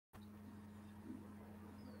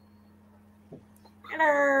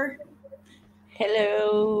Connor.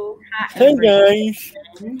 Hello. Hey guys.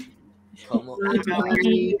 Come on. I'm going to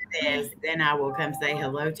do this, then I will come say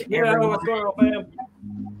hello to everyone. What's going on, fam?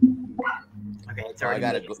 Okay, it's I already.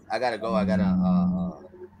 gotta go. I got a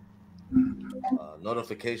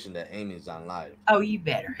notification that Amy's on live. Oh, you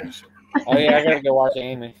better. Oh yeah, I gotta go watch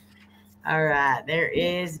Amy. All right, there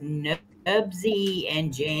is Nubsy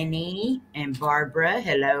and Jenny and Barbara.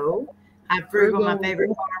 Hello. Hi, Frugal, my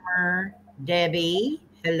favorite farmer. Debbie.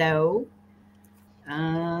 Hello.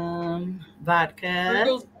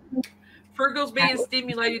 Vodka. Frugal's being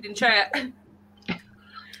stimulated in chat.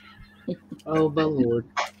 Oh, the Lord.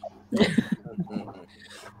 Let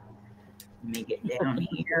me get down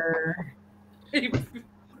here.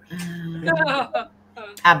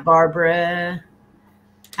 Hi, Barbara.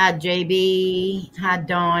 Hi, JB. Hi,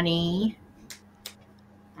 Donnie.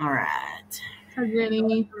 All right. Hi,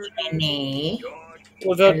 Jenny. Jenny.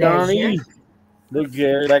 What's up, Hello, Donnie? Jeff. Look,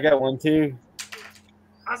 Jared, I got one too.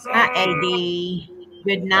 Hi, AD.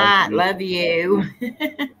 Good night. Love you.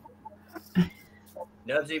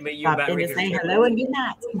 Nubsy, meet you Popped back in to here. say hello and good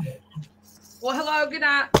night. Well, hello, good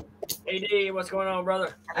night. AD, what's going on,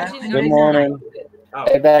 brother? Good morning. Oh,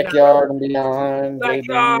 Hey, backyard and beyond.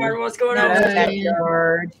 Backyard, what's going on? Hello,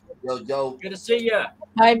 backyard. Yo. Good to see ya.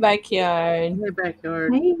 Hi, backyard. Hey,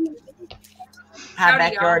 backyard. Hi, Howdy,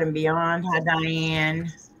 backyard y'all. and beyond. Hi,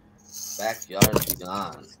 Diane. Backyard and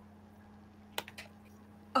beyond.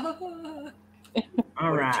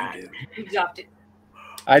 All right. You dropped it.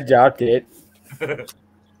 I dropped it.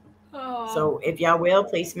 Oh. So if y'all will,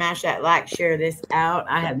 please smash that like, share this out.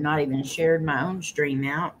 I have not even shared my own stream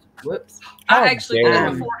out. Whoops. I actually did dare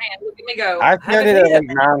you. beforehand. Look at me go. I started at like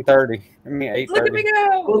 9:30. I mean Look at me 8:30.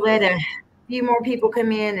 go. We'll let a few more people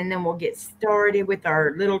come in and then we'll get started with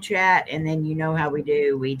our little chat. And then you know how we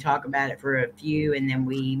do. We talk about it for a few and then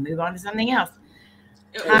we move on to something else.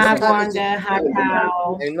 Hi, Wanda. Hi,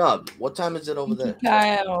 Kyle. Hey, Nub, what time is it over there?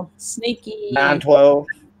 Kyle. Sneaky. 9:12.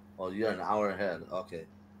 Oh, you're an hour ahead. Okay.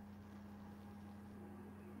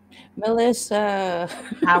 Melissa.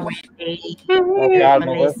 Hi, Wendy. Oh God,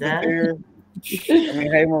 Melissa. Melissa's here. I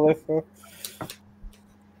mean, hey, Melissa.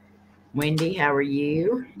 Wendy, how are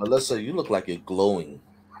you? Melissa, you look like you're glowing.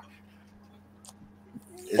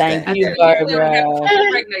 Is Thank that- you, Clearly, Barbara. I'm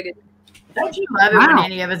impregnated. Don't you love it when Wow.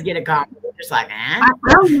 any of us get a compliment? We're just like, I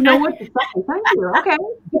don't even know what to say. Thank you. Okay.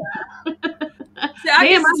 See, I Damn,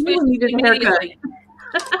 get I suspicious really needed a haircut. immediately.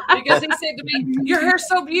 Because he said to me, "Your hair's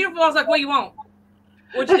so beautiful." I was like, "What do you want?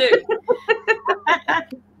 What'd you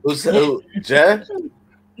do?" Who, Jen?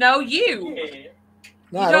 No, you. No, You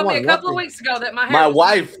I don't told me want a couple of nothing. weeks ago that my hair. My was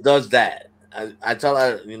wife does that. I tell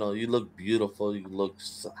her, you know, you look beautiful, you look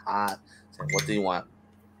hot. So what do you want?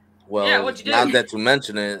 Well, Yeah, what'd you do? now that you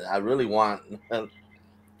mention it, I really want. I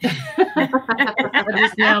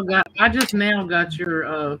just now got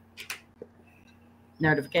your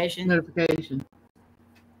notification. notification.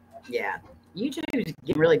 Yeah. YouTube's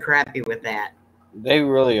getting really crappy with that. They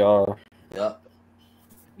really are. Yeah,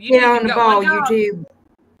 You Get didn't on the go ball, one job. YouTube.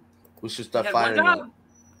 we should You start had one firing job. them.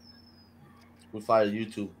 We fire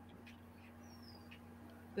YouTube.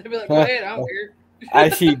 They'd be like, "Go ahead, I don't care." I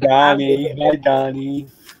see Donnie. Hi, Donnie.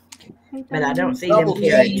 But I don't see Double them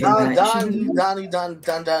caring K, too Donnie, much.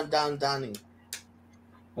 Donnie.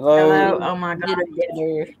 Hello. Hello. Oh my God.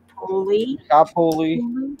 Holy. Hi, Pulley.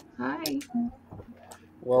 Hi.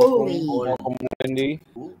 Welcome. Pulley. Welcome, Wendy.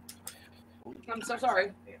 I'm so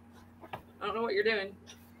sorry. I don't know what you're doing.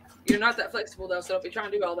 You're not that flexible though, so don't be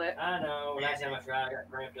trying to do all that. I know. Last time I tried, I got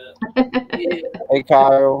cramped up. Yeah. Hey,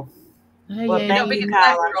 Kyle. Hey, Well, yeah. thank Don't be you, getting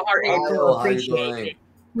Kyle. back real hard. I Kyle, do how you appreciate doing? it.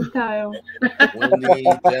 Kyle. Wendy,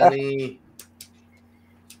 Jenny.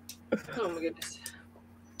 Oh my goodness.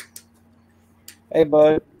 Hey,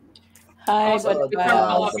 bud. Hi, Also, Bud, be careful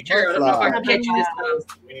Bud, off your chair. I don't know if I can catch you this time.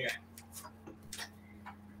 Yeah.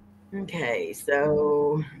 Okay,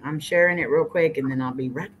 so I'm sharing it real quick and then I'll be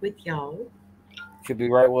right with y'all. Should be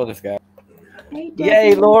right with us, guys. Hey,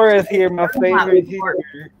 Yay, Laura's here, my favorite.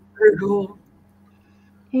 Cool.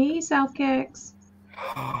 Hey, South Cax.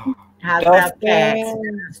 How's that cat?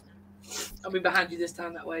 I'll be behind you this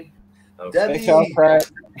time that way. Debbie. Hey, South Crack.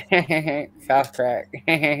 South Crack.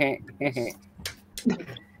 Hi,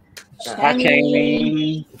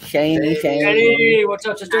 Shaney. Shaney. Hey, what's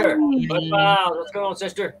up, sister? Hey. What's going on,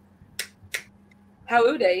 sister?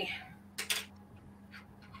 Howdy.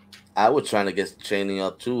 I was trying to get Cheney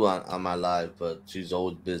up too on my live, but she's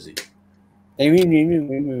always busy. Oh, duty's in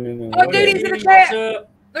the What's chat. up?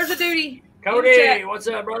 There's a duty. Cody, what's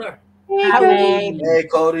up, brother? Howdy. Hey,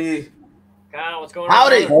 Coty. Kyle, what's going on?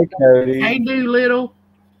 Howdy. brother? Hey, Cody. Hey, Doolittle.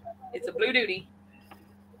 It's a blue duty.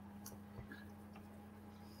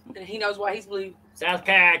 And he knows why he's blue. South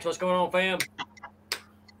Catch, what's going on, fam?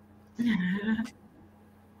 I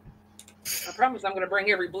promise I'm going to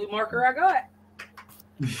bring every blue marker I got.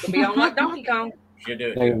 It'll be on like Donkey Kong. Should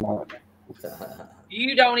do No, you're it. not.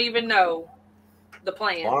 You don't even know the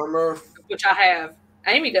plan, Farmer. which I have.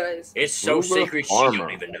 Amy does. It's so Uber secret, she farmer.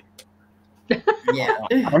 don't even know. Yeah.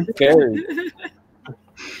 I'm scared.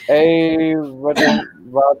 Hey, what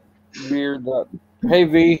weird. Hey,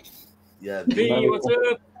 V. Yeah. V, what's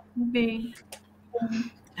up? B.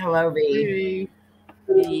 Hello, V.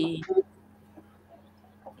 B.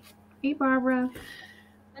 Hey, Barbara.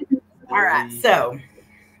 All right. So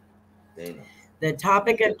Dana. the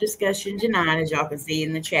topic of discussion tonight, as y'all can see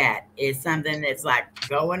in the chat, is something that's like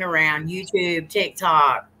going around YouTube,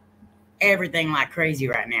 TikTok, everything like crazy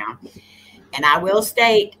right now. And I will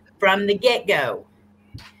state from the get-go,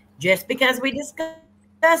 just because we discuss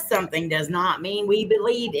something does not mean we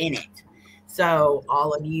believe in it. So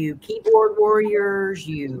all of you keyboard warriors,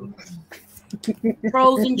 you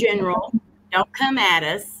trolls in general, don't come at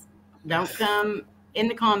us. Don't come in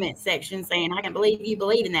the comment section saying, I can't believe you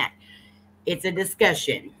believe in that. It's a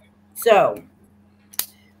discussion. So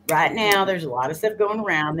right now, there's a lot of stuff going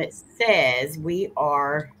around that says we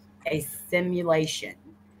are a simulation.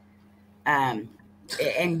 And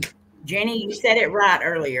Jenny, you said it right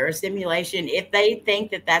earlier. A simulation, if they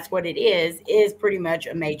think that that's what it is pretty much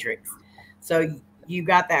a matrix. So you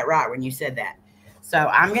got that right when you said that. So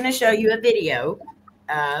I'm going to show you a video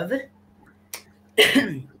of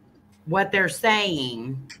what they're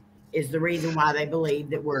saying is the reason why they believe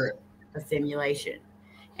that we're a simulation.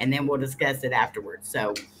 And then we'll discuss it afterwards.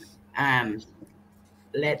 So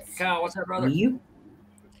let's Kyle, what's up, brother? mute.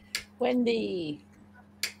 Wendy.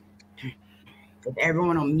 If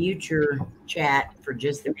everyone will mute your chat for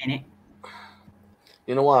just a minute.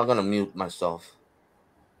 You know what? I'm gonna mute myself.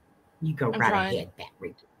 You go I'm right trying. ahead,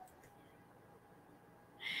 Batrican.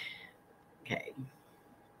 Okay.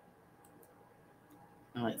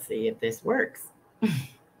 Well, let's see if this works.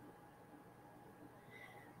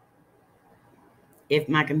 If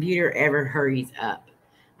my computer ever hurries up.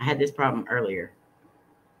 I had this problem earlier.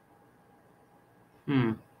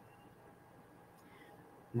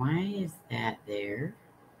 Why is that there?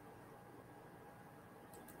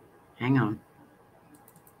 Hang on.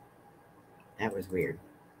 That was weird.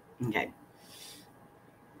 Okay.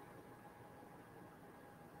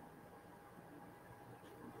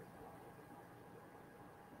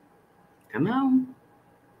 Come on.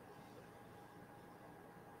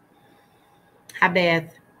 Hi,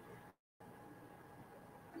 Beth.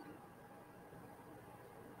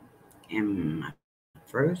 Am I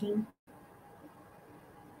frozen?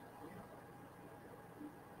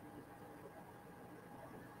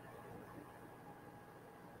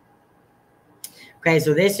 Okay,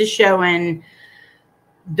 so this is showing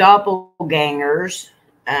doppelgangers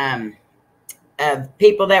of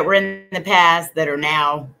people that were in the past that are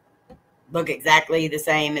now look exactly the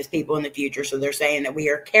same as people in the future. So they're saying that we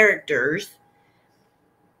are characters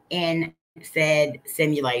in said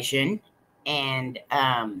simulation. And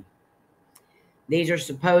these are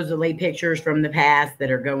supposedly pictures from the past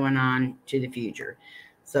that are going on to the future.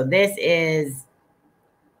 So this is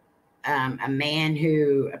a man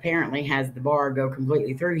who apparently has the bar go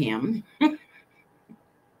completely through him.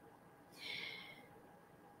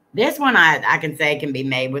 This one I can say can be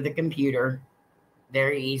made with a computer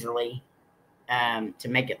very easily to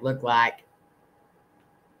make it look like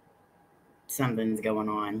something's going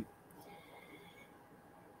on.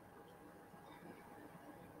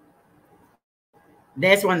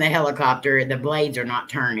 This one, the helicopter, the blades are not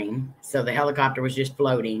turning. So the helicopter was just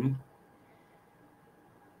floating.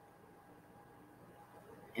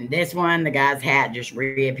 And this one, the guy's hat just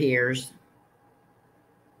reappears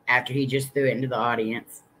after he just threw it into the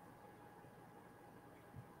audience.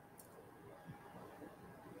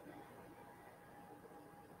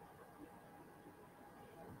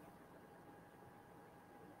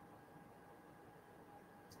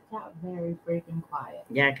 Got very freaking quiet.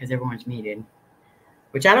 Yeah, because everyone's muted.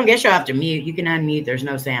 Which I don't guess you'll have to mute. You can unmute. There's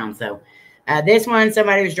no sound. So this one,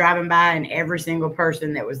 somebody was driving by and every single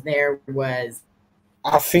person that was there was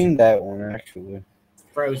I've seen that one, actually.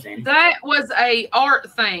 frozen. That was a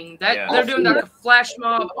art thing. That Yeah. they're doing like a flash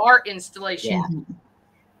mob art installation.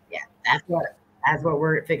 Yeah. Yeah, that's what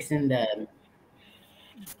we're fixing to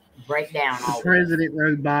break down. The All this. president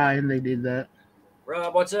rode by and they did that.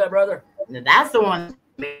 Rob, what's up, brother? Now, that's the one.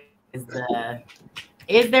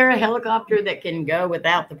 Is there a helicopter that can go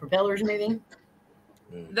without the propellers moving?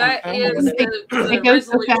 That is the It goes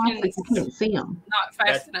so fast resolution that is you can't see them. not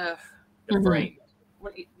fast enough. The frame.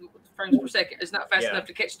 What frames per second is not fast Yeah. enough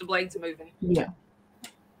to catch the blades moving. Yeah.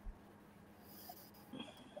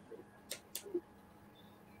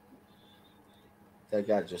 That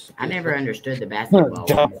guy just. I never understood the basketball one.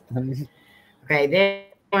 Jonathan. Okay, this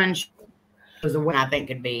one was the one I think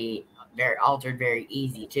could be very altered, very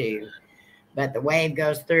easy too. But the wave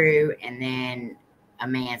goes through, and then a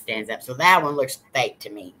man stands up. So that one looks fake to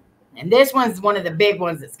me. And this one's one of the big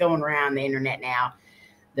ones that's going around the internet now.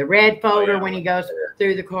 The red folder when he goes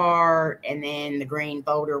through the car, and then the green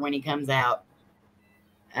folder when he comes out.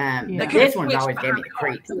 This one's always gave me the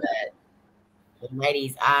creeps. The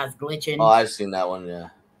lady's eyes glitching. Oh, I've seen that one. Yeah.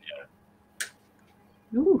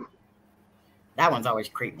 Ooh, That one's always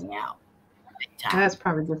creeped me out. Big time. that's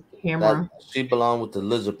probably just the camera. She belonged with the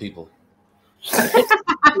lizard people.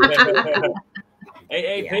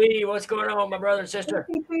 Hey, AP, what's going on, my brother and sister?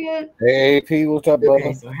 Hey, AP, what's up, brother?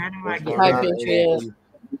 Okay, so how do I get Hi, rid of Patriot.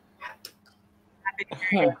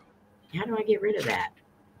 How do I get rid of that?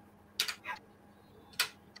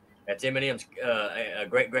 That's Eminem's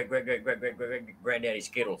great granddaddy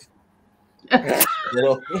Skittles. You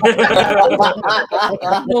know?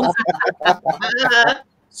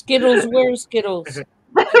 Skittles, where Skittles? It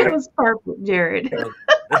was perfect, Jared.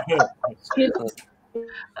 Skittles.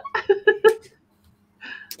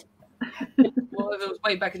 Well, if it was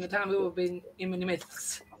way back in the time, it would have been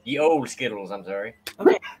M&M's. The old Skittles, I'm sorry.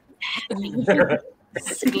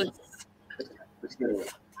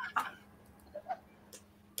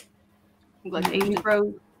 Like Amy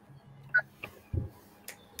Rose.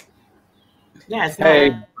 Yeah, it's Hey,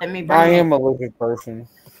 not. Let me I am a lizard person.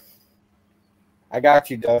 I got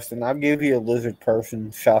you, Dustin. I'll give you a lizard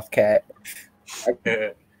person, soft cat.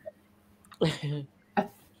 Hey,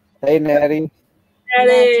 Natty.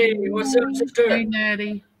 Daddy, what's up, sister? Hey,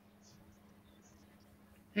 Natty.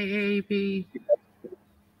 Hey, AP.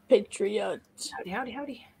 Patriot. Howdy, howdy,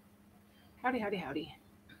 howdy. Howdy, howdy, howdy.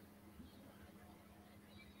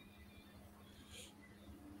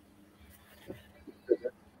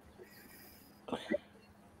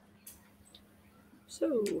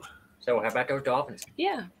 So, how about those dolphins?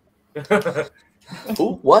 Yeah.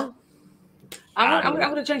 Who? What? I'm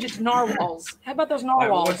going to change it to narwhals. How about those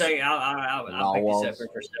narwhals? One thing, I'll pick this up Narwhals. for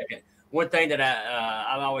a second. One thing that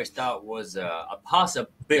I've always thought was a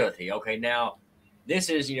possibility. Okay, now this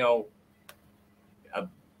is a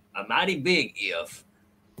mighty big if,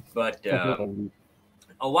 but a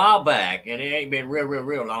while back, and it ain't been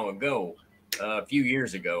real long ago, a few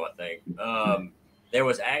years ago, I think, there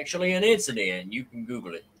was actually an incident. You can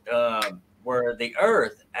Google it, where the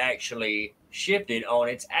Earth actually shifted on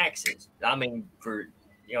its axis. I mean, for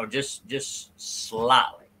just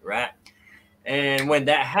slightly, right? And when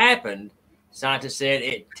that happened, scientists said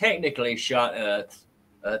it technically shot us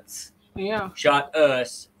a 3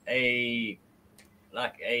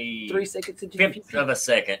 seconds into fifth of a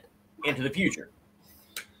second into the future.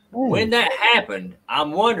 When that happened,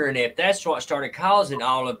 I'm wondering if that's what started causing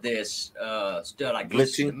all of this stuff, like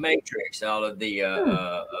glitching the Matrix, all of the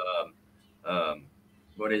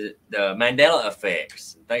what is it, the Mandela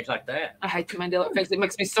effects and things like that. I hate the Mandela effects. It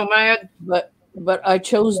makes me so mad. But I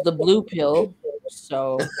chose the blue pill,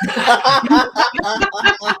 so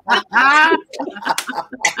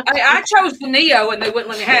I chose the Neo, and they wouldn't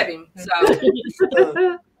let me have him. So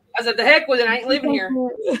I said, "The heck with it! I ain't living here."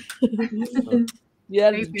 you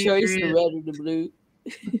had Hey, the choice, the Patriot. red or the blue.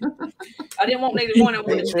 I didn't want neither one. I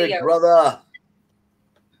wanted the Trick, Neo. brother.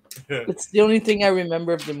 It's the only thing I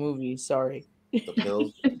remember of the movie. Sorry. The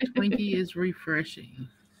pills. Twinkie is refreshing.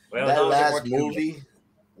 Well, That as long as it last worked good. movie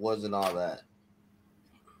wasn't all that.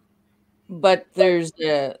 But there's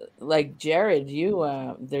like Jared,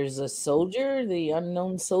 there's a soldier, the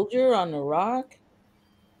unknown soldier on the rock.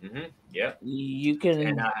 Mm-hmm. Yep. You can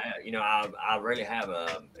And I really have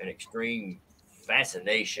an extreme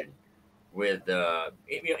fascination with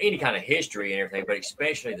any kind of history and everything, but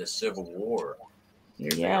especially the Civil War.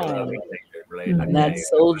 Yeah. I love anything that's related like And that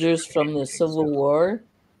soldiers from the Civil War,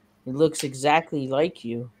 it looks exactly like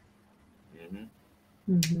you. Mm-hmm.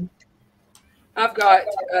 Mm-hmm. I've got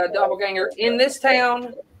a doppelganger in this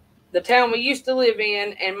town, the town we used to live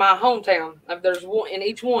in, and my hometown. There's one in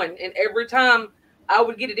each one, and every time I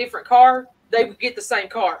would get a different car, they would get the same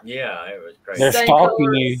car. Yeah, it was crazy. They're Same stalking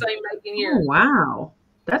color, you. same making Oh, year. wow.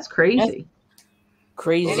 That's crazy.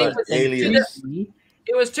 Crazy. Those are aliens.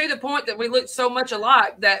 It was to the point that we looked so much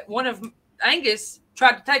alike that one of Angus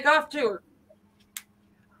tried to take off to her.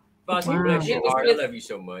 Boss, Wow. bless your heart. I love you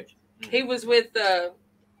so much. He was with the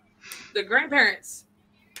grandparents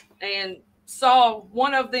and saw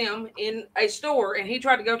one of them in a store, and he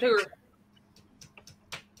tried to go to her.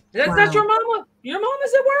 That's not your mama. Your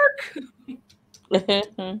mama's at work.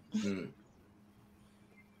 Mm.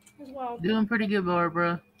 It's wild. Doing pretty good,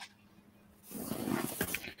 Barbara.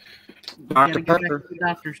 Dr. Gotta go back Pepper. to the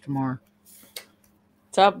doctors tomorrow.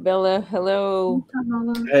 Top Bella, hello.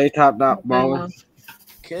 Hey, top dot baller.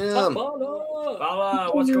 Kim. Bala,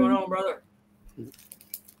 what's going on, brother?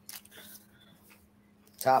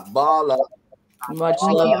 Top baller. Much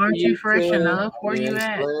Twinkie, love. aren't to you fresh too. enough? Where you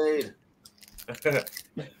at? Played.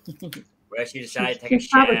 Well, she decided to take She's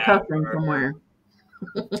a probably shower. cussing somewhere.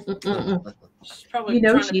 She's probably You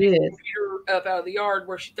know trying she to pick the is. computer up out of the yard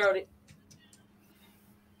where she threw it.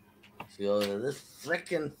 Feel this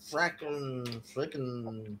frickin'.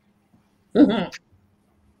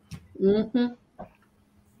 Mm-hmm.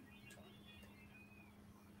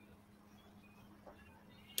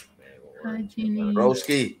 Hi, Jenny.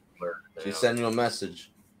 Broski. She sent you a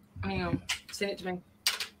message. Hang on. Send it to me.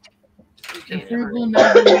 You The can't frugal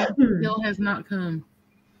neighbor still has not come.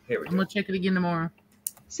 Here we I'm go. gonna check it again tomorrow.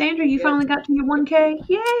 Sandra, you finally got to your 1K.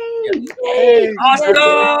 Yay! Yay! Awesome!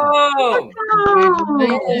 Oh,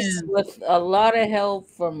 Yes, with a lot of help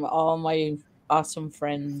from all my awesome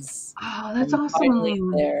friends. that's I'm finally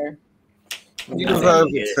awesome. there. You deserve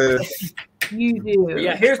it, sis. You do. But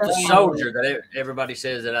yeah, here's the soldier that everybody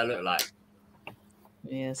says that I look like.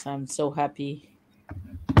 Yes, I'm so happy.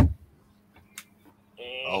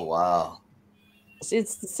 Oh wow.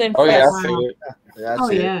 It's the same. Oh yeah, face. I see it. Yeah, I Oh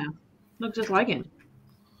see it. yeah. Look just like him.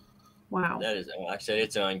 Wow. That is, like I said,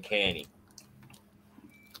 it's uncanny.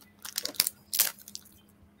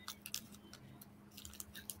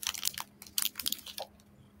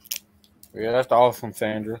 Yeah, that's awesome,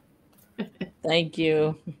 Sandra. Thank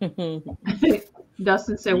you.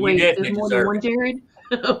 Dustin said, You "Wait, definitely there's more than deserve one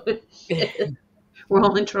Jared." We're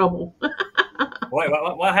all in trouble. Wait,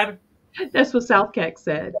 what happened? That's what South Cack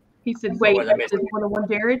said. He said, What "Wait, was I there's missing? more than one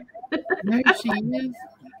Jared." There she is.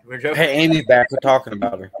 We're joking. Hey, Amy's back. We're talking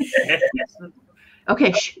about her.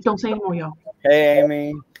 Okay, shh, don't say anymore, y'all. Hey,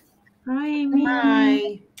 Amy. Hi, Amy.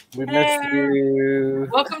 Hi. We missed you.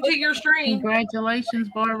 Welcome to your stream. Congratulations,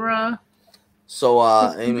 Barbara. So,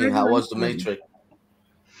 Amy, how was the Matrix?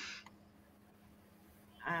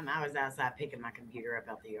 I was outside picking my computer up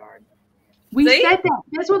out the yard. We See? said that.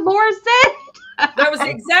 That's what Laura said. That was the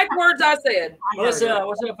exact words I said. Melissa,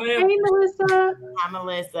 what's up, fam? Hey, Melissa. Hi,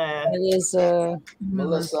 Melissa. It is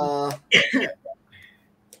Melissa.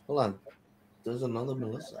 Hold on. There's another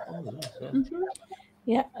Melissa. Oh,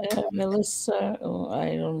 yeah. Melissa. Oh,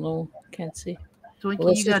 I don't know. Can't see. Twinkie, you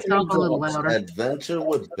Melissa gotta talk a little louder. Adventure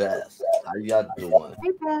with Beth. How y'all doing?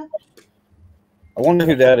 Hey, Beth. I wonder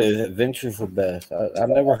who that is. Adventures with Beth. I've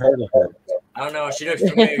never heard of her. I don't know. She looks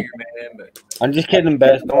familiar, man, but I'm just kidding,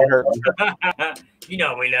 Beth. Don't hurt me. you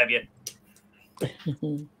know we love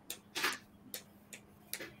you.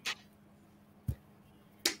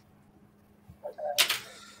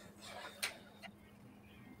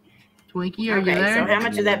 Twinkie, are you Okay, there? so how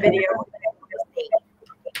much of that video?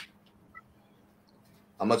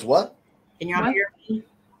 How much what? Can y'all What? hear me?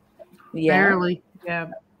 Yeah. Barely. Yeah.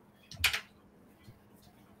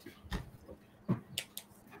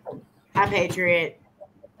 Hi, Patriot.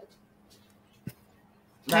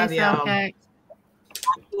 Love Hey, y'all. Southcack.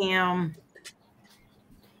 Kim.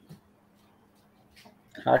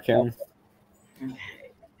 Hi, Kim.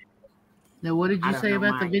 Now, what did I you don't say know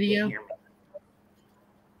about why the you video? can't hear me.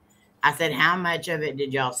 I said, how much of it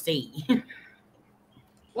did y'all see?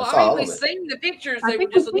 Well, That's I all mean, we of it. seen the pictures. I They were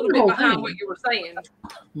think just a we've little seen the bit whole behind thing. what you were saying.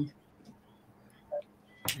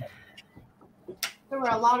 There were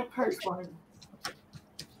a lot of curse words.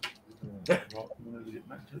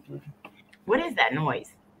 What is that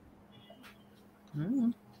noise?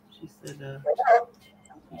 She said,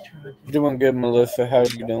 Doing good, Melissa. How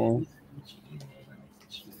you doing?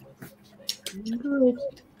 Good.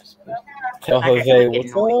 Tell Like a Jose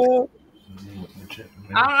clicking what's up.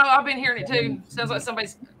 I don't know. I've been hearing it too. Sounds like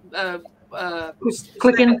somebody's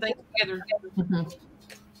Clicking. snapping things together.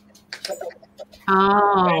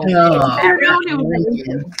 Oh.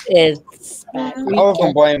 It's I was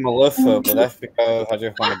gonna blame Melissa, but that's because I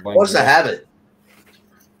just want to blame. What's the habit?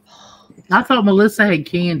 I thought Melissa had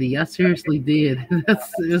candy. I seriously did.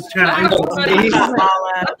 That's it was I trying thought to.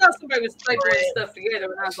 somebody was stapling stuff together,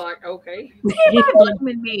 and I was like, okay.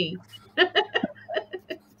 Blaming me.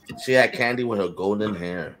 She had candy with her golden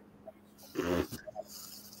hair.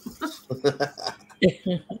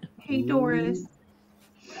 Hey, Doris.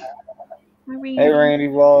 Hey, Randy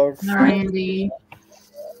Vlogs. Randy.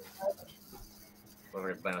 I'm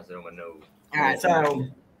gonna bounce it on my nose. All right, so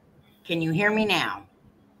can you hear me now?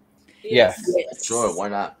 Yes. Sure, why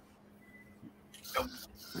not?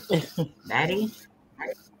 Daddy?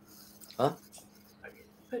 Huh?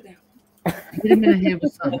 Put it down. Wait a minute, here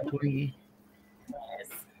was something for you.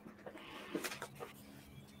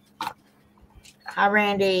 Hi,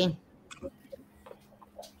 Randy.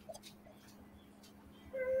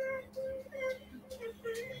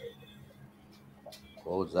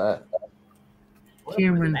 What was that?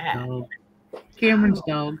 Cameron's that? dog. Cameron's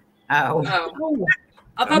dog. Oh. Oh.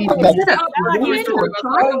 I thought He's that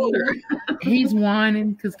was He's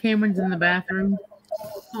whining because Cameron's in the bathroom.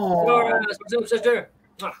 Lora, what's up, sister?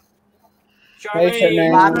 Hey,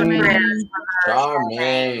 Charmaine.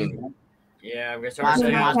 Charmaine. Yeah, I'm gonna start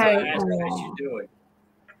saying how she's doing.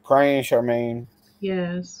 Crying, Charmaine.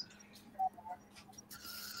 Yes.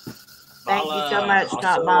 Thank you so much,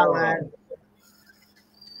 Top Bala.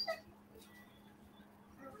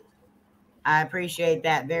 I appreciate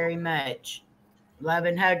that very much. Love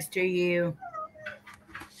and hugs to you.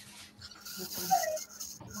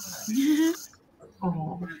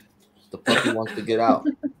 Oh. The puppy wants to get out.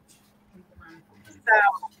 So,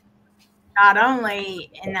 not only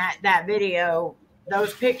in that video,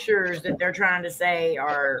 those pictures that they're trying to say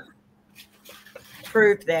are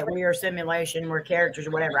proof that we are simulation, we're characters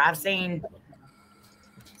or whatever. I've seen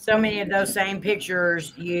so many of those same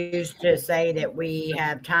pictures used to say that we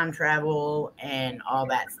have time travel and all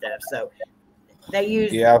that stuff. So they use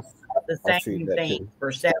the same thing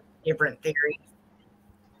for several different theories.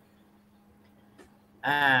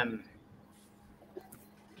 I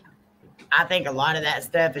think a lot of that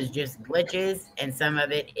stuff is just glitches, and some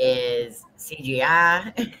of it is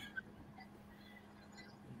CGI.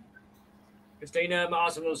 Christina, my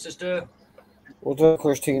awesome little sister. What's up,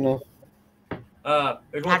 Christina?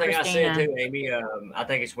 There's one thing I said too, Amy. I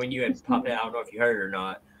think it's when you had popped out. I don't know if you heard it or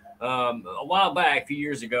not. A while back, a few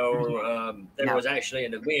years ago, there was actually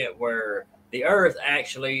an event where the Earth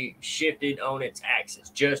actually shifted on its axis,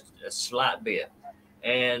 just a slight bit.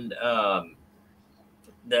 And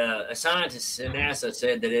the scientists in NASA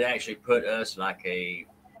said that it actually put us like a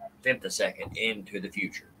femtosecond into the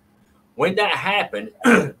future. When that happened,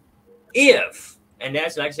 if, and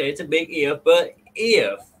that's like I said, it's a big if, but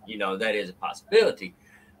if, you know, that is a possibility.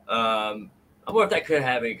 I wonder if that could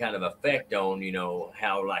have any kind of effect on, you know,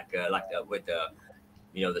 how with the,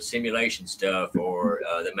 you know, the simulation stuff or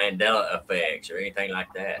the Mandela effects or anything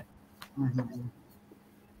like that. Mm-hmm.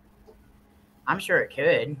 I'm sure it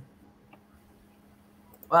could.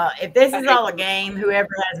 Well, if this is all a game, whoever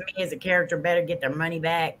has me as a character better get their money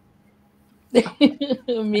back.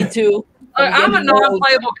 Me too. I'm a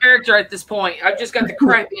non-playable character at this point. I've just got the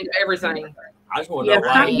crap into everything. I just want to know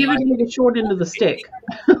why. Giving me the short end of the stick.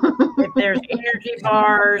 If there's energy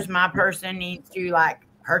bars, my person needs to like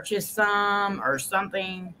purchase some or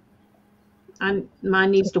something.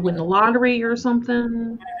 Mine needs to win the lottery or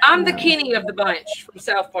something. I'm the Kenny of the bunch from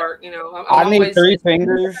South Park. You know, I need 3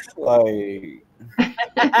 fingers. Like,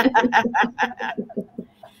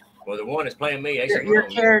 well, the one that's playing me. Your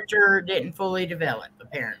character didn't fully develop,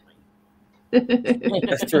 apparently.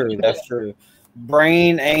 That's true. That's true.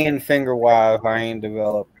 Brain and finger wise, I ain't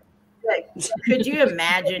developed. Could you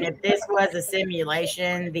imagine if this was a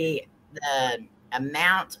simulation, the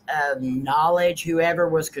amount of knowledge whoever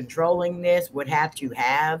was controlling this would have to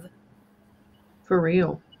have? For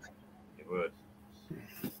real. It would.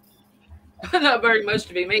 Not very much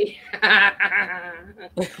to be me.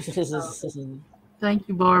 Thank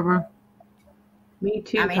you, Barbara. Me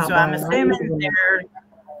too. I mean, so I'm assuming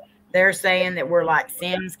they're saying that we're like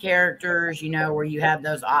Sims characters, you know, where you have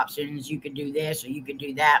those options. You could do this or you could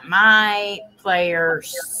do that. My player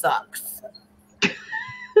sucks.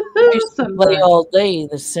 I used to play all day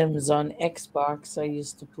The Sims on Xbox. I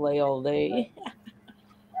used to play all day.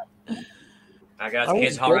 I got the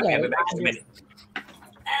kids hard. I'll be back in a minute.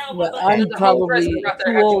 Well, I'm probably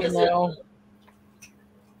too old now.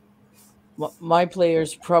 My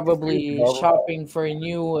player's probably shopping for a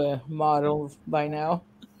new model by now.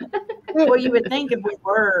 Well, you would think if we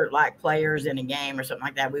were like players in a game or something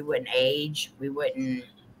like that, we wouldn't age. We wouldn't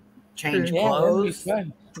change clothes.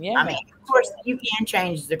 Yeah. I mean, of course, you can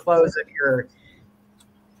change the clothes of your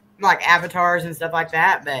like avatars and stuff like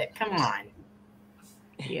that, but come on.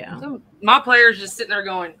 Yeah. So my player's just sitting there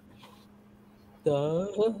going,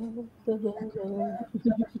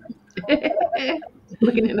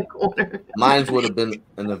 looking in the corner. Mine would have been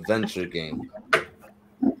an adventure game.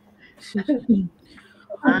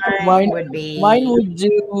 Mine would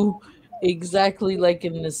do exactly like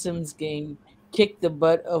in the Sims game. Kick the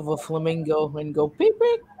butt of a flamingo and go beep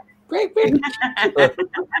beep beep beep.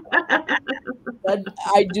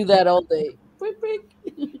 I do that all day. Beep beep.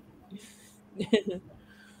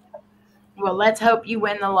 Well, let's hope you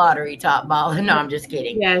win the lottery, Top Ball. No, I'm just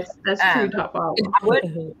kidding. Yes, that's true, Top Ball. I would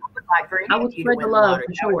like for I would you spread to the win love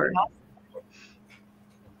the for lottery.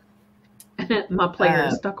 sure. My player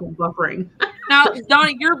is stuck on buffering. now,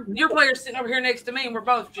 Donnie, your player's sitting over here next to me, and we're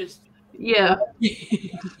both just Yeah.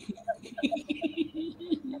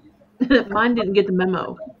 Mine didn't get the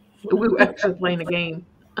memo. We were actually playing a game.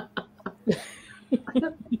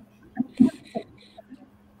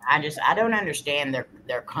 I don't understand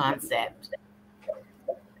their concept.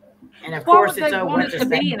 And of Why course, would it's they want it to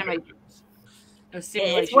be in a It's matrix? A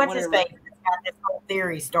simulation, what's his whatever. face that's got this whole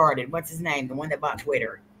theory started. What's his name? The one that bought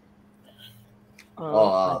Twitter.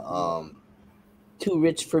 Too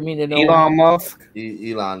rich for me to know. Elon Musk.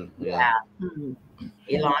 Elon, yeah.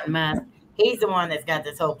 Elon Musk. He's the one that's got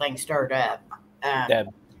this whole thing stirred up. That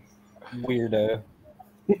weirdo.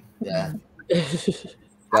 Yeah.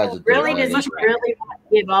 Really, does he really want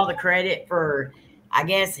to give all the credit for, I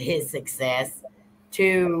guess, his success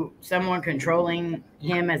to someone controlling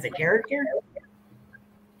him as a character?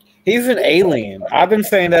 He's an alien. I've been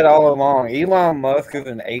saying that all along. Elon Musk is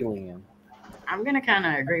an alien. I'm going to kind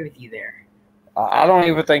of agree with you there. I don't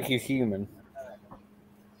even think he's human.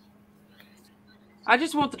 I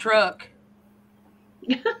just want the truck.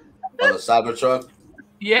 Oh, the Cybertruck?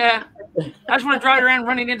 Yeah. I just want to drive around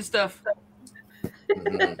running into stuff.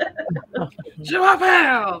 Yeah,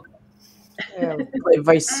 play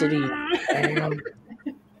Vice City. And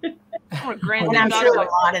I'm sure a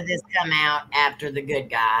lot of this come out after The Good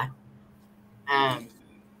Guy.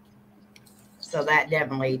 So that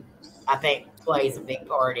definitely, I think, plays a big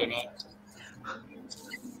part in it.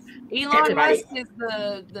 Elon Musk is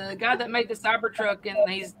the guy that made the Cybertruck, and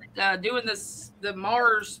he's doing the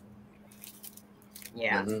Mars.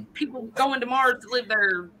 Yeah. People going to Mars to live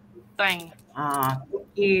their thing. Thank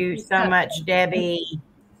you so much, Debbie.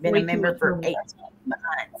 Been a member for 18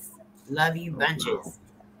 months. Love you bunches.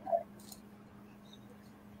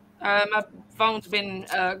 My phone's been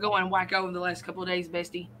going wacko the last couple of days,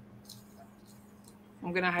 bestie.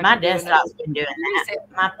 I'm gonna have My to desktop's been doing that.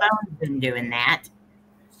 My phone's been doing that.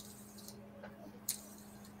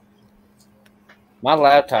 My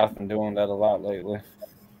laptop's been doing that a lot lately.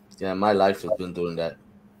 Yeah, my life has been doing that.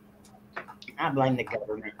 I blame the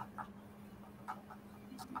government.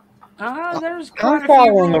 There's quite a few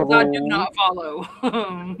following the rules I do rules. not follow.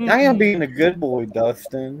 I am being a good boy,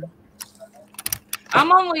 Dustin.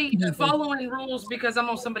 I'm only following rules because I'm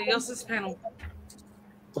on somebody else's panel.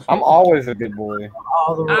 I'm always a good boy.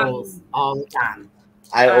 All the rules, all the time.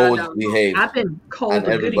 I always behave. I've been called on a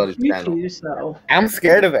goody everybody's panel. two-shoe, so I'm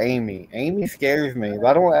scared of Amy. Amy scares me. If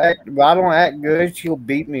I don't act good, she'll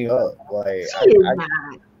beat me up. Like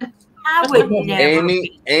I would never.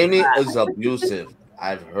 Amy is abusive.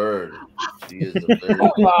 I've heard. She is a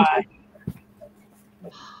very.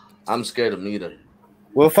 I'm scared of Nita.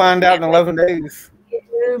 We'll find out in 11 days.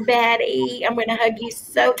 You baddie. I'm gonna hug you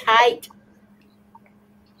so tight.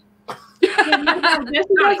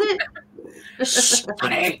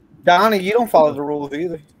 Donnie, you don't follow the rules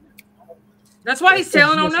either. That's why he's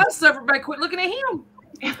telling on us, so everybody quit looking at him.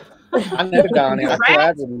 I know, Donnie. I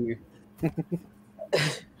collab with you.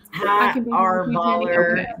 Hi, our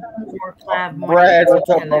baller. Brad, what's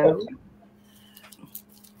up, brother?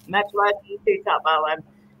 Much love to you too, Top Baller.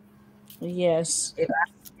 Yes.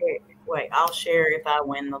 Wait, I'll share if I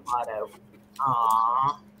win the lotto.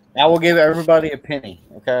 Aww. I will give everybody a penny,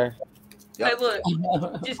 okay? Hey, look,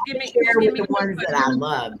 just give me Share with the one ones that I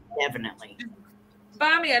love, definitely.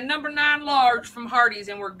 Buy me a number 9 large from Hardee's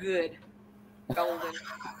and we're good. Golden.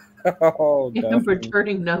 Oh, I'm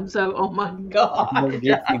returning Nubzo. Oh my god. No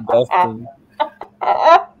Dixie Dustin.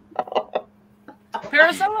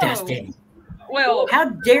 Parasolo. Dustin. Well, how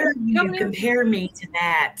dare you compare me to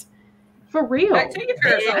that? For real. Back to you,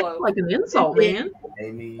 Parasolo. That's like an insult, man.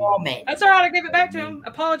 Amy. Oh, man. That's all right. I gave it back to him.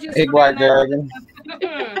 Apologies. Big for Black doing Dragon.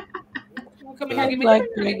 that. Come here, Hi, give me Black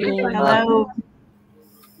that. Dragon. Hello.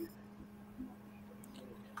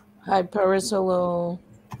 Hi, Parasolo.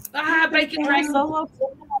 Bacon Dragon.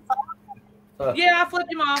 Yeah, I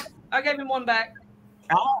flipped him off. I gave him one back.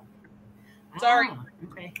 Oh. Sorry.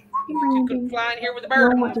 Okay. You could fly in here with a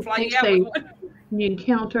bird. I'm going to fly you out with one. You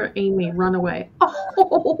encounter Amy, run away.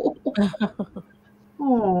 Oh.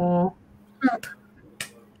 Oh.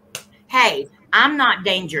 Hey, I'm not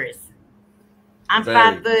dangerous. I'm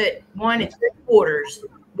Very. 5'1" and 3/4.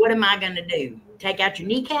 What am I gonna do? Take out your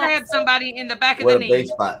kneecaps? Stab somebody in the back of With the a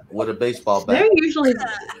knee. baseball bat. They're usually,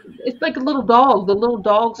 it's like a little dog. The little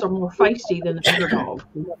dogs are more feisty than the bigger dog.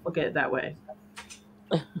 Look at it that way.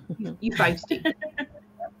 You feisty.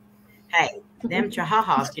 Hey, them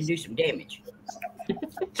chihuahuas can do some damage.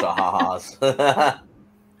 Chahas.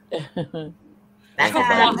 That's how I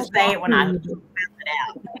have to say it when I spell it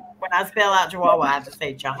out. When I spell out Chihuahua, I have to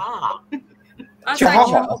say Chihuahua. I say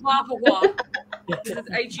Chihuahua. Chihuahua. It's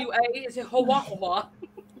H-U-A. It's a Chihuahua.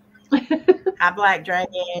 Hi, Black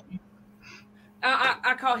Dragon.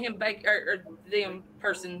 I call him or them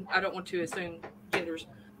person. I don't want to assume genders.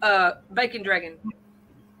 Bacon Dragon.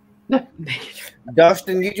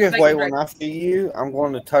 Dustin, you just Bacon wait drink. when I see you. I'm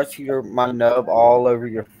going to touch my nub all over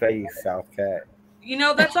your face, South Cat. You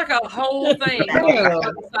know, that's like a whole thing.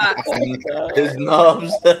 His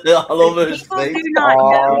nubs all over his People face. do not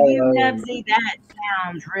know you, Oh. Nubsy. That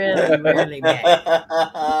sounds really, really bad.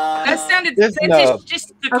 That sounded This nub.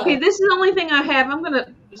 just Okay, this is the only thing I have. I'm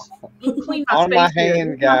gonna clean my On my space here.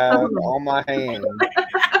 hand, guys. On my hand.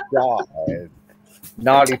 God.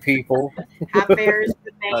 Naughty people. How fair is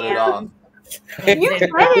the Cut it off. band? You said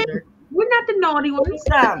it. We're not the naughty ones.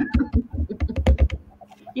 Some.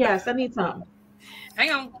 Yes, I need some.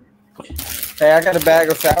 Hang on. Hey, I got a bag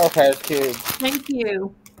of Sour Patch Kids. Thank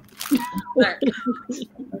you. There. It's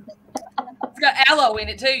got aloe in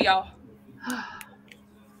it too, y'all.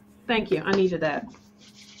 Thank you. I needed that.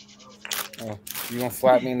 Oh, you gonna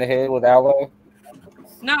slap me in the head with aloe?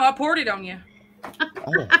 No, I poured it on you.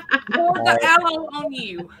 Oh. Poured the aloe on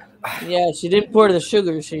you. Yeah, she didn't pour the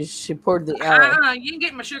sugar. She poured the aloe. You can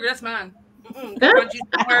get my sugar. That's mine. Find you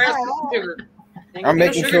somewhere else with some sugar. Ain't I'm no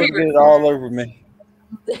making sugar sure to here. get it all over me.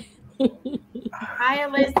 Hi,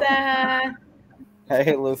 Alyssa.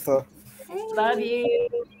 Hey, Alyssa. Love you.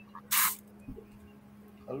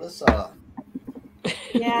 Alyssa.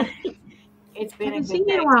 Yeah. It's I been a haven't good seen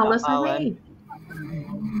day. you in a while. so far. Listen,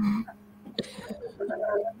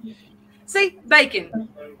 hey. See, bacon.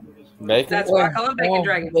 Bacon? That's why I call him Bacon Oh,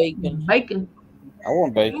 Dragon. Bacon. Bacon. I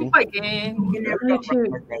want bacon. Bacon. You never Me know too.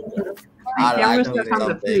 what bacon. I There like was me no time some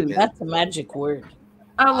to food. bacon. That's a magic word.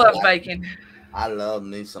 I love bacon. I love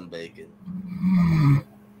me some bacon.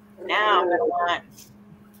 Now I'm gonna want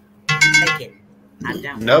bacon. I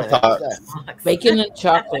don't. No want pot. Fox. Bacon and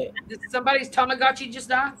chocolate. Did somebody's Tamagotchi just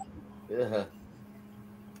die? Yeah.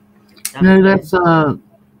 No, that's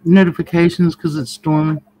notifications because it's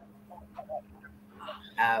storming.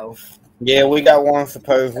 Oh. Yeah, we got one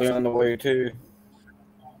supposedly on the way too.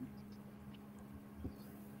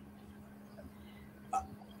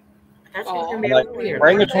 That's Aw. gonna be Like, over here.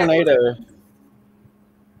 bring a tornado.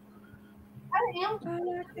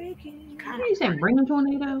 What are you saying? Bring a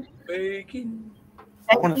tornado? Bacon.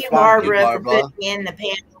 Thank you, Thank you, Barbara, for Barbara. putting in the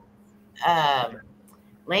panel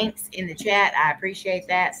links in the chat. I appreciate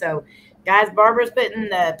that. So, guys, Barbara's putting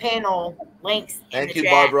the panel links in Thank the you,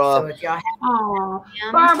 chat. Barbara. So if y'all have Oh,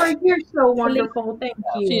 them, Barbara, you're so wonderful. Thank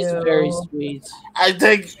you. She's very sweet. I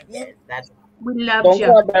think that's We love Don't you.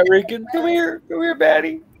 cry about Rican. Come here. Come here,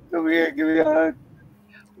 Batty. Come here. Give me a hug.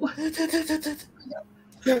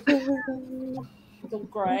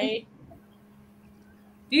 Don't cry.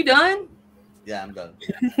 You done? yeah, I'm done.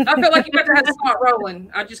 I feel like you got to have smart rolling.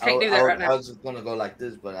 I just can't do that right I now. was just gonna go like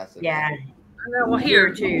this, but I said yeah. No, well,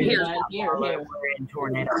 here, Here too. here. Here. We're in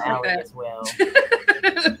Tornado Alley as well.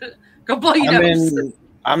 Go blow your nose.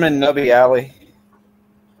 I'm in Nubby Alley.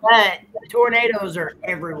 But the tornadoes are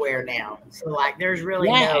everywhere now. So like there's really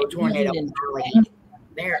no tornado alley.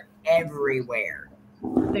 They're everywhere.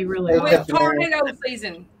 They really Hey, are. It's tornado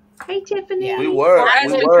season. Hey, Tiffany. Yeah. we were Or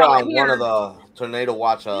as we on call it one here. of the tornado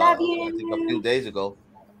watch. I Love think a few days ago.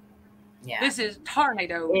 Yeah. This is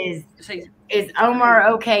tornado Is season. is Omar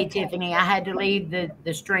okay, Tiffany? I had to leave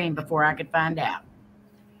the stream before I could find out.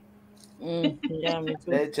 Yeah, me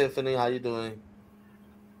too. Hey Tiffany, how you doing?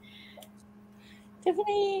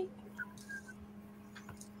 Tiffany.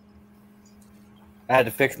 I had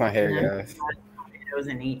to fix my hair, guys. Goes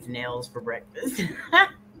and eats nails for breakfast.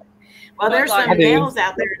 Well, there's I some do. nails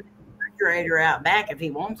out there in the refrigerator out back if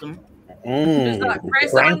he wants them. Just Mmm. like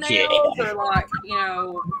press on crunchy. nails or like,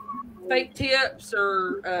 fake tips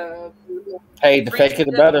or Hey, the faker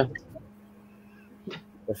the better.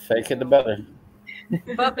 The faker the better.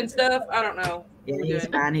 buffing stuff. I don't know. Yeah, he's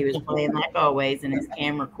fine. He was playing like always, and his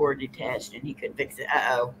camera cord detached, and he couldn't fix it.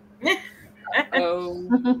 Uh-oh. Oh,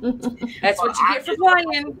 that's what you get for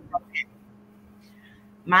playing.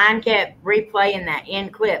 Mine kept replaying that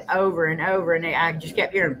end clip over and over, and I just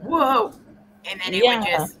kept hearing, whoa, and then it would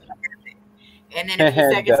just, and then a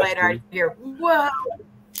few seconds later, I'd hear, whoa, and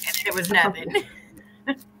then it was nothing.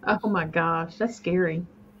 Oh my gosh, that's scary.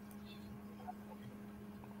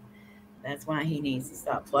 That's why he needs to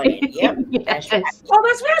stop playing. Yep. Yes. Oh,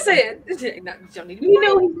 that's what I said. No, you don't need to be You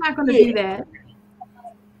know playing. he's not going to do that.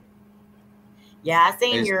 Yeah, I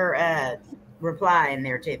seen Is- your reply in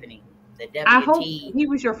there, Tiffany. The WT. I hope he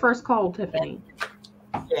was your first call, Tiffany.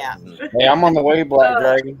 Yeah. Hey, I'm on the way, Black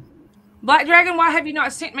Dragon. Black Dragon, why have you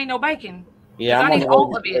not sent me no bacon? Yeah, I I'm on need the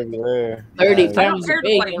all way. of it. Over there. 30 I don't pounds of care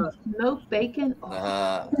the bacon. flavor. Smoked bacon. Oh,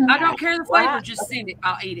 I don't care the flavor. Just send it.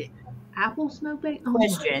 I'll eat it. apple smoked bacon. Oh my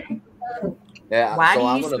Question. Yeah, Why so do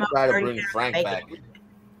I'm you gonna smoke try to 30 bring pounds of Frank bacon? back.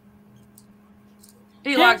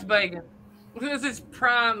 He likes bacon. This is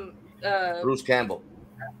prime. Bruce Campbell.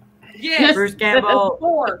 Yes. Bruce Campbell.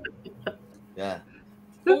 4. Yeah.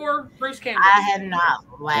 4 Bruce Campbell. I have not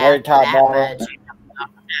Larry laughed Top that Baller. much.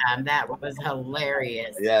 That was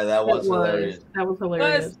hilarious. Yeah, that was It was. hilarious. That was But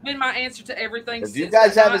hilarious. it's been my answer to everything. If you since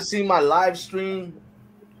guys that haven't night. seen my live stream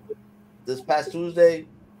this past Tuesday,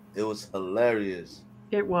 it was hilarious.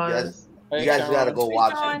 It was. You guys gotta go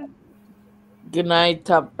watch it. Sean, Good night,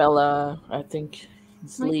 Top Bella. I think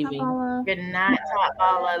he's leaving. Good night, Top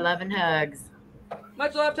Baller. Love and hugs.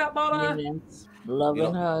 much love, Top Baller. Yes. Love You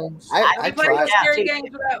and know, hugs. I You play try. scary games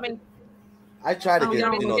without me. I try to Oh, get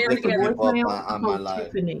no, different people up on my live.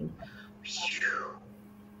 Tiffany.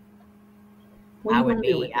 I would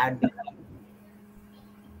be.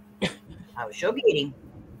 I would show beauty.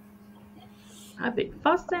 I've been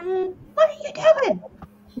fussing. What are you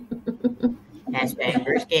doing? Hashtag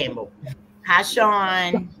Bruce Campbell. Hi,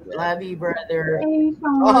 Sean. Love you, brother. Hey,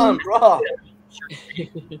 Sean. Bro.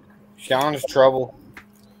 Sean's trouble.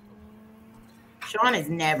 Sean is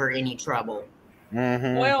never any trouble.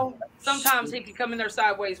 Mm-hmm. Well, sometimes he can come in there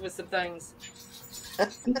sideways with some things.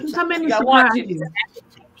 You can come in and You gotta watch surprise it. you.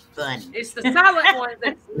 Fun. It's the silent one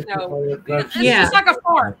that's, it's Yeah. just like a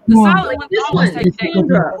fart. The silent one This always one, takes days.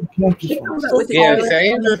 Sandra. She comes up with the Yeah, all-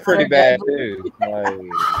 Sandra's pretty bad too.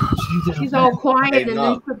 Like, She's all quiet Hey, and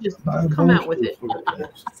no. then she'll just come out with it.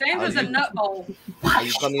 Sandra's a nut bowl. Are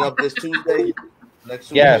you coming up this Tuesday? Next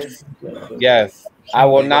Tuesday? yes, yes. I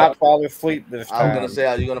will not fall asleep this I was time. gonna say,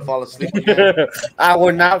 are you gonna fall asleep again? I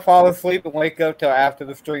will not fall asleep and wake up till after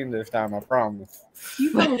the stream this time. I promise.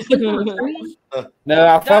 You fell asleep on the stream? No,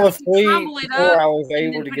 I fell Don't asleep crumble it before up I was and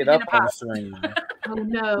able then to put get it in up a on pot. the stream. Oh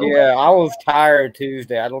no. Yeah, I was tired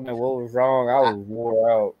Tuesday. I don't know what was wrong. I was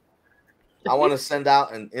wore out. I want to send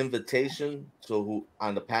out an invitation to who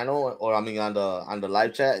on the panel, or I mean on the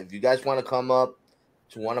live chat. If you guys want to come up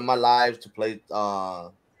to one of my lives to play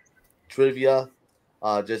trivia,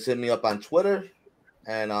 just hit me up on Twitter,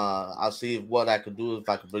 and I'll see what I could do, if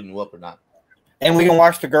I could bring you up or not. And we can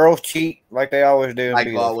watch the girls cheat like they always do. Like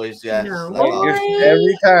always, yes. No. Like Like, always. just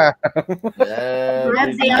every time. Every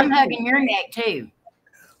Ramsey, I'm time. hugging your neck too.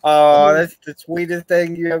 Oh, that's the sweetest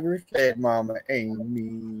thing you ever said, Mama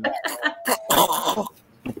Amy.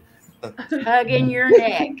 Hugging your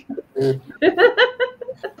neck.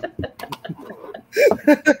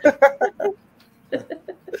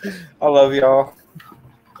 I love y'all.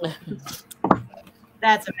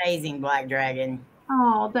 That's amazing, Black Dragon.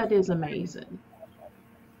 Oh, that is amazing.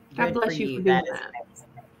 God Good bless for you for doing That is that. amazing.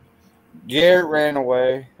 Jared ran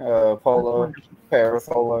away. Polo,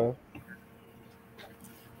 Parasolo.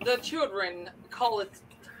 The children call it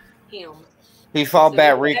him. He saw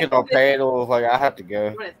Batrican on panel. Was like, I have to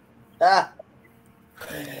go. Ah,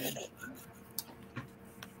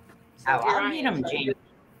 Oh, I'll meet them, January.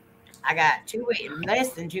 I got 2 weeks,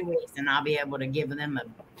 less than 2 weeks, and I'll be able to give them a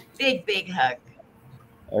big, big hug.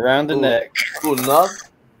 Around the Ooh. neck. cool enough.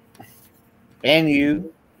 And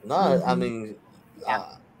you. No, I mean,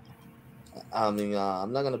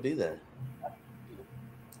 I'm not gonna be there.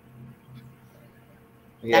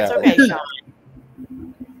 Yeah. That's okay,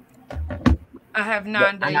 Sean. I have 9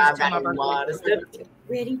 I days know I've till my got a lot of birthday. stuff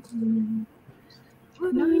ready.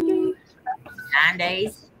 9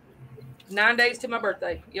 days 9 days to my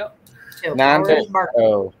birthday. Yep. till 9 Laura's days. birthday.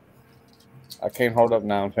 Oh. I can't hold up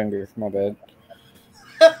 9 fingers. My bad.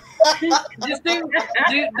 Just do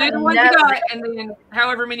the one you got, and then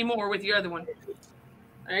however many more with your other one.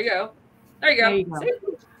 There you go. There you go. There you go.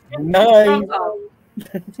 See? Nice. Thumbs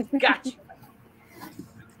up. Gotcha.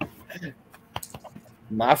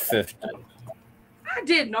 My sister. I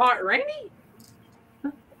did not, Randy.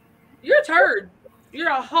 You're a turd. You're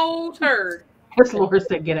a whole turd. That's Laura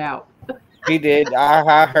said get out. He did.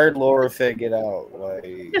 I heard Laura say get out. Like,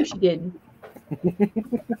 No, she didn't.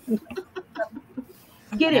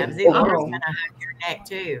 Get him. Ramsey, Laura's Oh. gonna hug your neck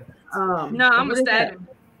too. No, I'm what a is stab it? him.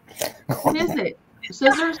 What is it?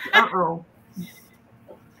 Scissors? Uh-oh.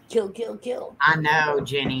 Kill, kill, kill. I know,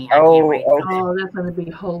 Jenny. I oh, can't wait. okay. Oh, that's going to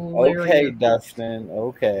be hilarious. Okay, Dustin.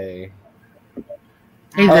 Okay.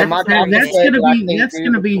 Hey, Oh, that's, my that- doctor that's said gonna that I be can't that's do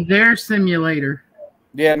gonna the- be their simulator.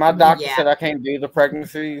 Yeah, my doctor Yeah. said I can't do the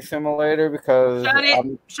pregnancy simulator because Shut it.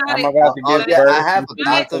 I'm Shut about to Oh, give yeah, birth. I have a and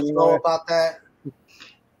doctor stuff know anyway. about that.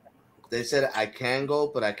 They said I can go,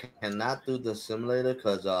 but I cannot do the simulator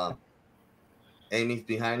because Amy's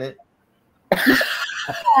behind it.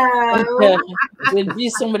 No, Would it be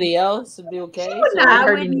somebody else? It'd be okay. would not I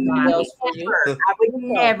hurt would anybody. else for you. never, I would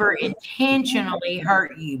never intentionally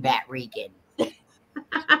hurt you, Batrican.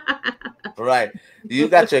 Right. You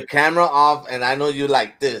got your camera off, and I know you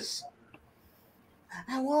like this.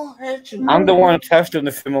 I won't hurt you. I'm the one testing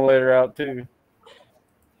the simulator out too.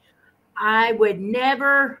 I would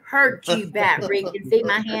never hurt you, Batrican. See,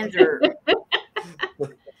 my hands are.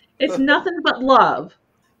 It's nothing but love.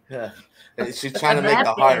 Yeah. She's trying to make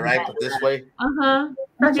the heart right, but this way. Her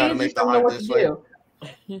Trying to hands make just the don't know heart what this to way.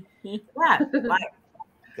 do. Right. Like,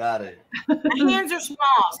 Got it. my hands are small,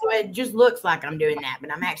 so it just looks like I'm doing that,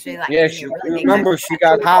 but I'm actually like. Yeah, doing she, it really big. remember she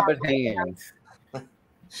got hobbit hands.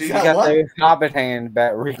 She She got got what? those hobbit hands,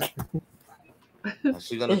 Batrican. Is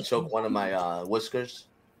she gonna choke one of my whiskers?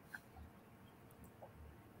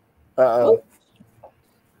 Uh-oh.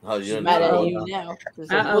 Oh, She's you're mad at not. you now. She's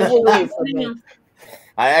Uh-oh. like, "Move away from me."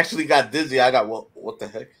 I actually got dizzy. I got what the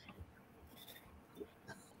heck?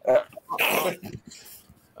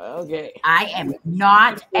 Okay. I am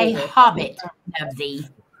not a hobbit, Nubsy.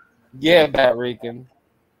 Yeah, Batrican.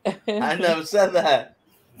 I never said that.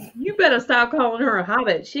 You better stop calling her a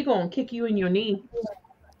hobbit. She gonna kick you in your knee.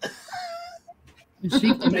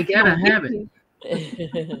 She can make out a habit.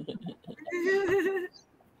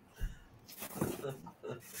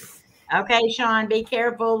 Okay, Shawn, be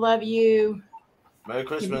careful. Love you. Merry Be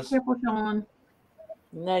Christmas. careful, Shawn.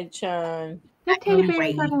 Night, Sean. That teddy bear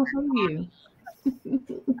is not gonna hurt you.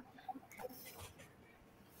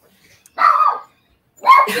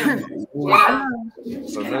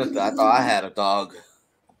 For a minute, I thought I had a dog.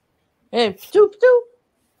 Hey, stoop, stoop.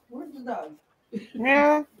 Where's the dog?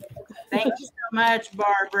 Yeah. Thank you so much,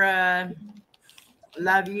 Barbara.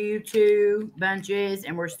 Love you too, bunches,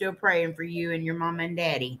 and we're still praying for you and your mom and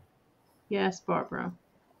daddy. Yes, Barbara.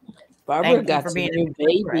 Barbara Thank you got for some being a new good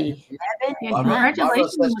baby. Yeah, Barbara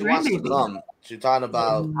congratulations says on she the wants to grandbaby. come. She's talking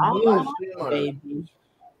about Oh, live stream or- Baby.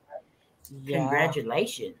 Yeah.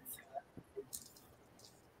 Congratulations.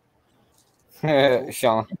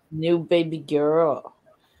 Sean. New baby girl.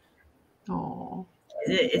 Oh,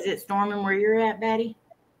 Is it storming where you're at, Betty?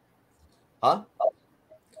 Huh?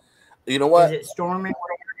 You know what? Is it storming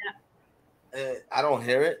where you're at? I don't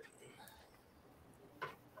hear it.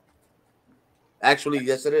 Actually,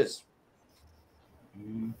 yes, it is.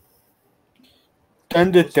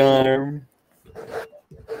 Thunderstorm.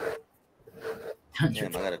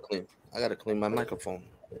 Damn, I gotta clean my microphone.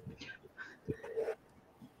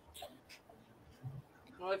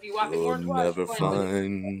 Well, if you walk it You'll more than twice, never you're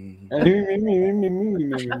playing with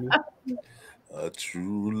it. find a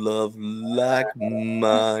true love like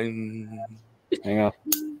mine. Hang on.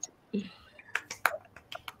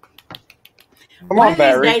 Come One on, of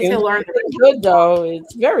these days he'll Batrican. learn. It's good though.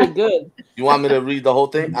 It's very good. You want me to read the whole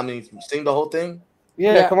thing? I mean, sing the whole thing?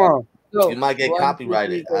 Yeah, Yeah. come on. Go. You might get 1, 2, 3,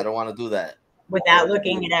 copyrighted. go. I don't want to do that. Without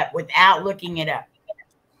looking it up. Without looking it up.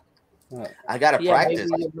 I gotta Yeah, practice.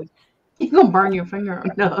 maybe you're gonna burn your finger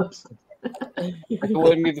on nubs. It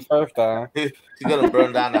wouldn't be the first time. She's gonna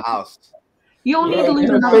burn down the house. You don't need to leave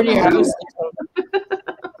Burn another your one. house.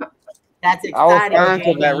 That's I was exciting. fine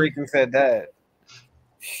until Jamie. Batrican said that.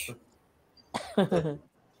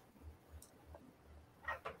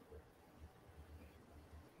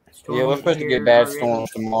 Yeah, we're supposed to get bad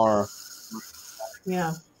storms tomorrow.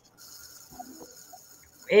 Yeah.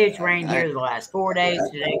 It's rained here the last 4 days.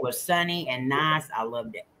 Today was sunny and nice. I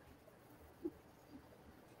loved it.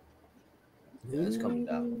 Yeah, it's coming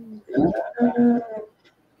down.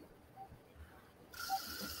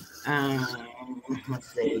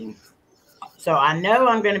 Let's see. So I know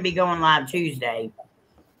I'm going to be going live Tuesday,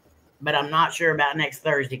 but I'm not sure about next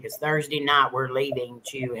Thursday because Thursday night we're leaving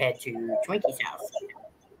to head to Twinkie's house.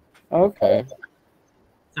 Okay.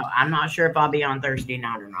 So I'm not sure if I'll be on Thursday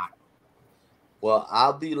night or not. Well,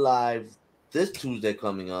 I'll be live this Tuesday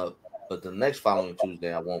coming up, but the next following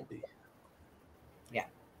Tuesday I won't be.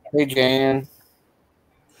 Hey, Jan.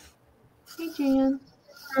 Hey, Jan.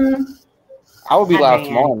 I will be Hi, live Jan.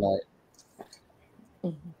 tomorrow night.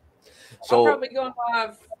 I'll So probably be going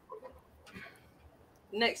live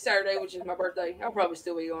next Saturday, which is my birthday. I'll probably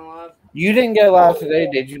still be going live. You didn't go live today,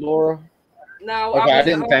 did you, Laura? No, Okay, I was at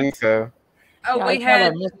didn't home. think so. Oh, Yeah, we I thought I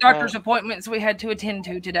had missed doctor's that. appointments we had to attend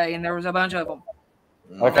to today, and there was a bunch of them.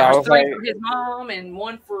 Okay, There I was was 3 like, for his mom and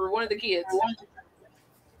 1 for one of the kids.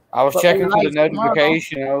 I was But checking we for the live tomorrow.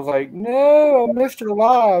 notification. I was like, no, I missed her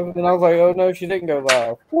live. And I was like, oh no, she didn't go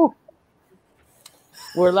live. Whew.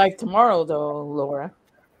 We're like tomorrow though, Laura.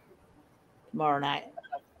 Tomorrow night.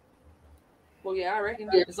 Well, yeah, I reckon.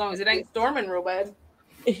 As long as it ain't storming real bad.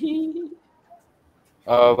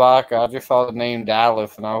 Vodka, I just saw the name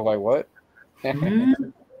Dallas, and I was like, what?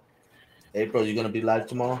 Mhm. April, you gonna be live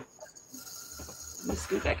tomorrow? Let's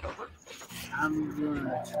scoot back over.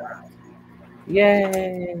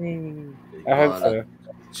 Yay! I hope so.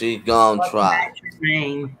 She gonna try.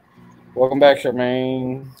 Rain. Welcome back,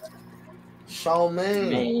 Charmaine. Show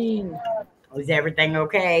me. Man. Is everything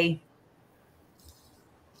okay?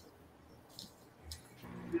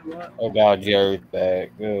 Oh God, Jared's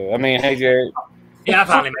back. Hey Jared. Yeah, I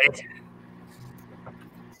finally made it.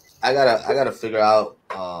 I gotta figure out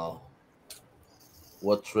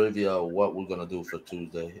what trivia or what we're gonna do for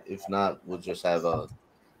Tuesday. If not, we'll just have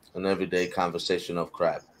an everyday conversation of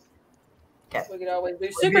crap. We could always do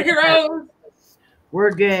superheroes.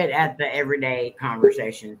 We're good at the everyday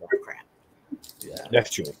conversations of crap. Yeah, That's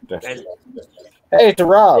true. That's true. Hey, it's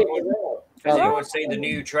Rob. Has anyone seen the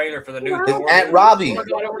new trailer for the new it's Thor? Aunt Robbie. I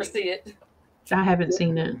don't want to see it. I haven't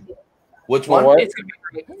seen it. Which one? What? It's gonna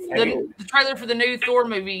be great. The trailer for the new Thor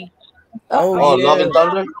movie. Oh, yeah. Love and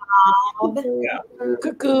Thunder.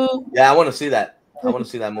 Cuckoo. Yeah, I want to see that. I want to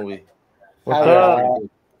see that movie. What's But up?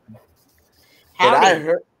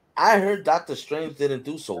 I heard Doctor Strange didn't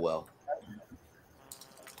do so well.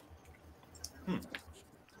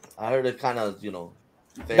 I heard it kind of, failed.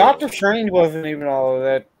 Doctor Strange wasn't even all of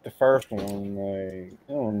that. The first one, like,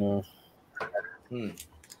 I don't know.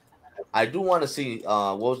 I do want to see.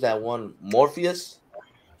 What was that one? Morbius.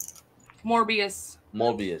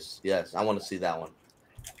 Yes, I want to see that one.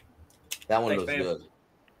 That one looks good.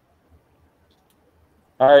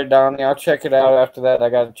 All right, Donnie, I'll check it out after that. I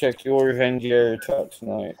got to check yours and Jared's out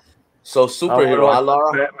tonight. So superhero,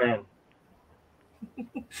 Laura. Batman.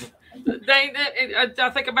 I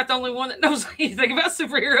think I'm about the only one that knows anything about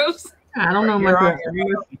superheroes. I don't know You're much.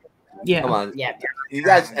 on. Yeah. Come on, Yeah. you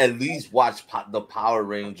guys at least watch the Power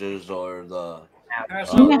Rangers or the.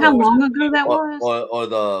 You know how long ago that was? Or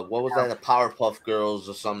the what was that? The Powerpuff Girls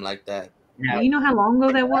or something like that. No. You know how long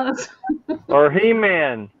ago that was? Or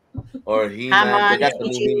He-Man. Or He-Man. They got the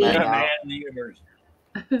new He-Man out. Man in the universe.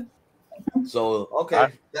 So okay,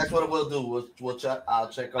 that's what we'll do. We'll check. I'll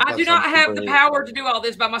check up. I do not have the power to do all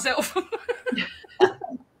this by myself.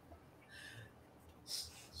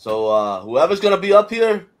 So whoever's gonna be up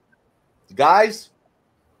here, guys.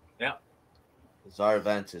 Yeah. It's our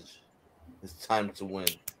advantage. It's time to win.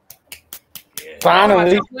 Yeah.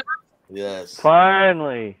 Finally. Yes.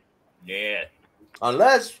 Finally. Yeah.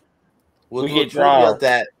 Unless we'll We do a get trivia trials.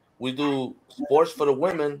 that we do sports for the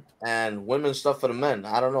women and women's stuff for the men.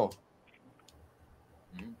 I don't know.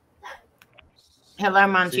 Hello,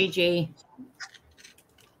 Monchichi.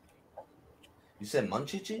 You said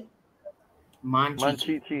Munchichi?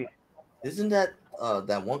 Monchichi. Isn't that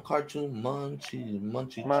that one cartoon Munchichi?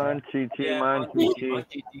 Munchichi.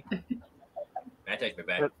 That takes me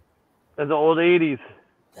back. That's the old 80s.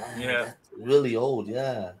 Damn, Yeah. that's really old.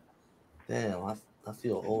 Yeah. Damn, I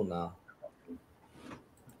feel old now.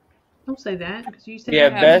 Don't say that because you said Yeah, I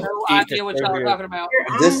have best no teacher idea what y'all are ever. talking about.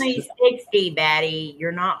 You're This- only 60, Batty.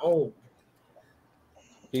 You're not old.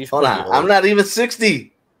 He's Hold pretty on, old. I'm not even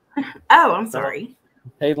 60. Oh, I'm sorry.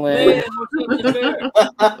 Hey, Man, Lynn. what's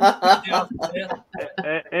up,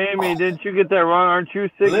 Lynn? Amy, didn't you get that wrong? Aren't you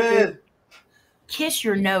 60? Lynn. Kiss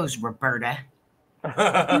your nose, Roberta.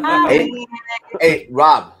 Hey,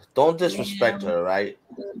 Rob, don't disrespect her, right?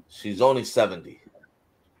 She's only 70.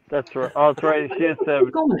 That's right. Oh, that's right. She is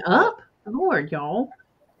 70. going up. Lord, y'all.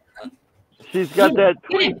 She's got that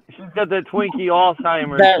Twinkie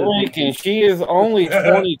Alzheimer's. That Lincoln, she is only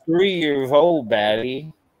 23 years old,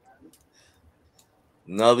 Batty.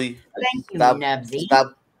 Nubby, Thank you, Stop. Nubsy.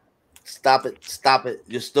 stop it.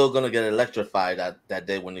 You're still gonna get electrified that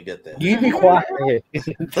day when you get there. You be quiet.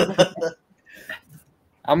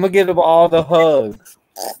 I'm gonna get them all the hugs.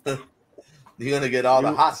 You're gonna get all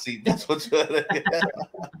the hot seat. That's what you're gonna get.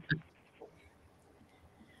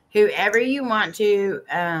 Whoever you want to,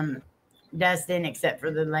 Dustin, except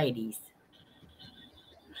for the ladies.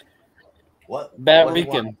 What? Bat what do you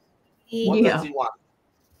want? Weekend. What Yeah. does he want?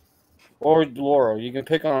 Or Laura. You can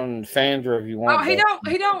pick on Sandra if you want. Oh, he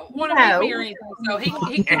don't want to No. meet me or anything, so he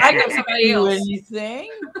can think of somebody Do else.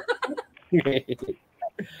 anything?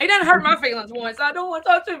 He doesn't hurt my feelings once. I don't want to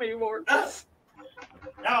talk to him anymore.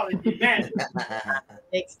 No, you can't.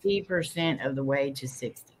 60% of the way to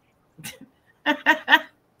 60.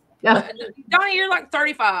 Donnie, you're like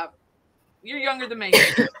 35. You're younger than me.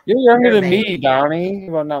 You're younger than Baby. me, Donnie,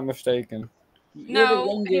 if I'm not mistaken. You're the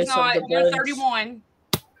No, he's youngest of not. the You're bunch. 31.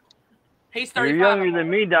 He's You're 35. younger than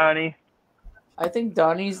me, Donnie. I think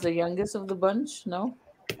Donnie's the youngest of the bunch. No.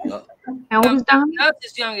 How old is Donnie? That's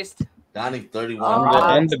his youngest. Donnie's 31. Oh.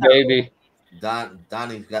 I'm the baby.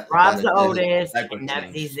 Donnie's got. Rob's got the a oldest, diaper and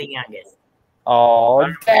change. Nubsy's the youngest. Oh,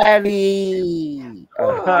 Daddy.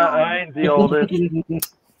 I ain't the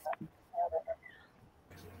oldest.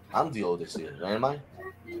 I'm the oldest here, am I?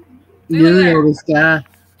 You're the oldest guy.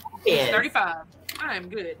 Yes. 35. I am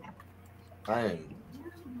good. I am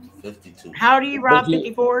 52. How old are you, Rob?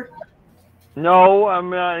 54? No, I'm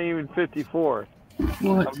not even 54.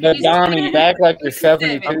 What? But Donnie, you act like you're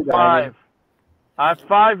 72, Donnie. I'm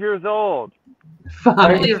 5 years old.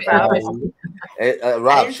 5. You're fine. Hey, I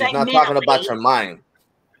Rob, didn't she's say not mentally. talking about your mind.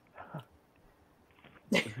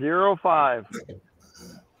 05.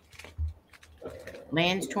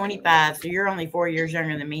 Lynn's 25, so you're only 4 years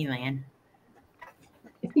younger than me, Lynn.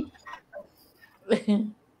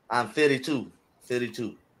 I'm 32.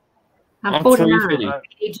 32. I'm 49.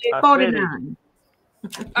 350. 49.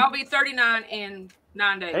 I'll be 39 in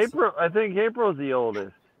 9 days. April. I think April's the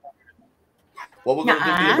oldest. What we're gonna do for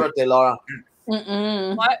Nuh-uh. your birthday, Laura?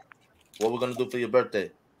 Mm-mm. What? What we're gonna do for your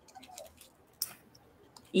birthday?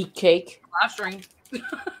 Eat cake. Live stream.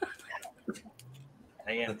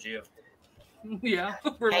 Damn, Jill. Yeah.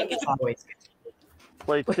 Cake is always good.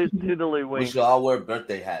 Play Tiddly We Wink. should all wear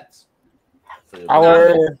birthday hats. for your I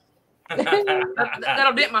wear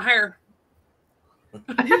That'll dip my hair.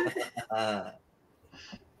 birthday. I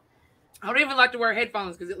don't even like to wear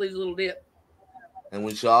headphones because it leaves a little dip. And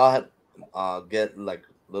we should all get like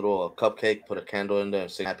little cupcake, put a candle in there,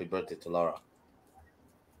 and sing happy birthday to Laura.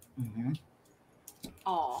 Mhm.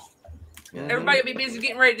 Oh, Yeah. everybody will be busy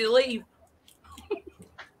getting ready to leave.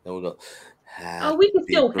 Then we go. Oh, we can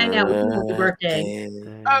still hang out with you on your birthday.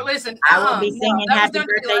 Oh, listen, I will be singing that was happy done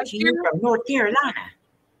to me birthday last to you year. from North Carolina.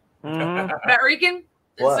 Mhm. Batrican,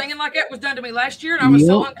 What? singing like that was done to me last year, and I was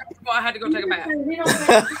so Yep. uncomfortable I had to go take a bath.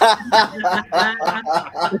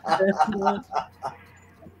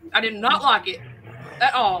 I did not like it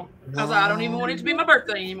at all. I was like, I don't even want it to be my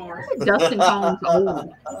birthday anymore. Dustin calls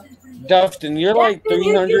old. Dustin, you're like Dustin,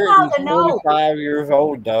 you all know. 345 years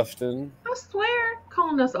old, Dustin. I swear,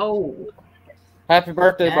 calling us old. Happy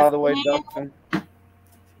birthday, by the way, Dustin. Dustin.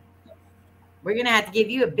 We're gonna have to give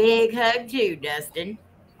you a big hug too, Dustin.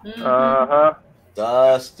 Mhm. Uh-huh.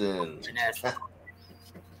 Dustin.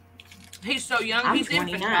 He's so young. I'm He's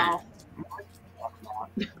infant 29. now.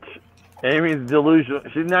 Amy's delusional.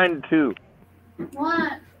 She's 92.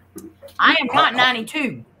 What? I am not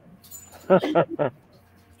 92.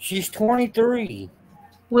 She's 23.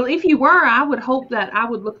 Well, if you were, I would hope that I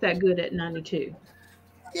would look that good at 92.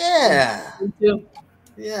 Yeah.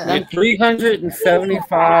 Yeah. You're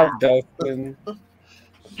 375, Dustin.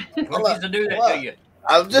 What used to do that to you?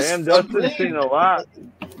 I'm just. Damn, Dustin's seen a lot.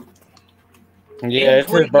 Yeah,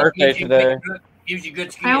 it's his birthday today. Gives you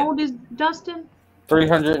good skin. How old is Dustin?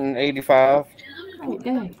 385. Oh,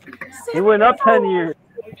 dang. He went up 10 years.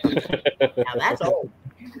 Now that's old.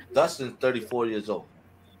 Dustin's 34 years old.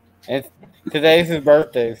 And today's his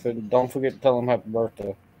birthday, so don't forget to tell him happy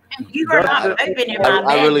birthday. You are not open in my bed.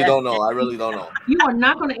 I really Dustin. don't know. I really don't know. You are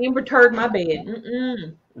not going to Amber Turd my bed.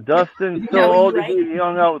 Mm-mm. Dustin's so No, old you're that he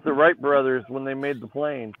hung out with the Wright brothers when they made the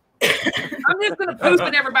plane. I'm just gonna poop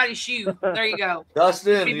in everybody's shoe. There you go.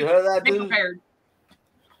 Dustin, you heard that, Be dude? prepared.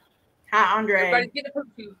 Hi, Andre. Everybody's getting a poop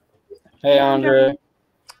shoe. Hey, Andre.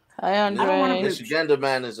 Hi, I don't wanna Andre. Mr. Gender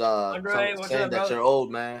is Andre, what's saying up, that brother? you're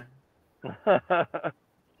old, man.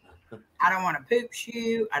 I don't want a poop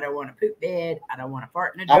shoe. I don't want a poop bed. I don't want to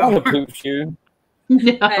fart in the I door. want to poop shoe.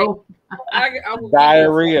 No. I will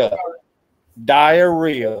Diarrhea.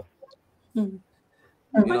 Diarrhea.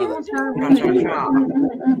 Nobody wants her.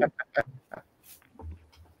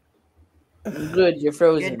 Good, you're Good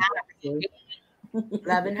frozen. night.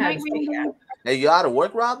 Love and hugs to you. Hey, you out of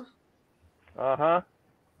work, Rob? Uh-huh.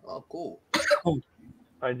 Oh, cool.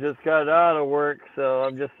 I just got out of work, so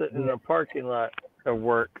I'm just sitting in the parking lot of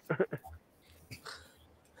work.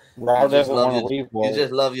 Rob doesn't want to your, leave you work.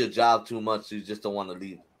 just love your job too much. So you just don't want to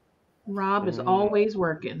leave. Rob is always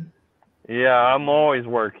working. Yeah, I'm always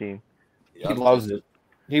working. He loves it.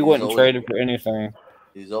 He wouldn't always- trade it for anything.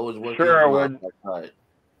 He's always working. Sure, I his would. mind. That's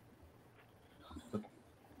right.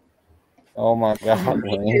 Oh my God,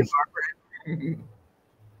 man.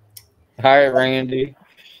 Hi, Randy.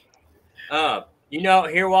 You know,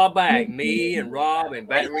 here a while back, me and Rob and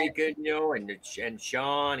Batrican, you know, and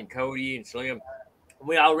Shawn and Kodi and Slim,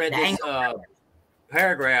 we all read this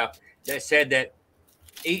paragraph that said that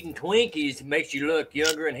eating Twinkies makes you look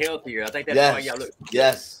younger and healthier. I think that's why y'all look.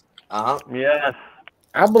 Yes. Uh-huh. Yes,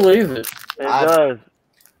 I believe it. it does.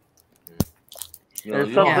 You know, There's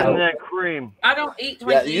you don't something have- in that cream. I don't eat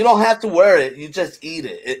Twinkies. Yeah, you don't have to wear it. You just eat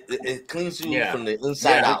it. It cleans you Yeah. from the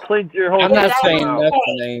inside It out. cleans your whole I'm not system saying out.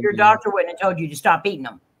 nothing. Your Andy. doctor wouldn't have told you to stop eating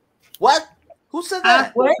them. What? Who said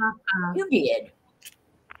that? What? You did.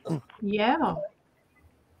 Yeah.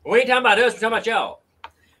 We ain't talking about us, we're talking about y'all.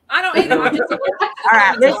 I don't eat them. I'm just All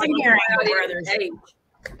right, listen here, Angel brothers.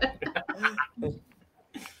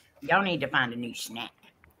 Y'all need to find a new snack.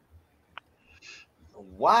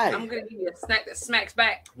 Why? I'm gonna give you a snack that smacks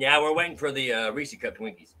back. Yeah, we're waiting for the Reese Cup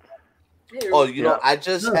Twinkies. Oh, you know, I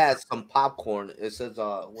just had some popcorn. It says,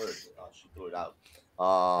 where is it? Oh, she threw it out.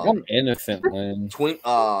 I'm innocent, man.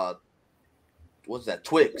 What's that?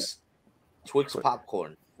 Twix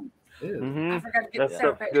popcorn. I forgot to get That the Sour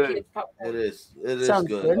stuff's Patch good. Kids popcorn. It is Sounds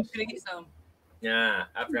good. good. I'm gonna get some. Yeah,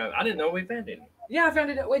 I forgot. I didn't know we found any. Yeah, I found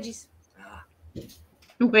it at Wedgies.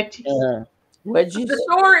 Wedgies. Wedgies. The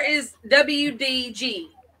store is WDG,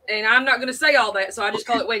 and I'm not gonna say all that, so I just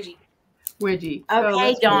call it Wedgie. Wedgie.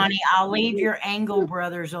 Okay, Donnie, I'll leave your Angle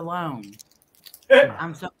brothers alone.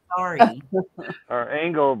 I'm so sorry. Our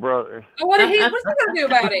Angle brothers. So what's he gonna do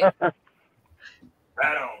about it?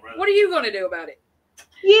 Right on, brother. What are you gonna do about it?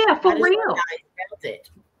 Yeah, for I just real. felt it.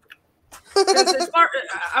 'Cause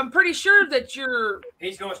I'm pretty sure that you're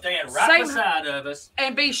He's gonna stand right Same- beside of us,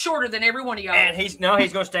 and be shorter than every one of y'all. and he's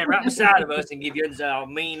gonna stand right beside of us and give you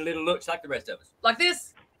mean little looks like the rest of us. Like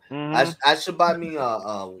this. I should buy me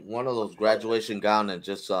one of those graduation gown and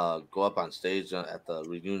just go up on stage at the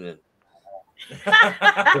reunion. I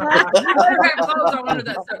better have clothes on under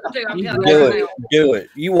that stuff too. I'm telling Do you it. now. Do it.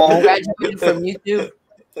 You won't. Graduated from YouTube.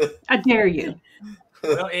 I dare you.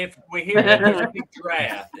 Well, if we hear that there's a big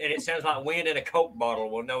draft and it sounds like wind in a Coke bottle,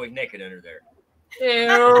 we'll know he's naked under there.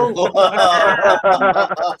 Ew.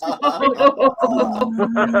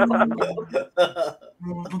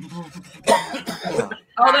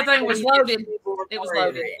 Oh, that thing was loaded. It was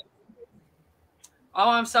loaded. Oh,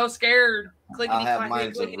 I'm so scared. Clickety I'll have clackety, mine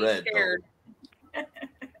in clickety red, scared.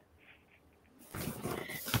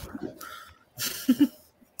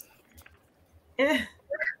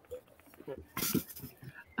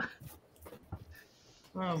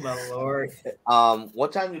 Oh my Lord.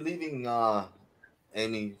 What time you leaving,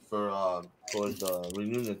 Amy, for the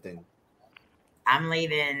reunion thing? I'm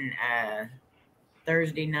leaving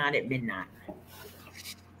Thursday night at midnight.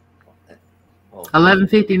 Oh.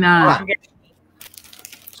 11:59.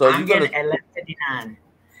 So I'm you're getting gonna 11:59.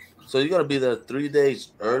 so you're gonna be there 3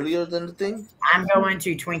 days earlier than the thing? I'm going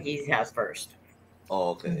to Twinkie's house first.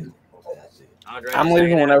 Oh, okay. Okay, I see. I'm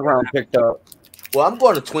leaving whenever I'm picked up. Well, I'm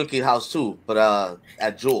going to Twinkie house too, but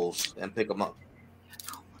at Jules and pick them up.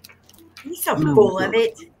 He's so full of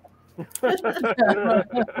it. I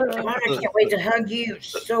can't wait to hug you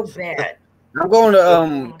so bad. I'm going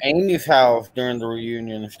to Amy's house during the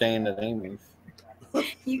reunion and staying at Amy's.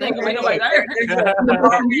 You Ain't go gonna be nobody there.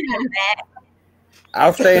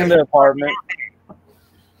 I'll stay in the apartment.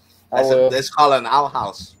 I will. Let's call it an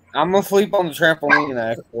outhouse. I'm gonna sleep on the trampoline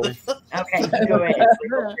actually. Okay, you go ahead.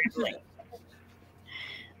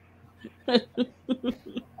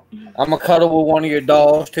 I'm gonna cuddle with one of your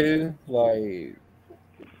dolls too. Like,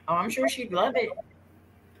 Oh, I'm sure she'd love it.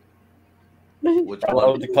 Which I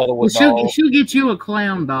love to cuddle with She'll dolls. get you a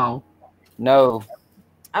clown doll. No,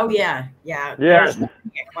 Oh yeah, yeah. Yes. There's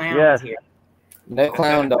clowns Yes. here. no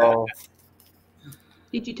clown dolls.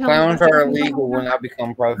 Did you tell Clowns me? are illegal when I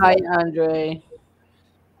become Hi, president. Andre.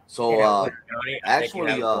 So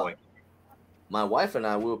Actually, my wife and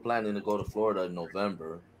I, we were planning to go to Florida in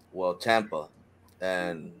November. Well, Tampa,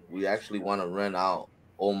 and we actually want to rent out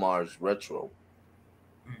Omar's retro.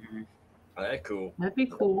 Mhm. oh, that's cool. That'd be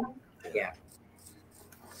cool. Yeah,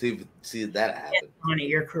 See if that happens. honey,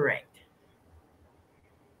 you're correct.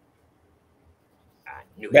 I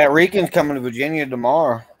knew it. Batrican's coming to Virginia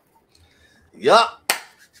tomorrow. Yup.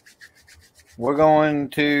 We're going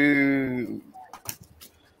to.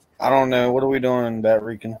 I don't know. What are we doing,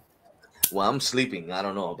 Batrican? Well, I'm sleeping. I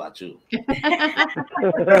don't know about you.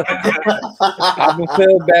 I've been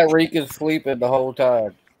still Batrican sleeping the whole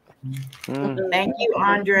time. Thank you,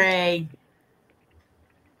 Andre.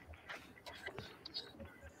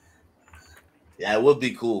 Yeah, it would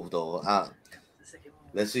be cool though.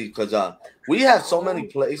 Let's see, because we have so many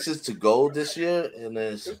places to go this year, and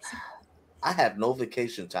I have no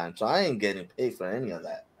vacation time, so I ain't getting paid for any of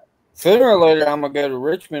that. Sooner or later, I'm gonna go to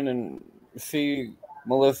Richmond and see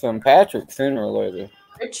Melissa and Patrick. Sooner or later.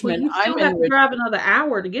 Well, Richmond. you still I'm have in to drive another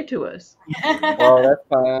hour to get to us. Well, that's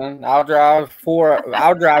fine. I'll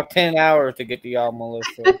drive 10 hours to get to y'all,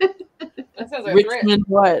 Melissa. That sounds like a threat. Richmond,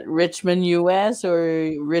 what? Richmond, U.S. or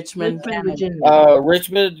Richmond, Richmond, Canada? Virginia.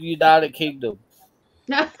 Richmond, United Kingdom.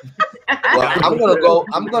 Well, I'm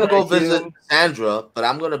gonna go visit Sandra, but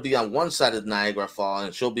I'm gonna be on one side of Niagara Falls,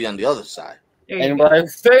 and she'll be on the other side. There you And go. like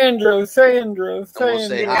Sandra. And we'll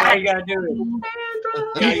say All hi. you gotta do is,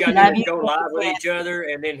 all you gotta do is go live with each other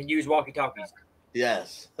and then use walkie-talkies.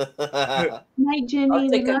 Yes. Night, Jenny. I'll We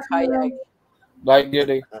take a love kayak. you. Like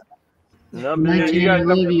Giddy. No, Night, you gotta Jenny, come to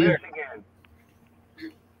love you. Michigan.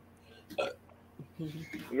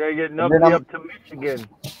 You gotta get then Nubbly I'm- up to Michigan.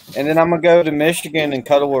 And then I'm gonna go to Michigan and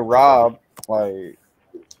cuddle with Rob. Like,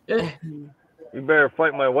 You better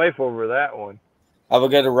fight my wife over that one. I will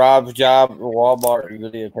go to Rob's job at Walmart and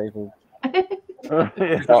videotape him.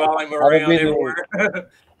 Follow him around be everywhere. the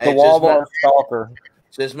Hey, Walmart stalker.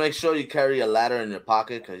 just make sure you carry a ladder in your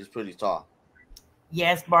pocket because he's pretty tall.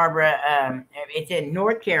 Yes, Barbara. It's in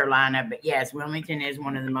North Carolina, but yes, Wilmington is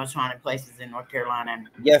one of the most haunted places in North Carolina.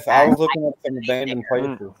 Yes, I was looking at some abandoned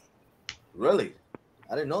places. Really?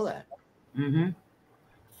 I didn't know that. Mm-hmm.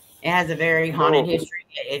 It has a very haunted history.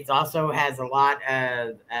 It also has a lot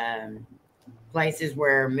of places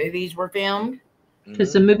where movies were filmed.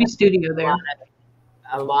 There's a movie studio there.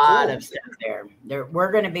 A lot of stuff there.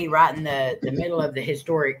 We're going to be right in the middle of the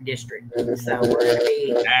historic district, so we're going to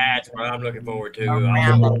be. That's what I'm looking forward to.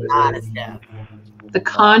 Around a lot of stuff. The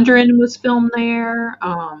Conjuring was filmed there.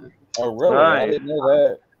 Oh, really? I didn't know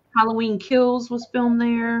that. Halloween Kills was filmed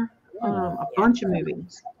there. A bunch of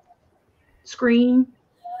movies. Scream.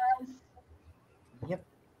 Yep.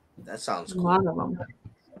 That sounds cool. A lot of them.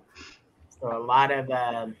 So a lot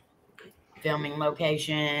of filming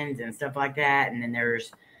locations and stuff like that, and then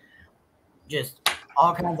there's just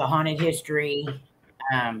all kinds of haunted history.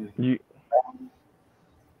 You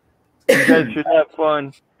guys should have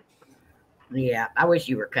fun. Yeah, I wish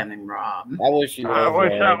you were coming, Rob. I wish you. I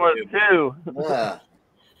wish I was too. Yeah.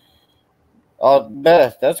 Oh,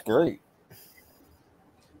 Beth, that's great.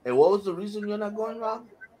 And what was the reason you're not going, Rob?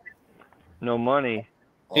 No money.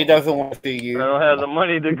 He doesn't want to see you. I don't have the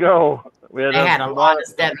money to go. They had a lot of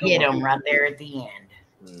stuff hit them right there at the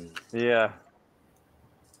end. Yeah.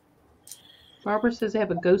 Barbara says they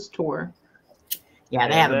have a ghost tour. Yeah,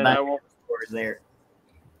 they have a bunch of tours there.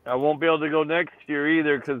 I won't be able to go next year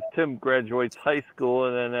either because Tim graduates high school,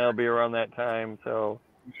 and then that'll be around that time. So.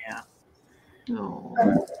 Yeah. Oh.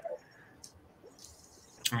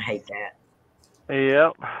 I hate that.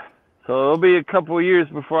 Yep. So it'll be a couple of years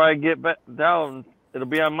before I get back down. It'll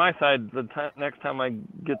be on my side the next time I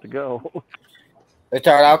get to go. It's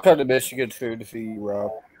all right. I'll come to Michigan too to see you,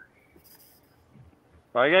 Rob.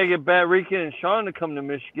 I gotta get Batrican and Shawn to come to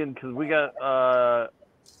Michigan because we got a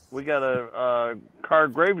car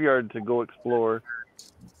graveyard to go explore.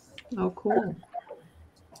 Oh, cool.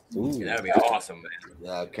 Ooh, that'd be awesome, man.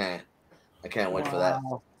 Yeah, I can't wait for that.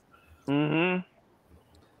 Mm-hmm.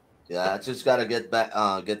 Yeah, I just gotta get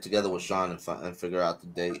together with Shawn and figure out the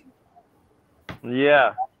date.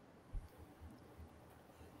 Yeah.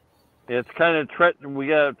 It's kind of we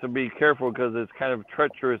got to be careful because it's kind of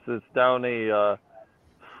treacherous. It's down a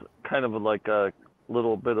kind of like a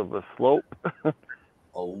little bit of a slope.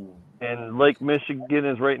 Oh. And Lake Michigan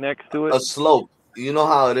is right next to it. A slope. You know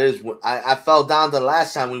how it is. I fell down the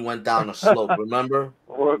last time we went down a slope. Remember?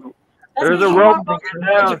 There's a rope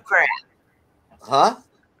down. Huh?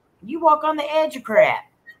 You walk on the edge of crap.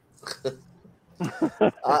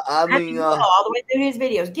 I mean, all the way through his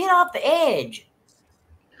videos. Get off the edge.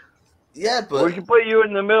 Yeah, but we can put you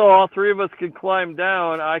in the middle. All three of us can climb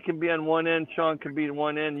down. I can be on one end. Shawn can be on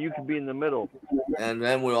one end. You can be in the middle. And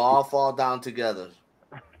then we'll all fall down together.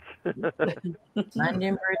 London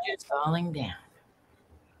Bridge is falling down.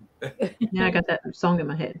 Yeah, I got that song in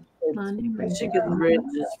my head. London Bridge is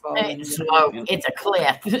falling down. Slow. It's a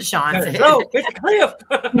cliff, Shawn said. No, it's a cliff.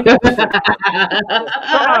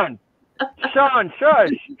 Shawn,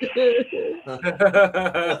 shush.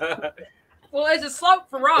 Well, it's a slope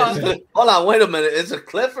for Rob. Hold on, wait a minute. It's a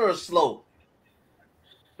cliff or a slope?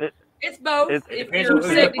 It's both. It's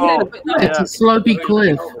a slopey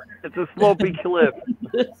cliff. It's a slopey cliff.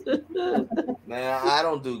 Man, I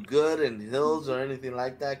don't do good in hills or anything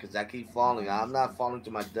like that because I keep falling. I'm not falling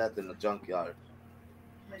to my death in the junkyard.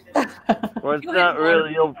 Well, it's not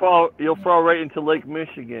really. You'll fall right into Lake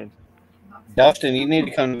Michigan. Dustin, you need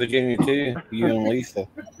to come to Virginia too. You and Lisa.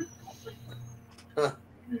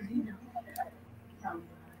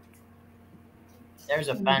 There's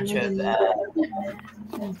a bunch of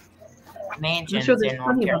mansions I'm sure there's in North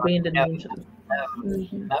plenty of Carolina. abandoned mansions.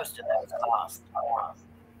 Most of those cost.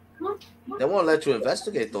 They won't let you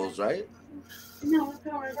investigate those, right?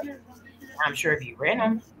 I'm sure if you rent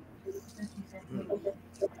them.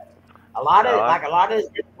 A lot of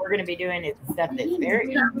stuff we're going to be doing is stuff that's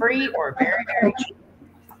very free or very, very cheap.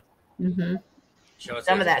 Mm-hmm.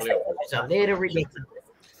 Some of that stuff is a little ridiculous.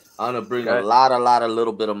 I'm gonna bring a lot of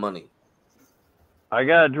little bit of money. I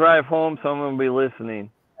gotta drive home, so I'm gonna be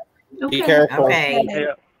listening. Okay. Be careful. Okay.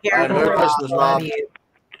 Yeah. Careful, Merry Rob. Christmas, Love Rob. you.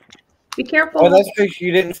 Be careful. Well, that's because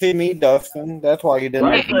you didn't see me, Dustin. That's why you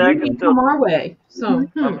didn't. Yeah, you didn't come our way. So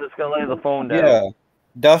I'm just gonna lay the phone down. Yeah.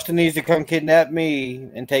 Dustin needs to come kidnap me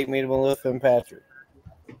and take me to Melissa and Patrick.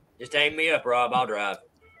 Just hang me up, Rob. I'll drive.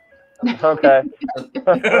 Okay.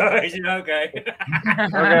 Okay. Okay.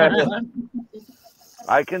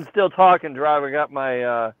 I can still talk and drive. I got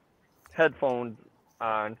my headphones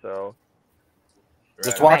on, so.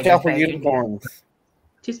 Just Right. watch out for unicorns.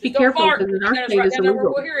 Just be Don't careful fart. because in our That's state right it's down there where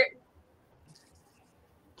illegal. we'll hear it.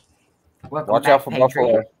 Welcome Watch back, out for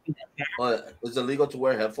buffalo. What, is it legal to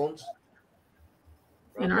wear headphones?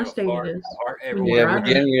 In our state it is. Fart When everywhere. you're Yeah, driving.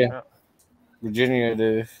 Virginia. Virginia it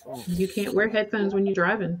is. You can't wear headphones when you're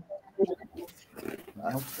driving.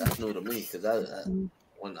 That's new to me because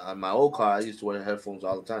when my old car, I used to wear headphones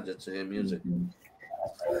all the time just to hear music.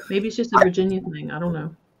 Maybe it's just a Virginia thing. I don't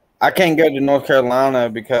know. I can't go to North Carolina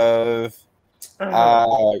because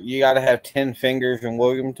you got to have 10 fingers in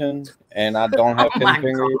Wilmington, and I don't have 10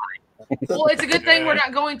 fingers. Well, it's a good thing we're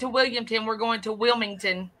not going to Williamton. We're going to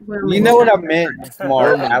Wilmington. You know what I meant,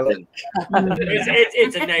 smart Alex.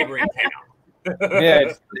 It's a neighboring town.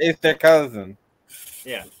 Yeah, it's their cousin.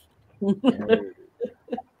 Yeah.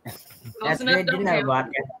 That's good to know,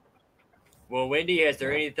 Vodka. Well, Wendy, has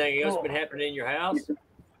there anything else been happening in your house?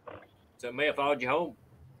 So may have followed you home.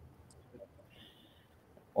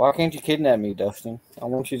 Why can't you kidnap me, Dustin? I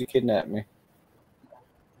want you to kidnap me.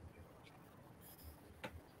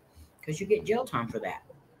 Because you get jail time for that.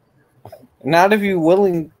 Not if you're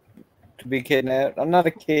willing to be kidnapped. I'm not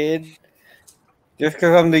a kid. Just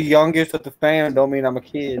because I'm the youngest of the fam don't mean I'm a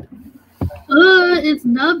kid. It's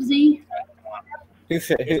Nubsy. Who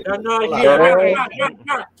said, Girl,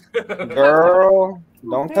 girl,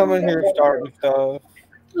 don't come in here starting stuff.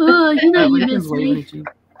 You know you miss me.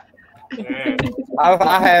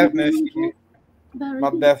 I have missed you, my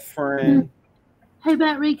best friend. Hey,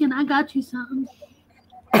 Batrican, I got you something.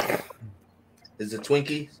 Is it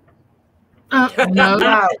Twinkies? No. Hell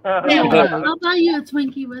no. I'll buy you a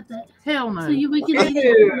Twinkie with it. Hell no. So we can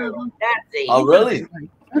eat one of them. Oh, really?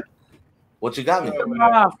 What you got me?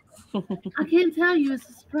 I can't tell you. It's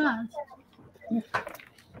a surprise.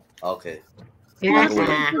 Okay. I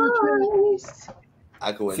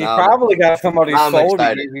could win. She probably got somebody's I'm soul to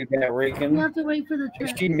excited. give you that, You Rican. have to wait for the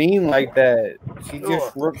trip. She mean like that. She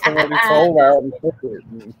just ripped somebody's soul out and took it.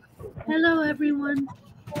 Hello, everyone.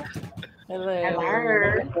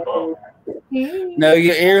 Hello. No,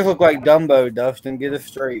 your ears look like Dumbo, Dustin. Get it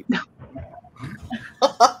straight.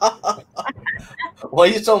 Why are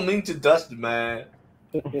you so mean to Dustin, man?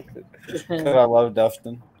 Because I love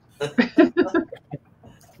Dustin. Oh,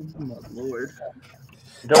 my Lord.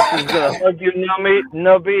 Dustin's gonna hug you,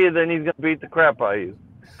 nubby, and then he's gonna beat the crap out of you.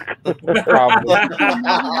 Probably.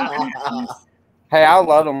 Hey, I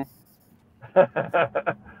love him.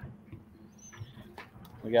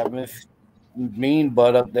 We got Miss Mean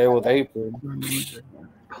Butt up there with April.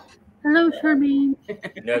 Hello, Charmaine.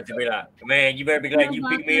 You know, to be like, man, you better be glad you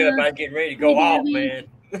picked me up. I'm getting ready to go Hey, off, Debbie. man.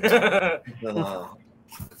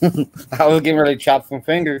 I was getting ready to chop some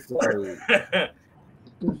fingers.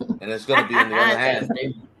 And it's gonna be in the other hand.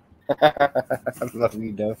 I love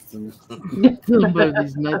you, Dustin.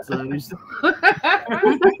 Somebody's nutsos.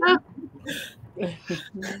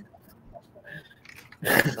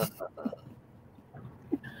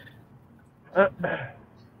 All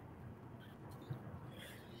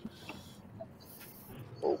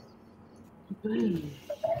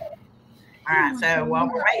right, so while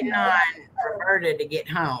we're waiting on Roberta to get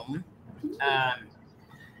home, I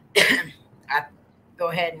go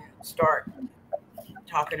ahead and start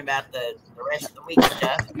talking about the rest of the week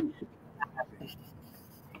stuff.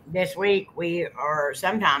 This week we are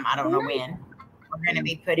sometime, I don't know when, we're going to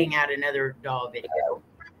be putting out another doll video.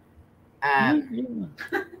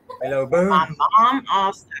 Hello, Boom. My mom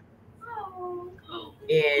also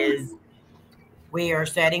is, we are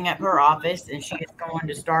setting up her office and she is going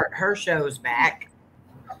to start her shows back.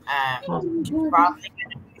 She's probably going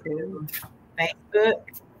to do Facebook.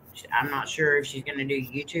 I'm not sure if she's going to do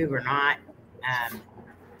YouTube or not.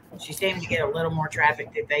 She seems to get a little more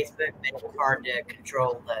traffic through Facebook, but it's hard to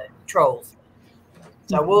control the trolls.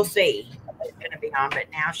 So we'll see what it's going to be on.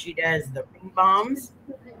 But now she does the ring bombs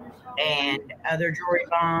and other jewelry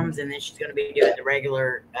bombs, and then she's going to be doing the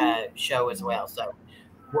regular show as well. So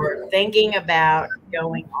we're thinking about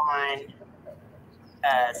going on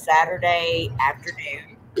Saturday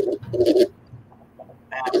afternoon.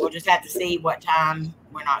 We'll just have to see what time.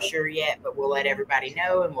 We're not sure yet, but we'll let everybody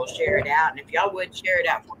know and we'll share it out. And if y'all would share it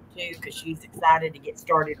out for me too, because she's excited to get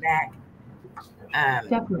started back.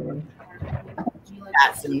 Definitely.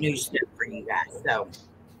 Got some new stuff for you guys. So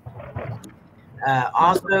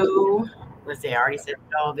also, let's see, I already said the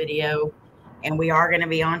doll video, and we are going to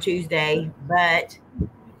be on Tuesday, but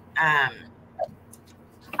I'm,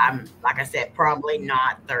 like I said, probably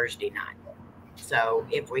not Thursday night. So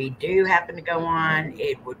if we do happen to go on,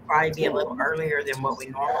 it would probably be a little earlier than what we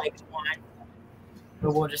normally go on,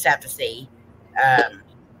 but we'll just have to see.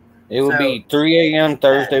 It would be 3 a.m.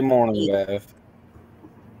 Thursday morning, guys.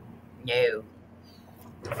 No.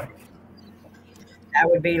 That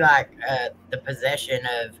would be like the possession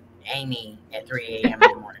of Amy at 3 a.m. in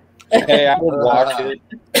the morning. Hey, I would watch it.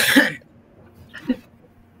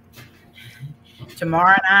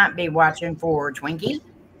 Tomorrow night, be watching for Twinkie,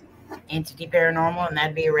 Entity Paranormal, and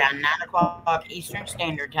that'd be around 9 o'clock Eastern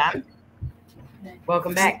Standard Time.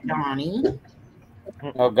 Welcome back, Donnie.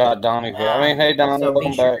 Oh God, Donnie. Hey Donnie, So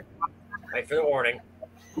welcome back. Thanks for the warning.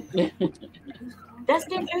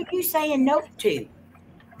 Dustin, who you saying no to?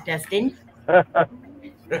 Dustin.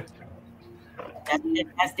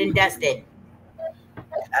 Dustin.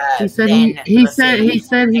 He said he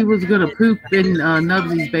said he was gonna poop in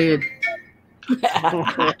Nubsy's bed.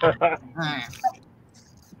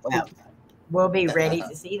 Well, we'll be ready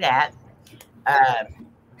to see that.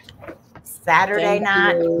 Saturday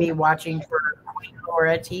night, we'll be watching for Queen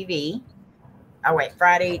Lora TV. Oh, wait,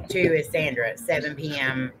 Friday, 2 is Sandra at 7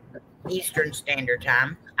 p.m. Eastern Standard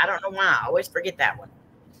Time. I don't know why. I always forget that one.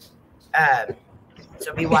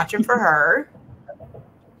 So be watching for her.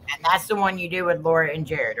 And that's the one you do with Laura and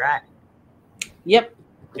Jared, right? Yep.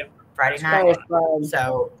 Friday night.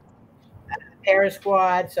 So, Para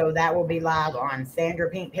Squad. So that will be live on Sandra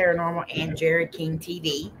Pink Paranormal and Jared King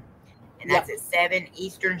TV. And that's at 7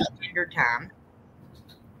 Eastern Standard Time.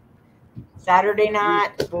 Saturday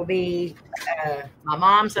night will be my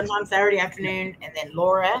mom sometime Saturday afternoon, and then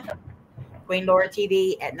Laura, Queen Lora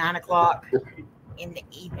TV at 9 o'clock in the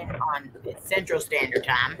evening on Central Standard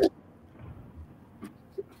Time.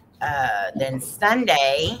 Then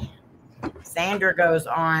Sunday, Sandra goes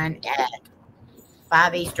on at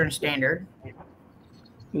 5 Eastern Standard.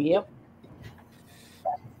 Yep.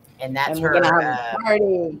 And that's we're her gonna have a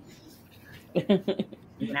party. We're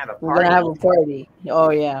gonna have a party. We're gonna have a party. Oh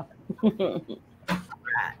yeah. Right.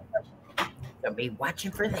 So be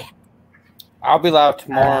watching for that. I'll be live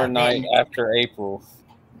tomorrow night after April.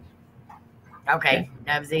 Okay,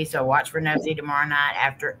 Nubsy. So watch for Nubsy tomorrow night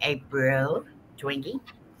after April. Twinkie.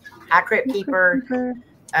 Hi, Crypt Keeper.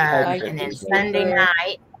 And then Sunday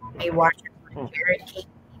night, be watching for Jared King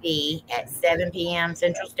TV at 7 p.m.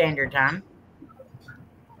 Central Standard Time.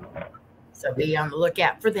 So be on the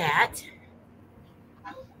lookout for that.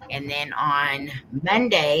 And then on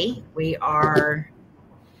Monday, we are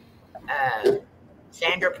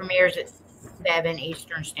Sandra premieres at 7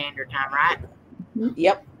 Eastern Standard Time, right?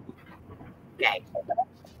 Yep. Okay.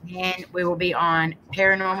 And we will be on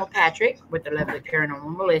Paranormal Patrick with the lovely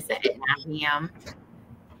Paranormal Melissa at 9 p.m.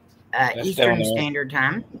 Eastern Standard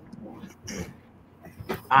Time.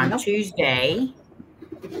 On Tuesday,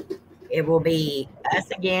 it will be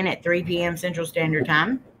us again at 3 p.m. Central Standard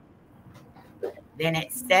Time. Then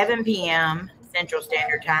at 7 p.m. Central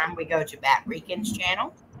Standard Time, we go to Batrican's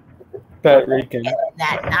channel. Batrican.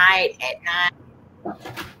 That night at 9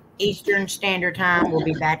 Eastern Standard Time, we'll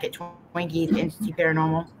be back at Twinkie's Entity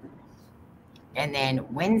Paranormal. And then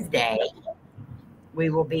Wednesday,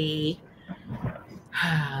 we will be,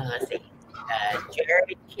 let's see,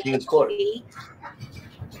 Jared King's Court.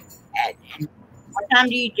 What time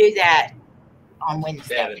do you do that on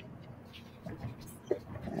Wednesday?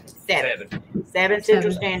 7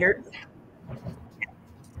 Central Standard.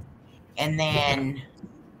 And then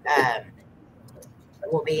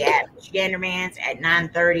we'll be at Scanderman's at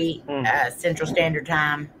 9:30 Central Standard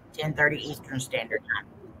Time, 10:30 Eastern Standard Time.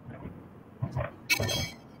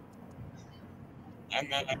 And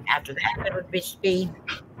then after that, it would be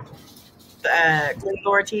Queen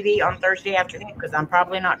Lora TV on Thursday afternoon, because I'm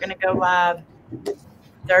probably not going to go live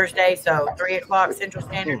Thursday. So 3 o'clock Central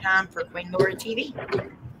Standard Time for Queen Lora TV.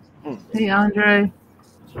 Hey, Andre.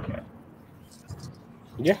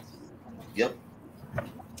 Yeah. Yep.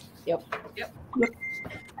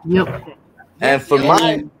 And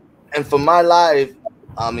for my live,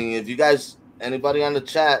 I mean, if you guys, anybody on the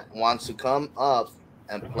chat wants to come up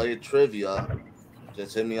and play trivia,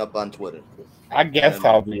 just hit me up on Twitter. I guess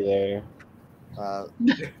I'll be there. I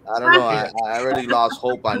don't know. I already lost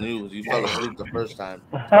hope on you. You fell asleep the first time.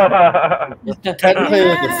 Technically, it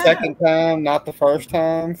was the second time, not the first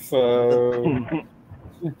time. So,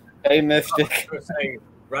 hey, Mystic.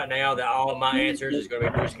 Right now, that all of my answers is going to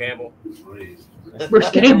be Bruce Campbell. Bruce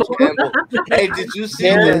Campbell. Hey, did you see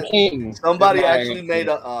that somebody actually made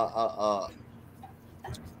a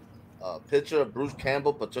picture of Bruce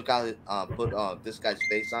Campbell, but took out put this guy's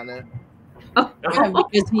face on there?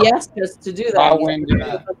 Because he asked us to do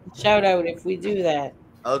that. Shout out if we do that.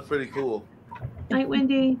 That was pretty cool. Night,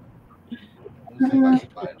 Wendy. Good night,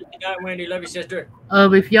 Wendy. Love you, sister.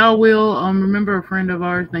 If y'all will, remember a friend of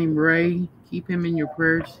ours named Ray. Keep him in your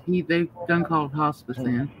prayers. They've done called hospice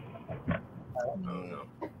in.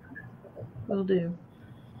 Will do.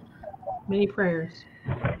 Many prayers.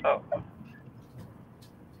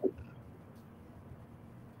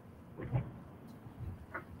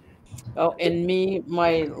 Oh, and me,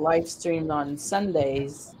 my live stream on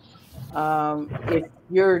Sundays. If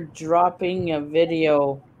you're dropping a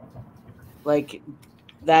video like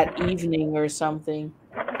that evening or something,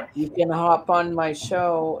 you can hop on my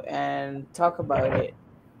show and talk about it,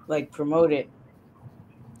 like promote it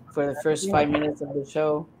for the first 5 minutes of the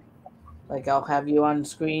show. Like I'll have you on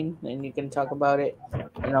screen and you can talk about it,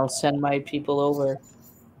 and I'll send my people over.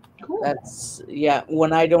 Cool. That's yeah.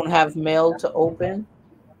 When I don't have mail to open,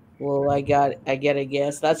 well, I get a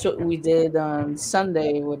guest. That's what we did on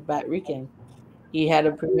Sunday with Batrican. He had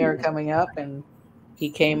a premiere coming up, and he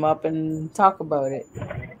came up and talked about it.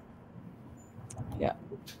 Yeah.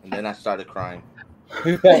 And then I started crying.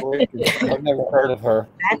 Who's that? Richard? I've never heard of her.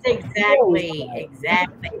 That's exactly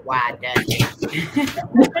why, Dustin.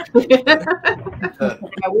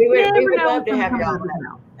 we would love to have y'all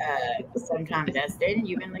sometime, Dustin.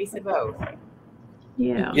 You and Lisa both.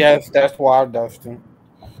 Yeah. Yes, that's why, Dustin.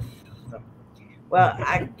 Well,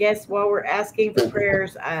 I guess while we're asking for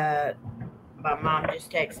prayers, my mom just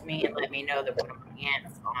texted me and let me know that one of my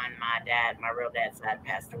aunts on my real dad's side,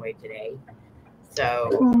 passed away today. So,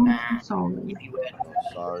 if you would,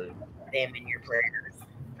 sorry, them in your prayers.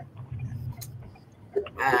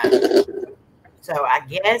 So I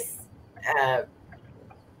guess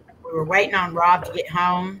we were waiting on Rob to get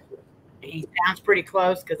home. He sounds pretty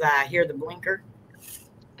close because I hear the blinker.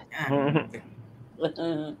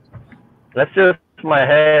 That's just my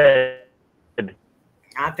head.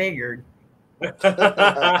 I figured.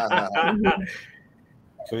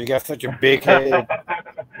 So you got such a big head.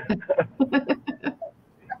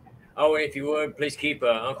 Oh, and if you would, please keep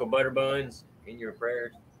Uncle Butterbuns in your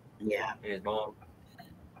prayers. Yeah. And his mom.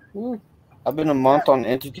 I've been a month on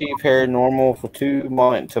Entity Paranormal for 2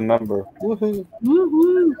 months a member. Woohoo!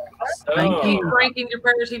 Woohoo! Thank you. Frank in your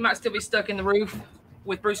prayers. He might still be stuck in the roof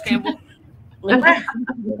with Bruce Campbell. And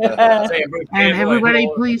everybody,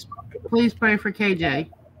 please pray for KJ.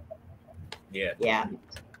 Yeah. Yeah.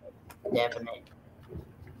 Definitely.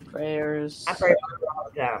 Prayers. I pray for her all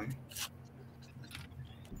the time.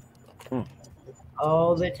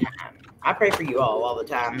 All the time. I pray for you all the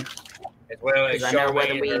time. As well as I know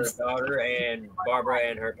whether Charmaine, her daughter, and Barbara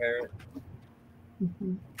and her parents.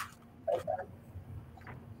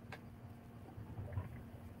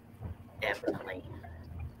 Definitely.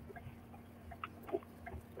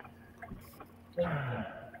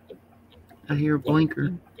 I hear a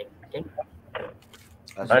blinker.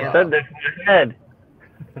 I said this in my head.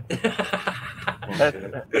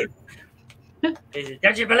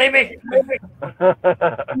 Don't you believe me?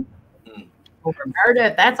 Roberta,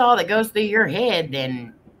 if that's all that goes through your head,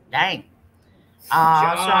 then dang.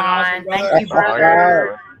 Sean, thank you,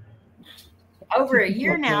 brother. Over a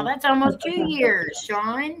year now. That's almost 2 years,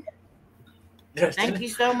 Sean. Thank you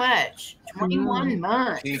so much. 21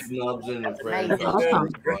 months. Keep nubs in the prayers.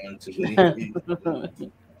 Keep nubs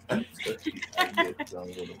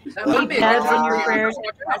in your prayers.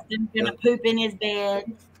 Justin's gonna poop in his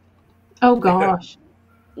bed. Oh gosh.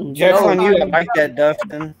 Joke's on you. I like that,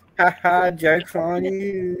 Dustin. Haha, joke's on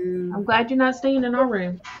you. I'm glad you're not staying in our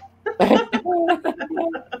room.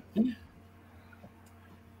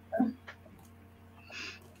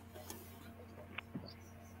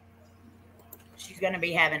 She's gonna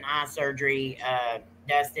be having eye surgery,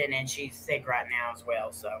 Dustin, and she's sick right now as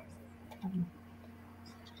well. So,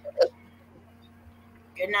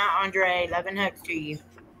 good night, Andre. Love and hugs to you.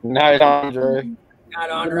 Night, Andre. Night,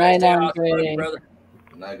 Andre. Good night, Andre. Brother.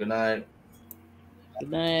 Good night. Good night. Good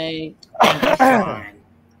night.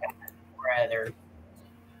 Brother.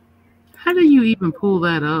 How do you even pull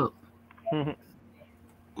that up?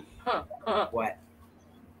 What?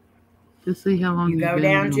 To see how long You go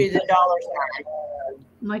down to the dollar sign.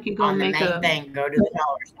 Like you go On the make main a thing, go to the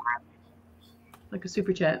dollar sign. like a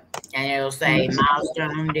super chat. And it'll say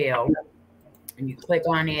milestone deal. And you click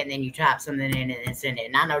on it, and then you type something in and then send it.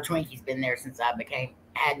 And I know Twinkie's been there since I became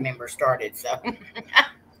ad member started. So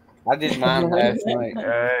I did mine last night.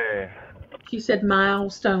 Hey. She said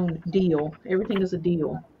milestone deal. Everything is a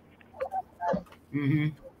deal.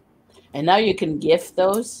 And now you can gift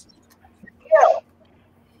those.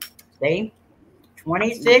 See,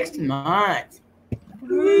 26 months.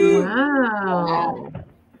 Wow.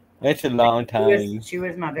 It's a long time. She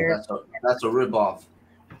was my very. That's a ripoff.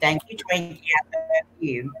 Thank you, Twinkie. I love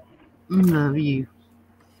you. Love you.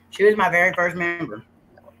 She was my very first member.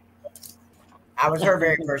 I was her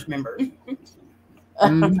very first member. I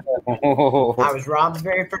was Rob's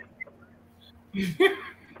very first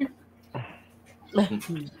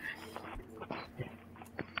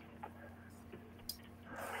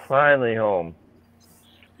Finally home.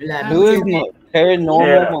 Love Who is you.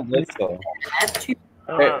 Paranormal Melissa? That's two.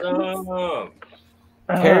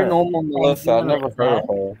 Paranormal Melissa. I never heard of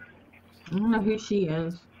her. I don't know who she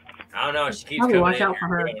is. I don't know. She keeps Probably coming watch in. out for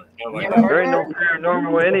her. There ain't no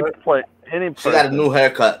paranormal any place. She got a new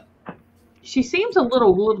haircut. She seems a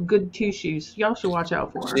little good two shoes. Y'all should watch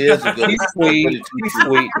out for her. She is a good. She's sweet. She's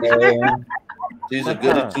sweet, man. She's a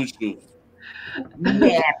good two shoes.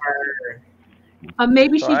 Never.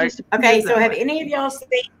 Maybe she just Okay, so have any of y'all seen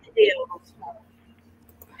the deals?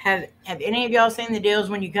 Have any of y'all seen the deals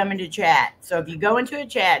when you come into chat? So if you go into a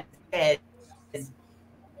chat that says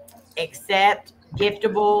accept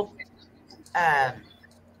giftable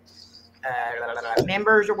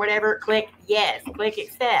members or whatever, click yes, click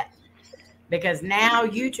accept. Because now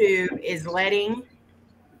YouTube is letting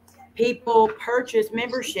people purchase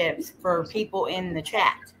memberships for people in the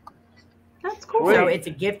chat. That's cool. So it's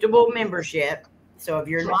a giftable membership. So if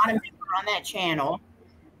you're not a member on that channel,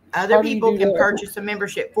 other people can purchase a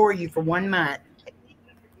membership for you for 1 month.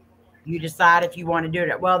 You decide if you want to do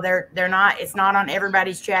it. Well, they're not. It's not on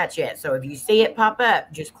everybody's chat yet. So if you see it pop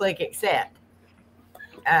up, just click accept.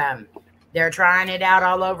 They're trying it out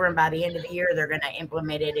all over, and by the end of the year, they're going to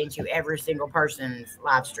implement it into every single person's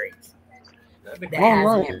live streams that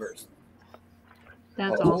has members.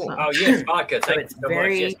 That's awesome. Oh, yes, Vodka. So Thank it's you so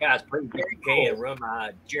very, much. Yes, guys, please, if you very can, run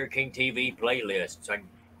my Jerry King TV playlist so I can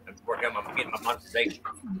work out getting my monetization.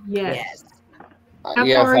 Yes. How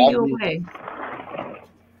Yeah, far are you away?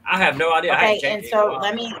 I have no idea. I Okay, haven't and checked so it.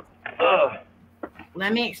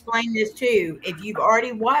 let me explain this too. If you've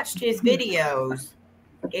already watched his videos,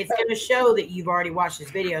 it's going to show that you've already watched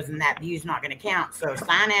his videos, and that view's not going to count. So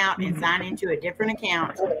sign out and sign into a different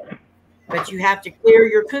account, but you have to clear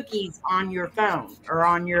your cookies on your phone or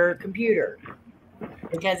on your computer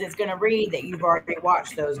because it's going to read that you've already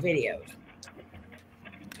watched those videos.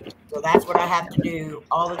 So that's what I have to do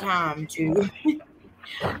all the time to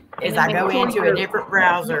is I go into a different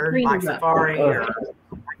browser like Safari or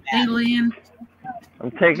Hey, Lynn.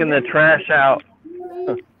 I'm taking the trash out.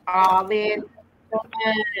 oh, Lynn, so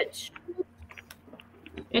much.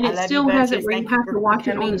 And it still has it where you have to watch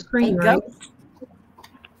it on the screen, right?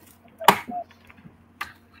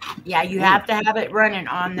 Yeah, you have to have it running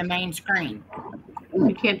on the main screen.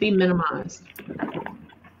 It can't be minimized.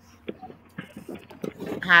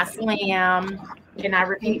 Hi, Slim. Can I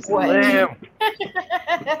repeat what? Slim.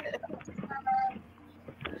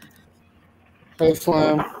 Hey,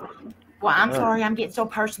 Slim. Well, I'm sorry. I'm getting so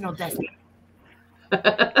personal, Dusty.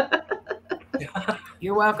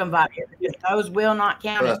 You're welcome, Bobby. Those will not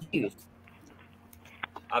count as views.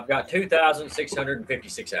 I've got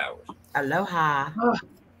 2,656 hours. Aloha. Oh,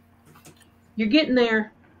 you're getting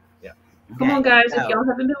there. Yeah. Come on, guys. So, if y'all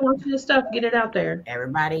haven't been watching this stuff, get it out there.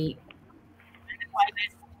 Everybody.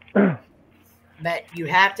 But you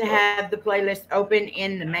have to have the playlist open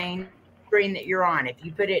in the main screen that you're on. If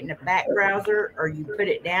you put it in a back browser or you put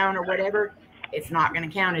it down or whatever, it's not going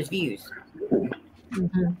to count as views.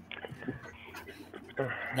 Mm-hmm.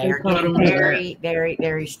 They're getting very, very,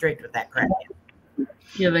 very strict with that crap.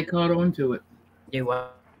 Yeah, they caught on to it. Do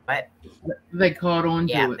what? What? They caught on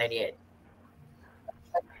to Yeah, it. they did.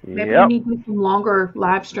 Maybe we need to do some longer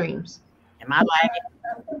live streams. Am I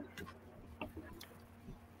lagging?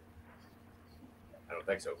 I don't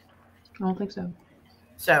think so. I don't think so.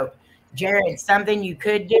 So, Jared, something you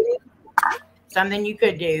could do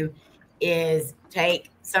is take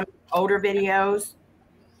some older videos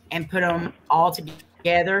and put them all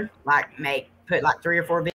together, like put like 3 or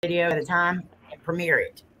 4 videos at a time and premiere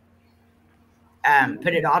it.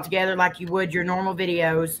 Put it all together like you would your normal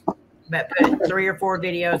videos, but put 3 or 4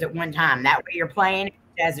 videos at one time. That way you're playing it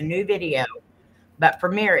as a new video, but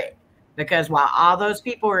premiere it. Because while all those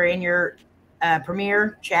people are in your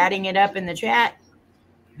premiere chatting it up in the chat,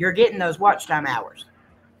 you're getting those watch time hours.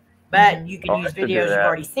 But you can use videos you've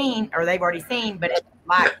already seen or they've already seen, but it's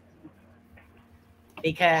like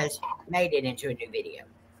because you made it into a new video.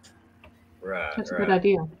 Right. That's a good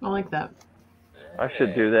idea. I like that. I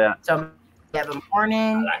should do that. So you have a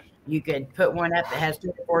morning, you could put one up that has 2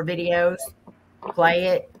 or 4 videos, play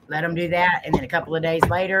it, let them do that, and then a couple of days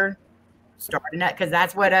later, starting up, because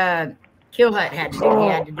that's what Kill Hut had to do. He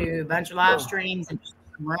had to do a bunch of live streams and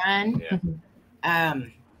run,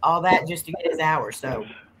 all that just to get his hours. So,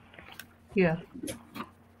 yeah.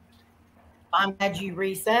 I'm glad you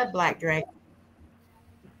reset, Black Drake.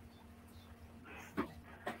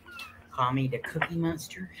 Call me the Cookie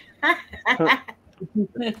Monster.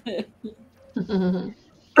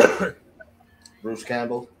 Bruce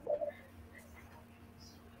Campbell.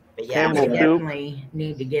 But yeah, we definitely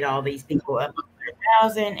need to get all these people up over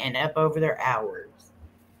 1,000 and up over their hours.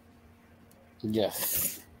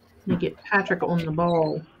 Yes. You get Patrick on the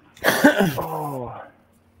ball. Oh.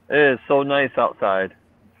 It is so nice outside.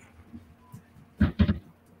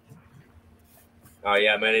 Oh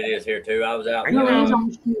yeah, man, it is here too. I was out No, it is when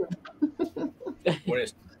almost here.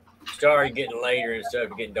 it started getting later and stuff,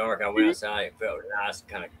 getting dark. I went outside. It felt nice,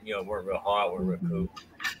 kind of, weren't real hot, weren't real cool.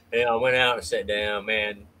 And I went out and sat down.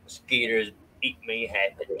 Man, mosquitoes eat me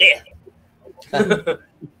half to death.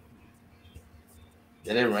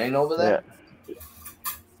 Did it rain over there?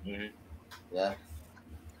 Mm-hmm. Yeah.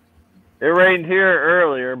 It rained here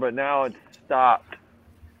earlier, but now it's stopped.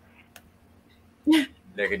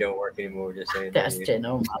 Like it don't work anymore. Just saying. Dustin,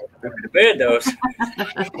 oh my. The bed though.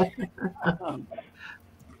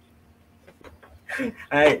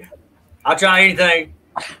 Hey, I'll try anything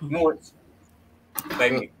once,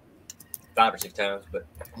 maybe 5 or 6 times, but.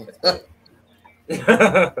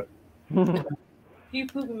 You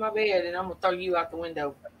poop in my bed, and I'm gonna throw you out the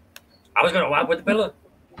window. I was gonna wipe with the pillow.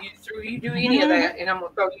 You do any of that, and I'm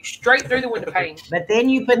gonna throw you straight through the window pane. But then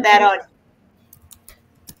you put that on.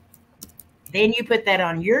 Then you put that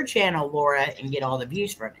on your channel, Laura, and get all the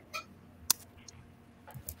views from it.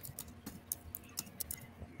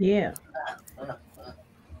 Yeah.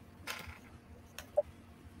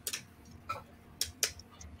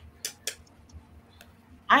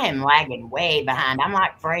 I am lagging way behind. I'm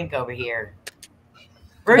like Frank over here.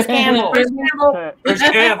 Bruce Campbell. Bruce Campbell. Bruce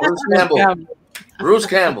Campbell. Bruce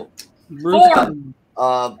Campbell.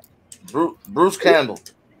 Bruce Campbell.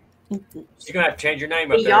 You're gonna have to change your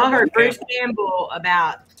name up there. Y'all heard Bruce Campbell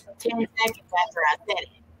about 10 seconds after I said it.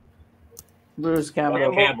 Bruce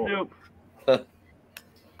Campbell. Campbell soup.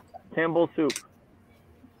 Campbell soup.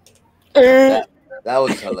 That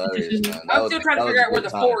was hilarious, man. I'm still trying to figure out where the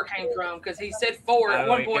 4 came from because he said 4 at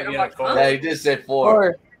one point. I'm like, huh? Yeah, he did say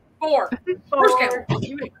 4. 4. Bruce Campbell.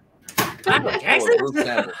 Bruce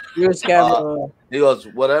Campbell. Bruce Campbell. He goes,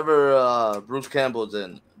 whatever Bruce Campbell's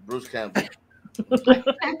in. Bruce Campbell.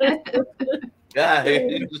 Yeah.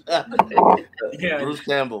 Bruce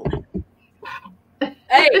Campbell.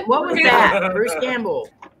 Hey, what was that? Bruce Campbell.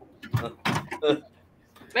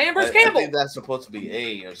 Man, Bruce Campbell. I think that's supposed to be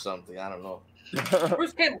A or something. I don't know.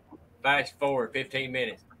 Bruce Campbell. Fast forward 15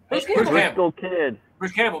 minutes. Bruce Campbell. Bristol kid.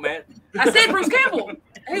 Bruce Campbell, man. I said Bruce Campbell.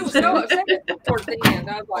 He was so upset towards the end.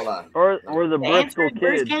 I was like, or the Bristol kid.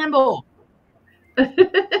 Bruce Campbell.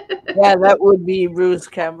 Yeah, that would be Bruce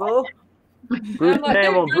Campbell. Bruce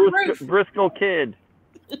Campbell, Bristol kid.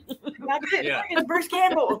 Yeah. It's Bruce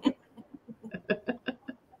Campbell.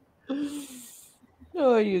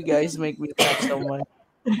 Oh, you guys make me laugh so much.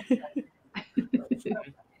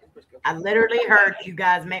 I literally heard you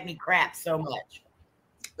guys make me crap so much.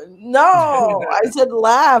 No, I said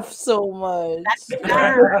laugh so much. So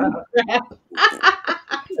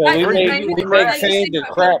we make fans of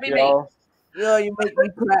crap, y'all. No, you make me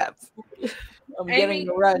crap. I'm Amy getting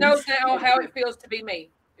the run. knows now how it feels to be me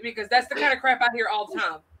because that's the kind of crap I hear all the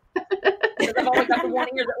time. Because I've only got the one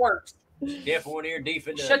ear that works. Deaf one ear, deaf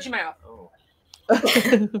in the... Shut your mouth. Oh.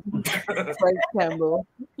 Frank Campbell.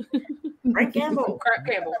 Frank Campbell. Crap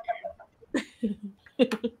Campbell.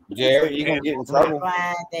 Jerry, you gonna get in I'm trouble.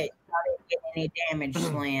 glad that you didn't get any damage,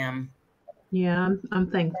 Slim. Yeah, I'm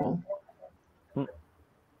thankful.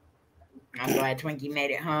 I'm glad Twinkie made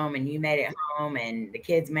it home and you made it home and the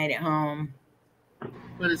kids made it home.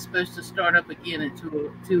 But it's supposed to start up again at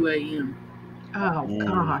 2 a.m. Oh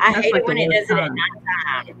God, I that's hate like it when the it worst does it at time.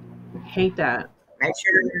 nighttime. I hate that.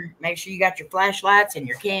 Make sure you got your flashlights and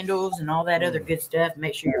your candles and all that other good stuff.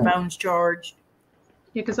 Make sure your phone's charged.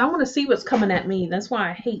 Yeah, because I want to see what's coming at me. That's why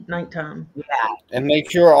I hate nighttime. Yeah. And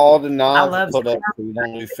make sure all the knobs love are put up so you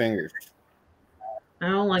don't lose fingers. I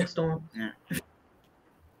don't like storm.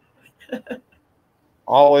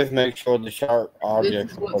 Always make sure the sharp This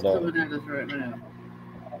objects is are what's put up. coming at us right now.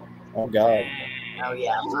 Oh God. Oh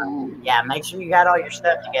yeah. Yeah, make sure you got all your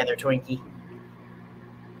stuff together, Twinkie.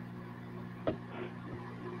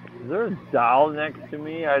 Is there a doll next to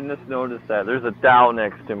me? I just noticed that. There's a doll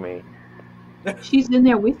next to me. She's in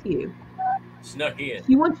there with you. Snuck in.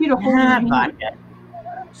 She wants you to hold her hand.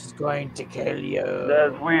 She's going to kill you.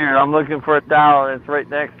 That's weird. I'm looking for a doll and it's right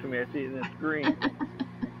next to me. I see it in the screen.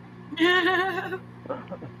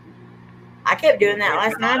 I kept doing that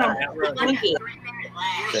last night on Twinkie,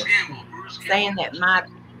 saying that my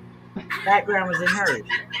background was in hers.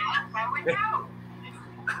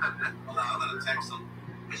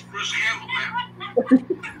 It's Bruce Campbell, man.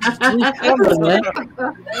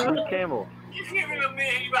 Bruce Campbell. You can't remember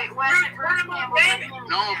me.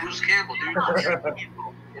 No, Bruce Campbell, dude.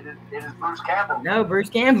 It is Bruce Campbell. No, Bruce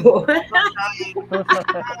Campbell. My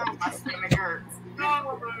stomach hurts.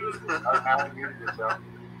 No, Bruce.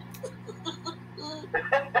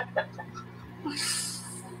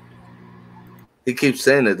 He keeps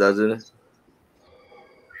saying it, doesn't it?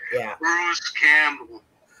 Yeah. Bruce Campbell.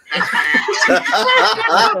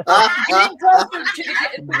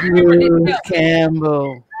 Bruce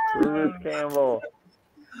Campbell. Bruce Campbell.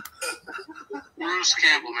 Bruce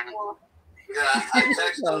Campbell, man. Yeah, I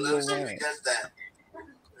texted him. Let me see if he gets that.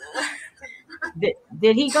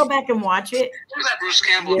 Did he go back and watch it? Who's that Bruce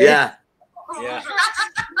Campbell? Yeah. Yeah.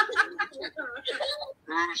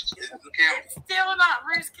 Bruce Campbell. Still not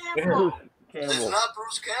Bruce Campbell. It's Campbell. not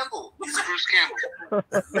Bruce Campbell. It's Bruce Campbell.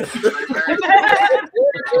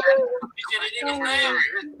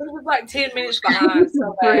 It was like 10 minutes behind.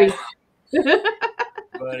 So bad.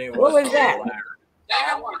 But it What was that?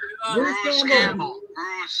 Bruce Bruce Campbell.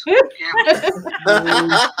 Bruce Campbell.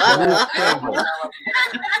 Bruce Campbell.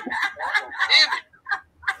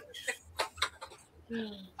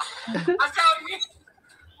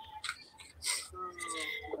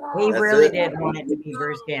 He That's really it. did want it to be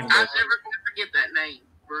Bruce Campbell. I'll never forget that name.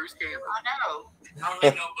 Bruce Campbell.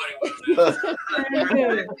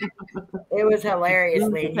 It was hilarious,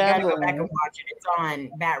 Lynn. You gotta go Campbell. back and watch it. It's on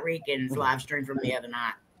Batrican's live stream from the other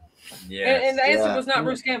night. Yes. And the answer Yeah. was not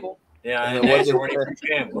Bruce Campbell. Yeah, And and it that's wasn't- where Bruce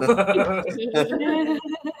Campbell.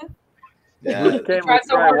 Yeah. Bruce He Campbell tried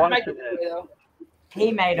so hard to make watching it, it. though.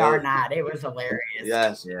 He made our night. It was hilarious.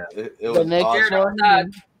 Yes. Yeah. It The was next awesome.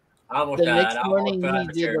 morning, I almost the died. next I almost morning fell out he of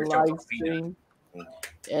the did chair a and choked live on a peanut. stream,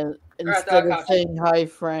 and Alright, instead Doc, of saying hi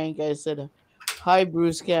Frank, I said hi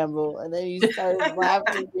Bruce Campbell, and then he started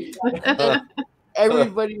laughing. And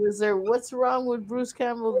everybody was there. What's wrong with Bruce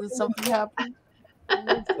Campbell? Did something happen?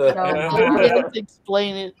 No, he didn't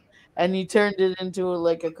explain it, and he turned it into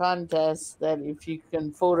like a contest that if you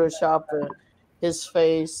can Photoshop his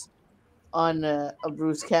face on a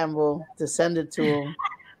Bruce Campbell to send it to him,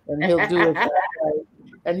 and he'll do it.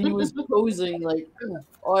 And he was posing like,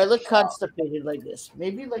 "Oh, I look constipated like this.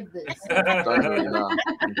 Maybe like this." Certainly not.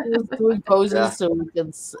 He was doing poses Yeah. so we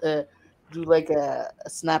can do like a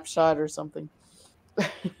snapshot or something.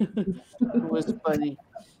 It was funny.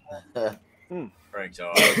 Frank's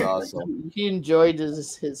That was awesome. awesome. He enjoyed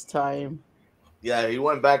his time. Yeah, he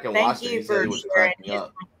went back and Thank watched it. you He said for he was sharing cracking it.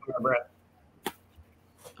 up.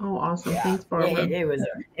 Oh, awesome. Yeah. Thanks, Barbara. It was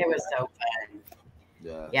so fun.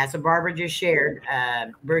 Yeah. Yeah, so Barbara just shared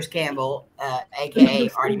Bruce Campbell, aka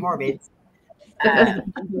Artie Morbid's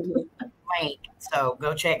link. So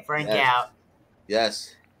go check Frank Yes. out.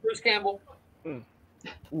 Yes. Bruce Campbell.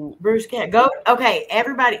 Bruce Campbell. Go. Okay,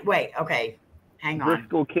 everybody. Wait. Okay, hang on.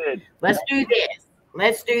 Bristol Kid. Let's do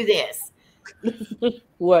this.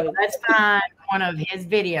 What? Let's find one of his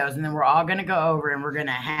videos, and then we're all gonna go over and we're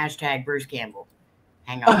gonna hashtag Bruce Campbell.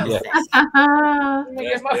 Hang on. Yeah. a second. Let me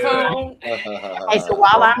get my Let's do it. phone. Hey, so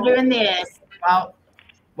while I'm doing this,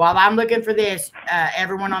 while I'm looking for this,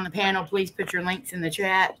 everyone on the panel, please put your links in the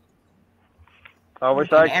chat. I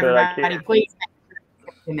wish I And could. I everybody, can't. please.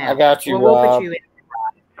 I got you, We'll Rob. put you in.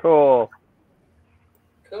 Cool.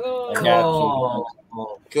 Cool. I got Cool.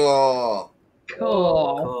 Cool. Cool.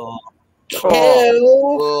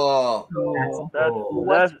 Cool. Cool. Cool.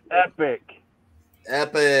 That's epic.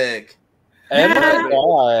 Epic. Oh my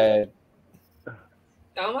god.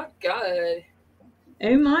 Oh my god.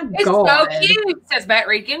 Oh my It's god. so cute, says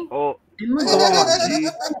Batrican. Oh, Oh my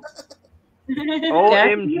god.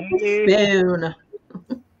 OMG. Spoon.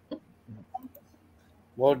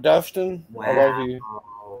 Well, Dustin, I love you.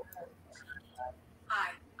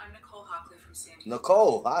 Hi, I'm Nicole Hockley from San Diego.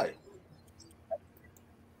 Nicole, hi.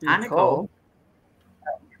 Hi, Nicole.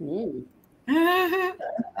 Ooh.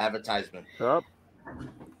 Advertisement. Sup?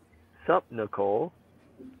 Sup, Nicole?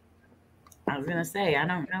 I was gonna say I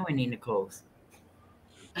don't know any Nicoles.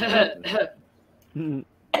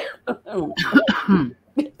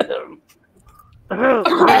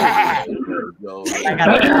 Yo. I got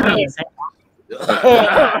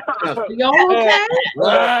Y'all okay?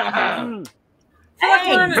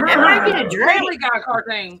 Hey, everybody get a drink. Family Guy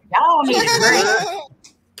cartoon. Y'all need a drink.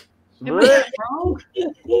 Bleh,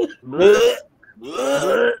 bleh,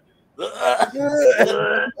 Bleh.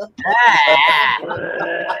 bleh, Ah,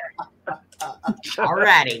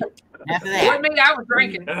 alrighty. Enough of that. With me, I was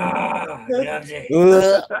drinking. Ah, loves it.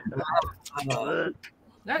 bleh.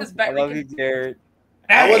 That is I love you, Batrican. Garrett.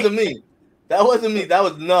 That wasn't me. That wasn't me. That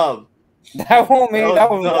was Nub. That won't mean that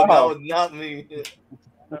was Nub. That Nub. was not me.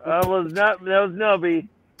 That was Nubby.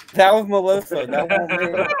 That was Melissa. That won't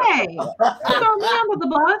mean. Hey, throw me under the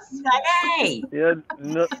bus. Hey. Yeah,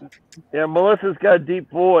 yeah, Melissa's got a deep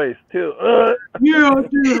voice, too. Yeah, I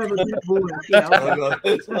do have a good voice. Yeah.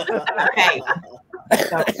 Okay.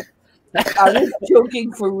 I was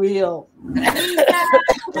joking for real. No.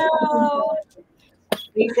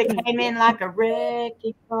 Lisa came in like a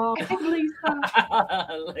wrecking ball. I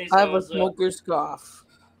have a smoker's cough.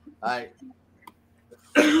 All right.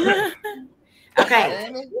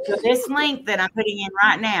 Okay, so this link that I'm putting in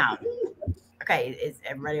right now. Okay, is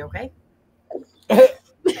everybody okay?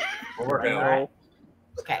 All right.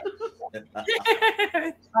 Okay.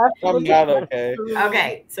 I'm not okay.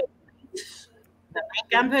 Okay, so the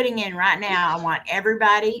link I'm putting in right now, I want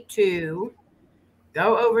everybody to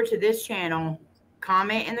go over to this channel,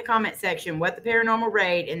 comment in the comment section what the paranormal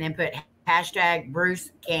raid, and then put hashtag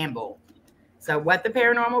Bruce Campbell. So what the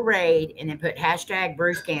paranormal raid, and then put hashtag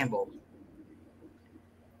Bruce Campbell.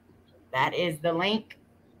 That is the link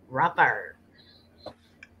right there. So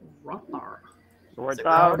go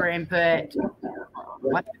over and put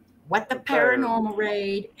what the paranormal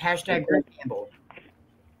raid, hashtag Bruce Campbell.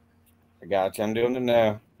 I got you. I'm doing it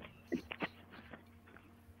now.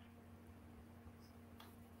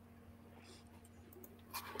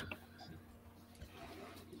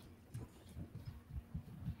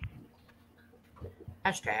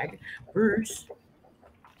 Hashtag Bruce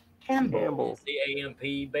Campbell.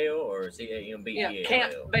 C-A-M-P Bell or C-A-M-B-E-L? Yeah,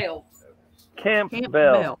 Camp Bell. Camp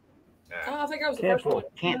Bell. Oh, I think I was the first one.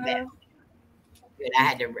 Camp Bell. Good.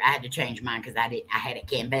 I had to change mine because I had a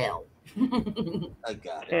Campbell. I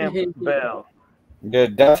got it. Camp Bell. Yeah,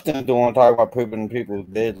 Dustin's the one talking about pooping people's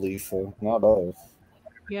bed, Lisa, not us.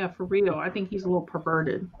 Yeah, for real. I think he's a little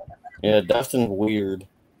perverted. Yeah, Dustin's weird.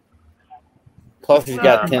 Plus, he's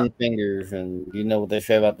got 10 fingers, and you know what they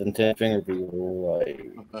say about them 10-finger people.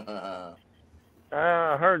 Like,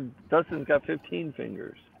 I heard Dustin's got 15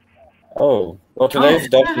 fingers. oh, well, today's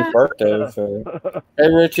Dustin's birthday, so. Hey,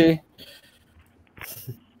 Richie.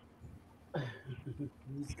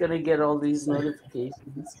 He's gonna get all these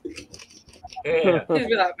notifications. Yeah. He's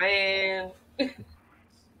be like, man.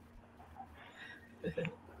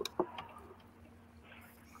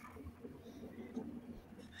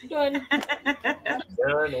 Done.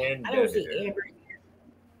 Done and I don't see Amber here.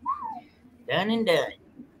 Done and done.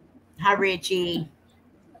 Hi, Richie.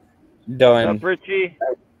 Done. What's up, Richie?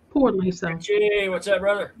 Poor Lisa. Richie, what's up,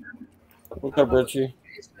 brother? What's up, Richie?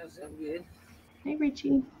 It smells so good. Hey,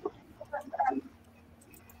 Richie.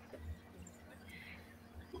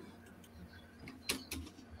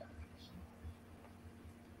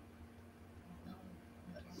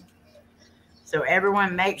 So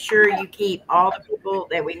everyone, make sure you keep all the people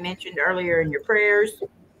that we mentioned earlier in your prayers.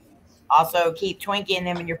 Also, keep Twinkie and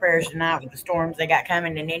them in your prayers tonight with the storms they got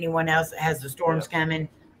coming, and anyone else that has the storms coming.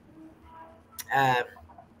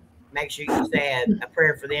 Make sure you say a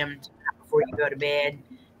prayer for them before you go to bed.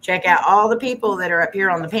 Check out all the people that are up here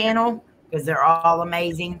on the panel because they're all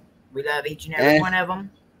amazing. We love each and every one of them.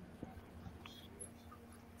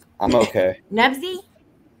 I'm okay. Nubsy?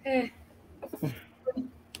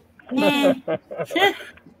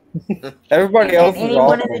 Everybody else is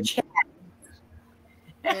anyone awesome. in the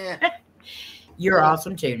chat. You're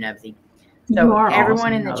awesome too, Nubsy. So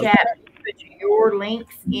everyone in the chat, put your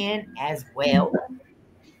links in as well.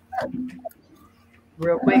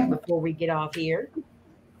 Real quick before we get off here.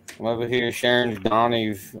 I'm over here sharing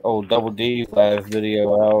Donnie's old Double D's last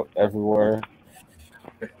video out everywhere.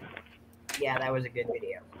 Yeah, that was a good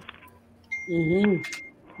video. Mm-hmm.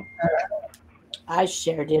 I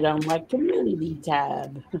shared it on my community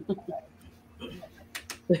tab.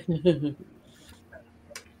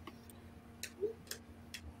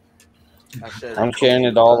 I'm sharing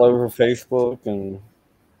it all over Facebook and.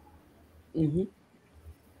 Mm-hmm.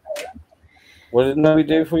 What did Nubby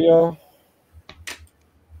do for y'all?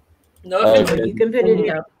 No, you can put it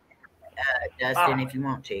up, Dustin, if you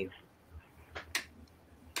want to.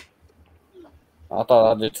 I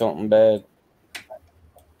thought I did something bad.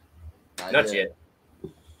 Not yet.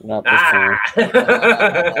 Not this time.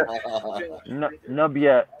 Nub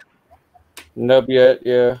yet. Nub yet,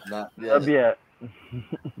 yeah. Nub yet.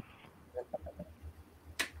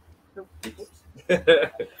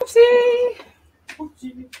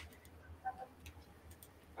 Oopsie.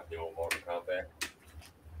 The old Mortal Kombat.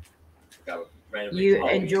 You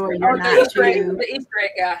enjoy your night too. The Easter egg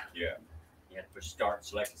guy. Yeah. You have to push start and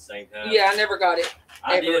select at the same time. Yeah, I never got it.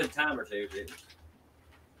 I Ever. did a time or two. Didn't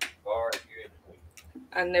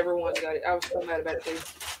I never once got it. I was so mad about it too.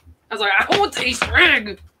 I was like, I want the Easter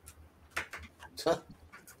egg.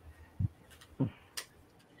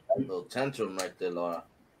 Little tantrum right there, Laura.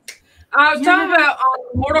 I was talking about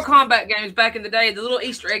Mortal Kombat games back in the day. The little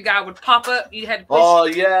Easter egg guy would pop up. You had to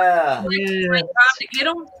push yeah. time to get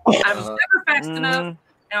them. I was never fast enough,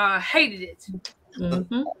 and I hated it.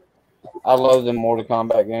 Mm-hmm. I love the Mortal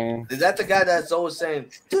Kombat game. Is that the guy that's always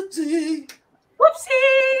saying, Tootsie?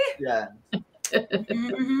 Whoopsie! Yeah.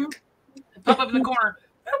 Mm-hmm. Pop up in the corner.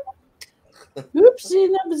 Oopsie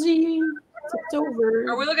nubsy. It's over.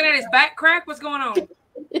 Are we looking at his back crack? What's going on?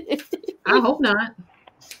 I hope not.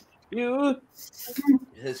 You.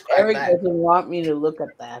 His Eric back. doesn't want me to look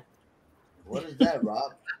at that. What is that,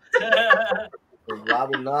 Rob?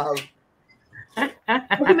 Rob and Knob. Look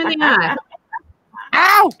him in the eye.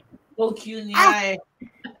 Ow! Poke you in the eye.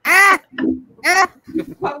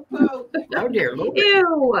 Oh dear Lord.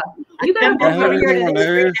 Ew. You got a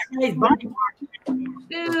booger.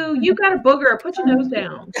 Ew, you got a booger. Put your nose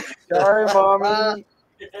down. Sorry, mommy.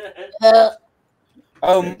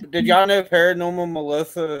 Did y'all know Paranormal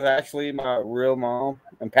Melissa is actually my real mom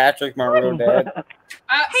and Patrick my real dad?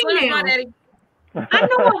 Hey, my daddy. I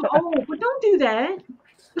know I'm old, but don't do that.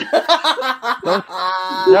 Don't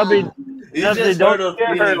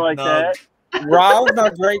scare her like that. Rob's my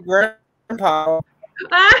great grandpa.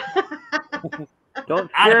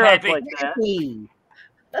 Don't scare us like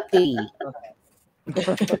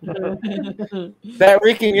That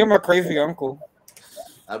Ricky, you're my crazy uncle.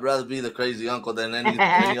 I'd rather be the crazy uncle than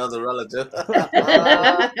any other relative.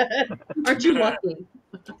 Aren't you lucky?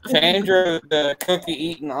 Sandra, the cookie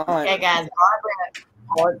eating aunt. Okay, guys,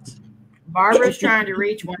 Barbara's trying to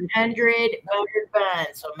reach 100 voted buns,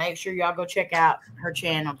 so make sure y'all go check out her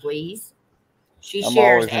channel, please. She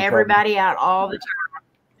shares everybody out all the time.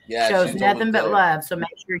 Yeah, shows nothing but love, so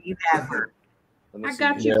make sure you have her. I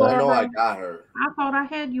got you, I know Barbara. I got her. I thought I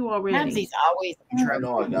had you already. Maddzy's always in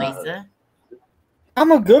trouble, Lisa.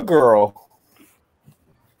 I'm a good girl.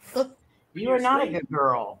 You are not a good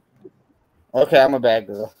girl. Okay, I'm a bad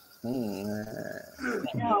girl.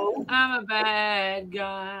 No, I'm a bad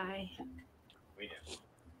guy.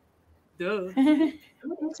 Duh.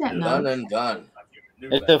 What's that? Done and done.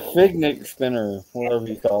 It's a fignet spinner, whatever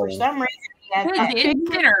you call For it. some reason, he has that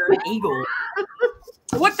Dinner. eagle.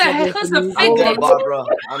 What the hell is a I'm fignet? done, Barbara.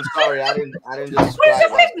 I'm sorry, I didn't just What is a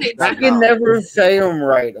describe fignet? I can never say them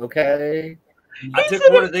right, okay? I took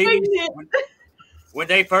one of these when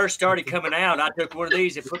they first started coming out. I took one of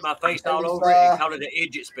these and put my face all over it and called it an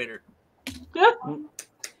idget spinner.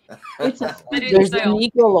 There's an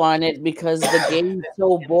eagle on it because the game's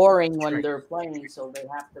so boring when they're playing, so they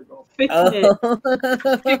have to go fix it.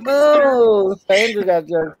 Oh, Sandra got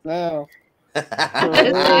jokes now. His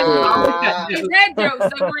dad jokes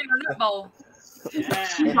over in her nutball.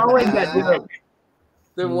 She's always got jokes.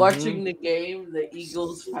 They're watching the game. The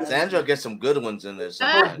Eagles. Sandra gets some good ones in there. So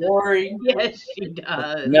boring. Yes, she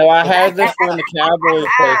does. No, I had this when the Cowboys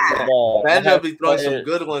played football. Sandra be throwing some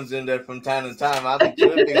good ones in there from time to time. I'll be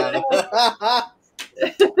tripping on it.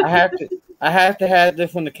 I have to have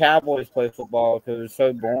this when the Cowboys play football because it's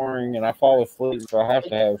so boring and I fall asleep, so I have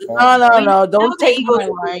to have fun. No! Don't take my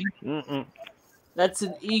line. That's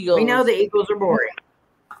an eagle. We know the Eagles are boring.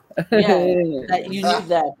 Yeah, you need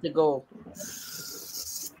that to go.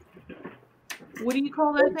 What do you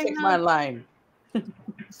call that thing? Take my line.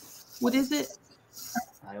 What is it?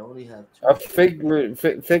 I only have a spinner.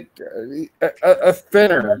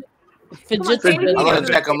 I'm gonna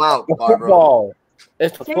check them out, Barbara. Football.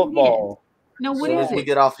 It's a football. No, what as soon is as it? we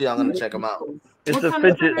get off here, I'm gonna check them out. It's a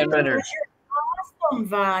fidget spinner. Awesome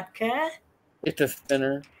vodka. It's a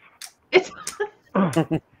spinner.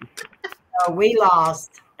 We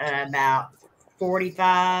lost about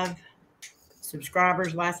 45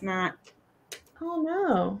 subscribers last night. Oh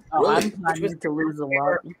no! Oh, I'm planning to lose a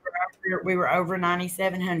lot. We were over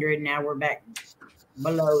 9,700. Now we're back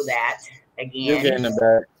below that again. You're getting it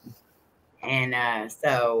back. And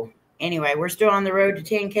so anyway, we're still on the road to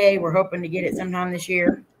 10K. We're hoping to get it sometime this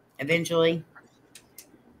year, eventually,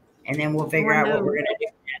 and then we'll figure out what we're gonna do.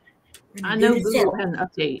 I know Google had an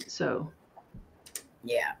update, so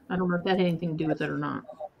yeah, I don't know if that had anything to do with it or not.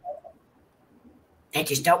 They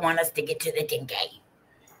just don't want us to get to the 10K.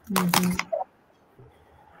 Mm-hmm.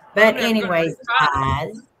 But anyways,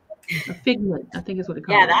 guys, a figment, I think is what it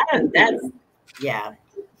calls. Yeah, that's yeah.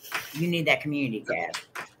 You need that community tab.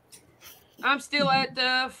 I'm still at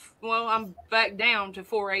I'm back down to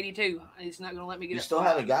 482. It's not going to let me get You up. still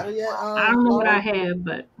haven't got it yet? I don't know what I have,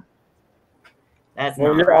 but that's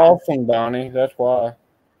well, you're awesome, Donnie. That's why.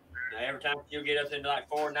 Now, every time you get up into like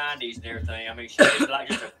 490s and everything, I mean, she's like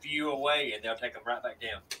just a few away, and they'll take them right back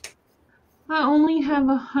down. I only have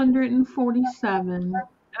 147.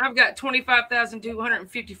 I've got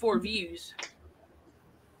 25,254 views.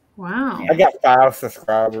 Wow. I got 5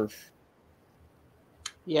 subscribers.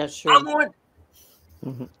 Yeah, sure.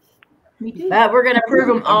 Me too. But we're gonna prove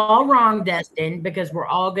them all wrong, Dustin, because we're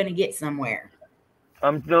all gonna get somewhere.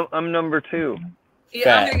 I'm number 2.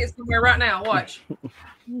 Yeah, I'm gonna get somewhere right now. Watch.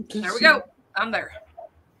 There we go. I'm there.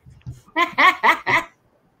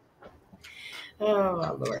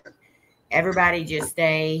 Oh Lord. everybody just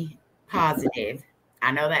stay positive.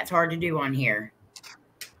 I know that's hard to do on here.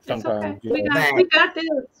 It's okay. Sometimes, We yeah. got this.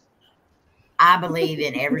 I believe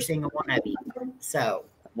in every single one of you. So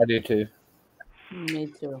I do too. Me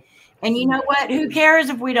too. and you know what? Who cares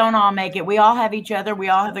if we don't all make it? We all have each other. We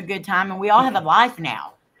all have a good time, and we all have a life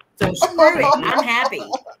now. So screw it. I'm happy.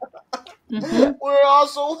 We're all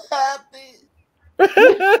so happy.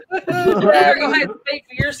 You're gonna have to speak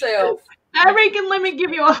for yourself. I reckon let me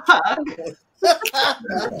give you a hug.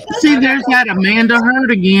 See, there's that Amanda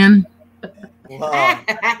Hurt again. Wow.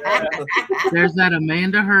 There's that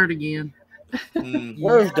Amanda Hurt again.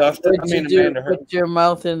 Where's Dustin? I mean, Amanda Hurt. Put your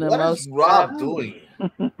mouth in the What mouse. is Rob doing?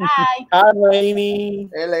 Hi. Hi, Lainey.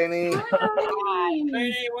 Hey, Lainey.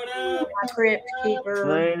 Lady, what up? My crypt keeper.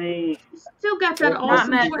 Lainey. Still got that Not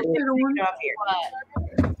awesome much. sweater one. Off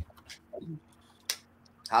here.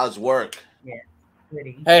 How's work?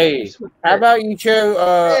 Pretty. Hey, how about you show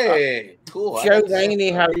Hey, cool. I show like that. Lainey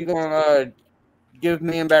how you gonna give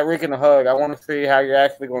me and Batrican a hug? I want to see how you're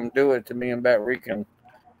actually gonna do it to me and Batrican.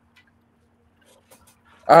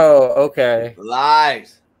 Oh, okay.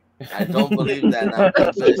 Lies. I don't believe that. Now.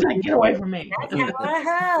 She's like, get away from me. That's not a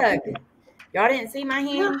hug. Y'all didn't see my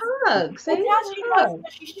hand? A hug. See? Hug.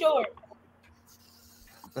 She's short.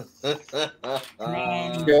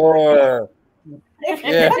 Man. Sure.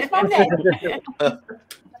 Yeah. That's my name.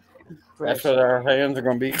 That's what our hands are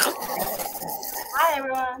gonna be. Hi,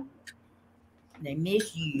 everyone. They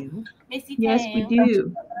miss you. Miss you, Yes, we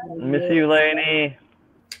do. Miss you, Lainey.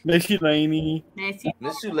 Miss you, Lainey. Miss you.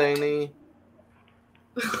 Miss you, Lainey.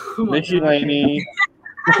 Miss you, Lainey.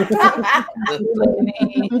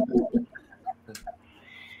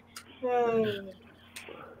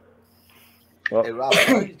 Hey, Rob, what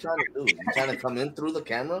are you trying to do? You trying to come in through the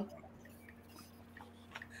camera?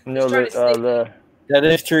 No, That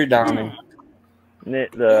is true, Donnie.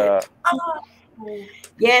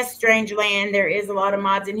 Yes, Strange Land, there is a lot of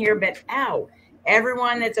mods in here, but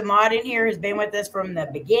everyone that's a mod in here has been with us from the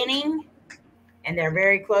beginning, and they're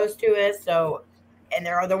very close to us. So, and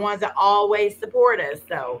there are the ones that always support us.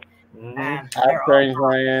 So, Hi, Strange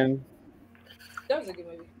Land. That was a good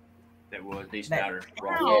movie. That was decent outer.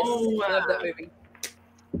 Yes, love that movie.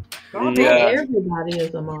 Everybody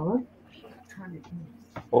is a mod.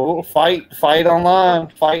 Oh, fight online.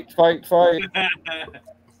 Fight. I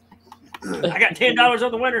got $10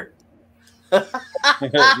 on the winner.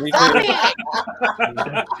 Me too.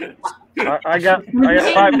 I got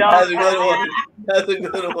 $5. That's a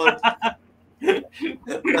good one.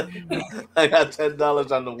 I got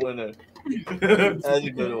 $10 on the winner. That's a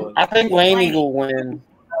good one. I think Lainey will win.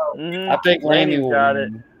 I think Lainey will got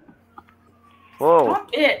win. it. Whoa. Stop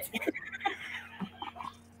it.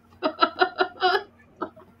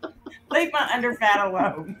 Leave my underfat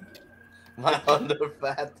alone. My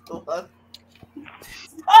underfat what?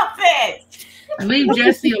 Stop it. Leave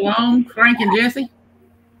Jesse alone, Frank and Jesse.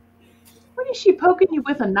 What is she poking you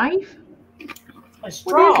with, a knife? A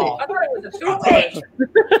straw. I thought it was a toothbrush.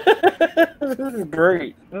 This is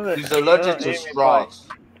great. She's allergic to straws.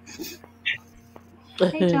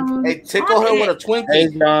 Hey, John. Hey, tickle her with a Twinkie. Hey,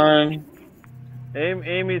 John.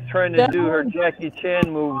 Amy's trying to do her Jackie Chan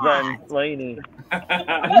moves on Lainey. Get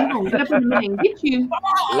up in the man. Get you.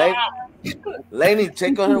 Lainey,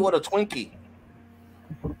 tickle her with a Twinkie.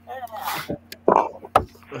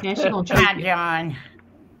 Yeah, she's gonna Hi, choke you. John.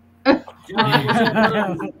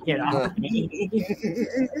 Get off me.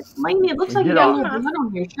 Lainey, it looks like you got a little blood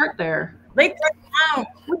on your shirt there. Leave Frank alone.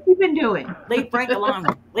 What you been doing? Leave Frank alone.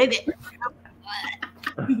 Leave it.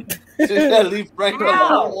 She said leave Frank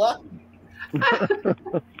alone. What?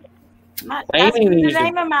 That's the needs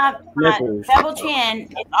name of my nipples. double chin.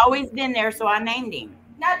 It's always been there, so I named him.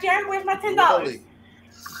 Now, Jared, where's my $10? Really?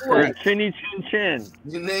 Her chinny chin.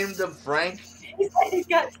 You named him Frank? He said he's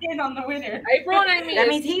got 10 on the winner. April and Amy That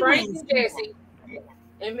means is he Frank wins. and Jesse.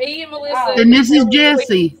 And me and Melissa. Then this is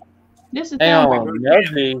Jesse. This is Damn, Thelma.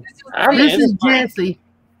 Jesse. I'm This in. is Jesse.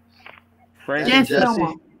 Frank That's Jesse.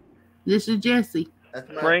 Jesse. This is Jesse. That's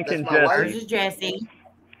my, Frank that's and my Jesse. This wife. is Jesse.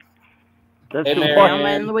 That's Hey, the Mary. Thelma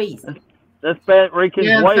Man. and Louise. That's Batrican's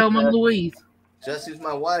Yeah, wife. Thelma and Louise. Jesse's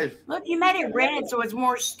my wife. Look, you made it red, so it's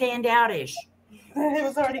more standoutish. It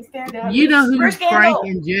was already standout. You know who First Frank scandal.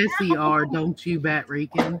 and Jesse are, don't you,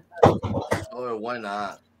 Batrican? Or why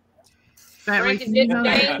not? Frank and Batrican, you know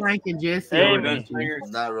Jesse who James. Frank and Jesse Hey, are, man. don't you?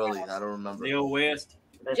 Not really. I don't remember. The old West.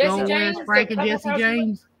 Jesse Don't James. West, Frank and the Jesse couple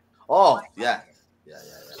James. Oh, yeah. You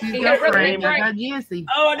He got got Frank, I Frank. got Jesse.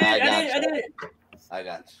 Oh, I did I it. got I you. did it. I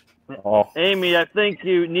got you. Oh. Amy, I think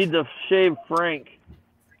you need to shave Frank.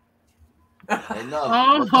 Hey, no.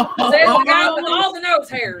 Oh, Says the guy with all the nose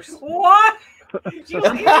hairs. What?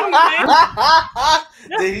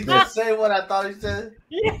 Did he just say what I thought he said?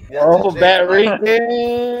 Yeah. Oh, Batrican.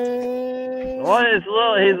 What?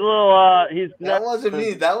 He's that wasn't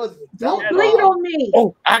me. That was. Don't bleed on me.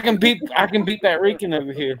 Oh, I can beat Batrican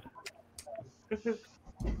over here.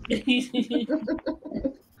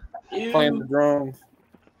 Playing the drums.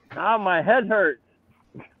 Ah, my head hurts.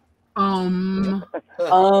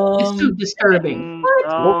 It's too disturbing.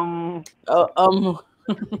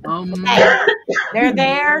 They're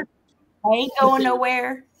there. They ain't going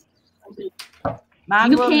nowhere. You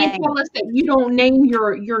can't tell us that you don't name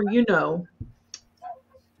your you know.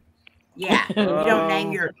 Yeah, you don't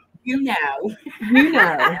name your you know. You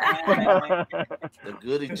know. The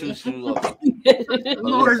goody two shoes.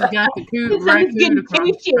 Laura's got the cute raccoon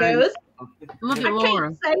across the face. Look at Laura. I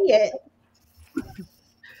can't say it.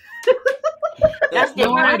 That's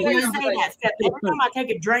the word you say that stuff. Every time I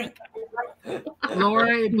take a drink.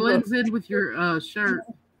 Laura, it blends in with your shirt.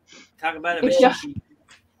 Talk about it, Shishi.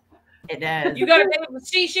 It does. You got a name with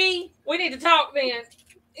Shishi? We need to talk then.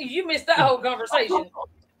 You missed that whole conversation.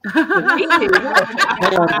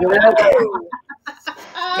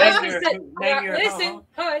 Listen,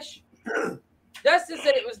 hush. Dustin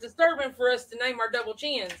said it was disturbing for us to name our double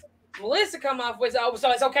chins. Melissa come off with, oh,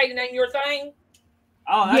 so it's okay to name your thing?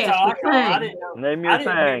 Oh, that's all. I didn't know. Name your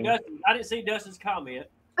thing. I didn't see Dustin's comment.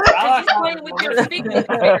 I'm playing with your speaking.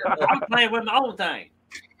 I'm playing with my own thing.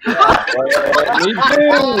 Me too.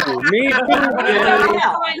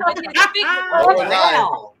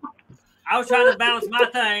 I was trying to balance my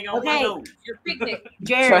thing on my nose. Your picnic.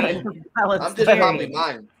 Jerry. I'm just popping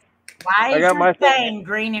mine. Why is your thing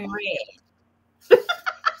green and red?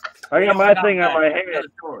 I got my thing on my head.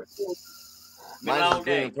 Mine's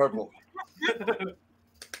green and purple.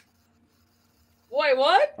 Wait,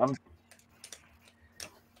 what?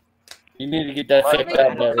 You need to get that fixed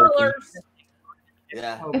out there.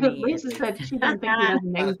 Yeah. Lisa said she doesn't think he has a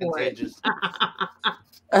name for it.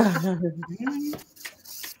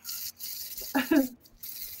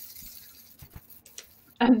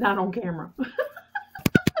 And not on camera.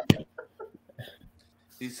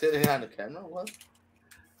 He's sitting on the camera? What?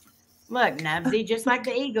 Look, Nubsy, just like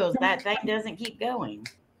the Eagles, that thing doesn't keep going.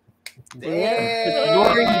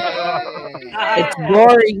 It's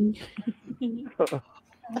boring. It's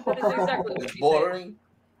boring.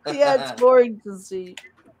 Yeah, it's boring to see.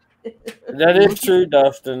 That is true,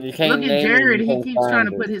 Dustin. You can't Look at Jared. He keeps trying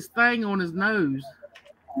to put his thing on his nose.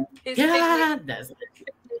 Yeah, doesn't it?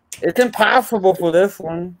 It's impossible for this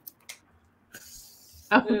one.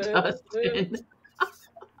 Oh, Dustin.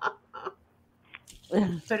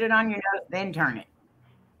 Put it on your nose, then turn it.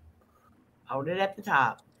 Hold it at the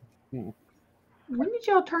top. When did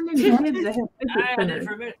y'all turn into kids that have fidget spinners?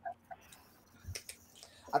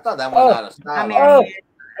 I thought that one had a style. Oh, it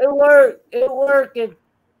worked. It working.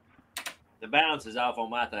 The balance is off on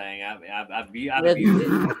my thing. I've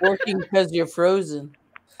It's working because you're frozen.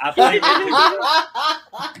 I played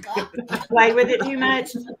Play with it too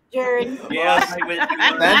much, Jared. Yeah, I played with it too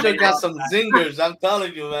much. Sandra got some zingers. I'm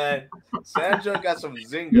telling you, man. Sandra got some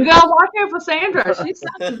zingers. You gotta watch out for Sandra. She's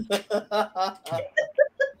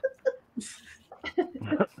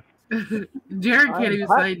Jared can't even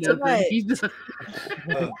say nothing. He's just...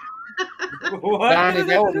 What? Donnie,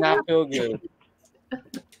 that would not feel good.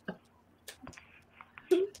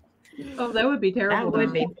 Oh, that would be terrible. That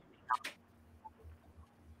would be.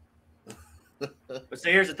 But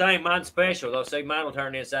see, here's the thing. Mine's special. They'll say mine will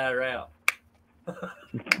turn inside or out.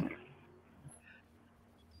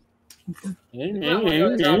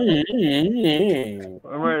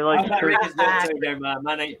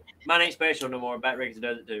 Mine ain't special no more. Batrican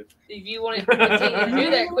does it too. If you want to continue to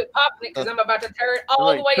do that, quit popping it because I'm about to tear it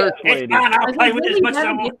all the way up. It's fine. I'll play with it as much as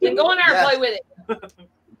I want. Then go in there and play with it.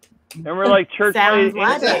 And we're like church Sounds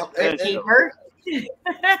ladies. like it. Keeper.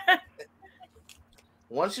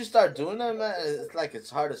 Once you start doing that, man, it's like it's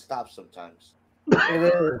hard to stop sometimes.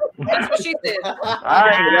 That's what she said.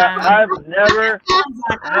 I have never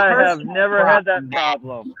had that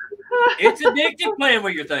problem. It's addictive playing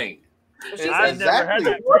with your thing. I've never had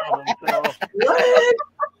that problem.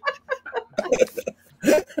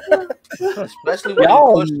 Especially when y'all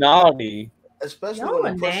you push, naughty. especially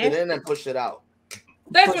when you push it in and push it out.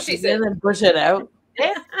 That's what she said. And then push it out.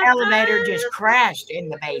 This elevator just crashed in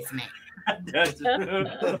the basement.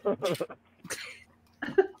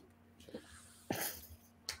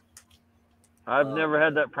 I've never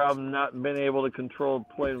had that problem not being able to control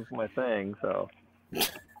playing with my thing, so.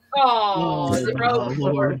 Oh, the road.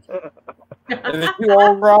 Lord. Is it too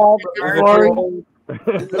old, Rob? Boring.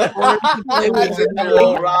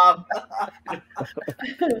 Rob.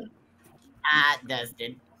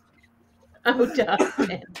 Dustin. Oh,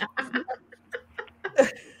 Dustin.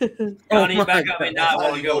 Johnny's back up and not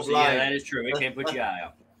want to go. So yeah, that is true. It can't put your eye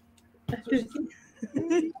out.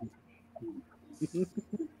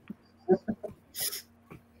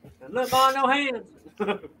 Look on no hands.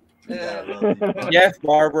 Yes,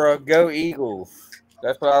 Barbara. Go Eagles.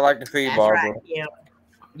 That's what I like to see, That's Barbara. right. Yeah.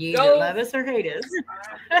 You either love us or hate us.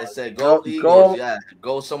 They said go Eagles. Yeah,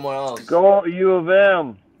 go somewhere else. Go U of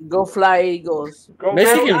M. Go Fly Eagles. Go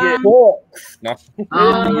Michigan Michigan. Bucks. No.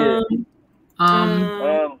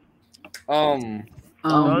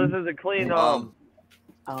 No, this is a clean in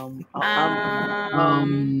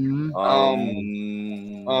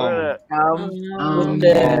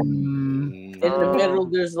the middle,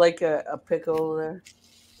 there's like a pickle there.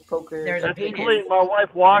 Poker. There's a That's penis. clean. My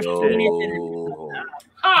wife washed it.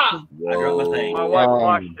 Ah! I dropped my thing. My wife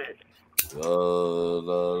washed it.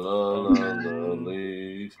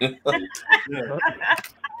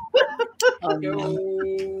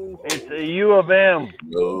 It's a U of M.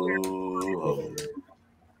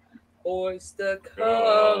 Hoist the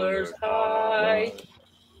colors high.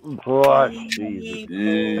 What? Thieves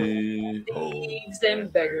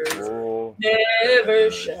and beggars, never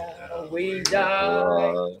shall we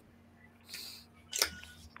die.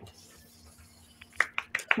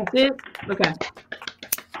 That's it? Okay.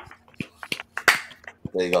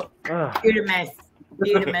 There you go. Beautiful.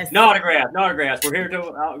 Beautiful. No autographs. No autographs. We're here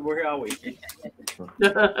all week.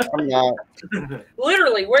 I'm not.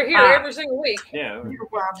 Literally, we're here every single week. Yeah.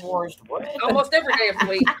 Almost every day of the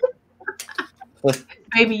week.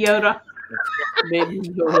 Baby Yoda. Baby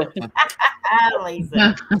Yoda.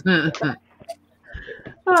 Lisa.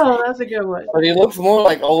 Oh, that's a good one. But he looks more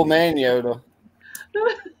like old man Yoda.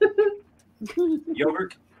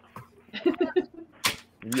 Yogurt.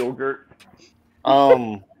 Yogurt.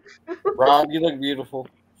 Rob, you look beautiful.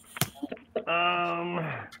 Even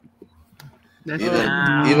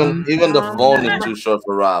the phone is too short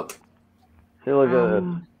for Rob. He look good.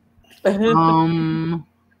 Look,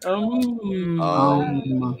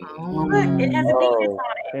 it has a penis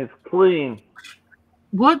on it. It's clean.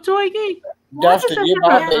 What, Twiggy? Dustin, you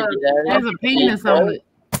my baby It daddy. has a penis on it.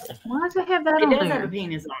 Why does it have that It on does have a there?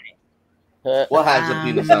 penis on it. What has the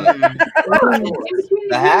penis on it?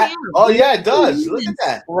 The hat? Oh yeah, it does. Look at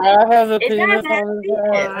that. Rob has a It penis does have on a his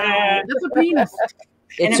penis. head. It's a penis.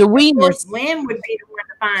 It's And a of course, weenus. Lynn would be the one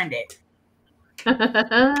to find it.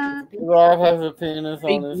 Rob has a penis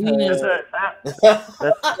Big on his penis. head.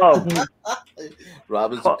 That's love.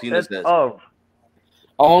 Rob is a penis That's nest. love.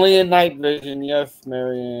 Only in night vision, yes,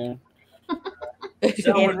 Marianne.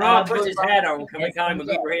 So when Rob puts his hat on, can we call him a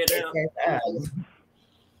good red now?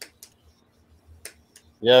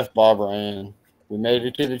 Yes, Barbara Ann. We made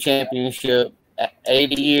it to the championship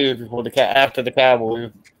 80 years before after the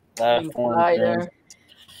Cowboys last one. Hi there.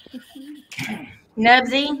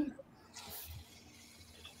 Nubsy,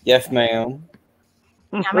 Yes, ma'am.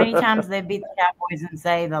 how many times they beat the Cowboys in,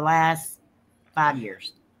 say, the last 5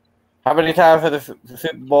 years? How many times have the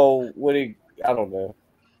Super Bowl? I don't know.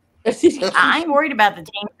 I ain't worried about the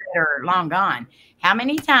teams that are long gone. How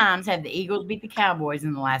many times have the Eagles beat the Cowboys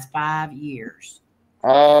in the last 5 years?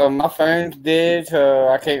 My friends did, so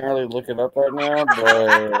I can't really look it up right now.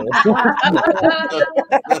 But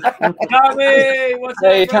Tommy, what's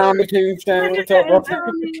hey, up? Tommy Tombstone, what's up, bro?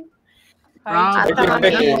 Rob Tommy.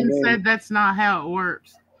 said that's not how it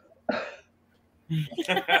works.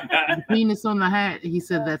 The penis on the hat, he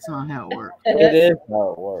said that's not how it works. It is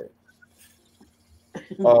how it works.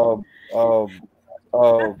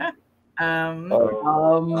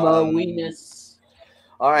 Weenus.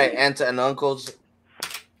 All right, aunts and uncles,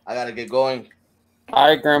 I gotta get going. All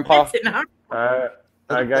right, Grandpa. I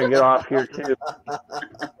gotta get off here too.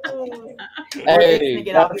 Hey,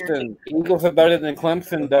 Dustin. Eagles are better than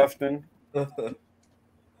Clemson, Dustin.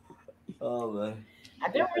 Oh man. I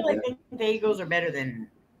don't really think the Eagles are better than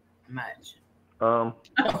much. Oh,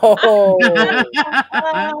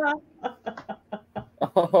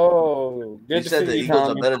 good You to said see the you, Eagles are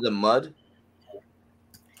Tommy. better than mud?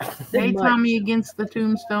 Hey, Tommy against the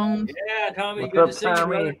Tombstones. Yeah, Tommy, What's good up, to see you, brother.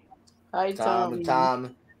 Tommy? Hi, Tommy.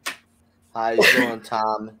 Tom. How you doing,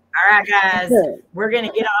 Tom? All right, guys, we're going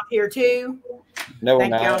to get off here too. No, we're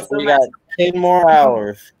Thank y'all not. so We much. got 10 more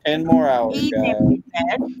hours. 10 more hours, guys. Evening,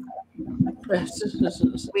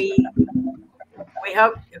 we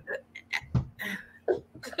hope.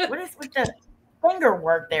 What is with the finger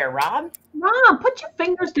work there, Rob? Mom, put your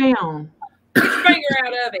fingers down. Get your finger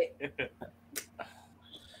out of it.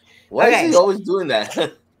 Why Okay. is he always doing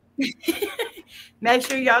that? Make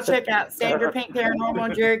sure y'all check out Sandra Pink Paranormal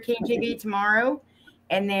and Jared King TV tomorrow.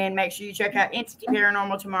 And then make sure you check out Entity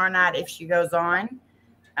Paranormal tomorrow night if she goes on.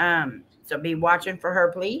 So be watching for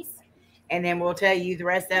her, please. And then we'll tell you the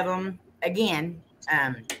rest of them again.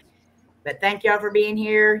 But thank y'all for being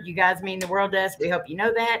here. You guys mean the world to us. We hope you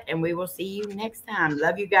know that. And we will see you next time.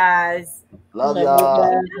 Love you guys. Love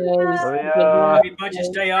y'all. Love you bunch and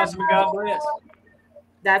stay awesome and God bless.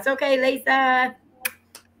 That's okay, Lisa.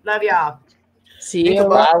 Love y'all. See you.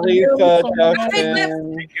 Bye, Lisa.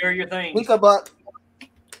 Take care of your things. Lisa, but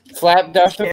Slap Dustin.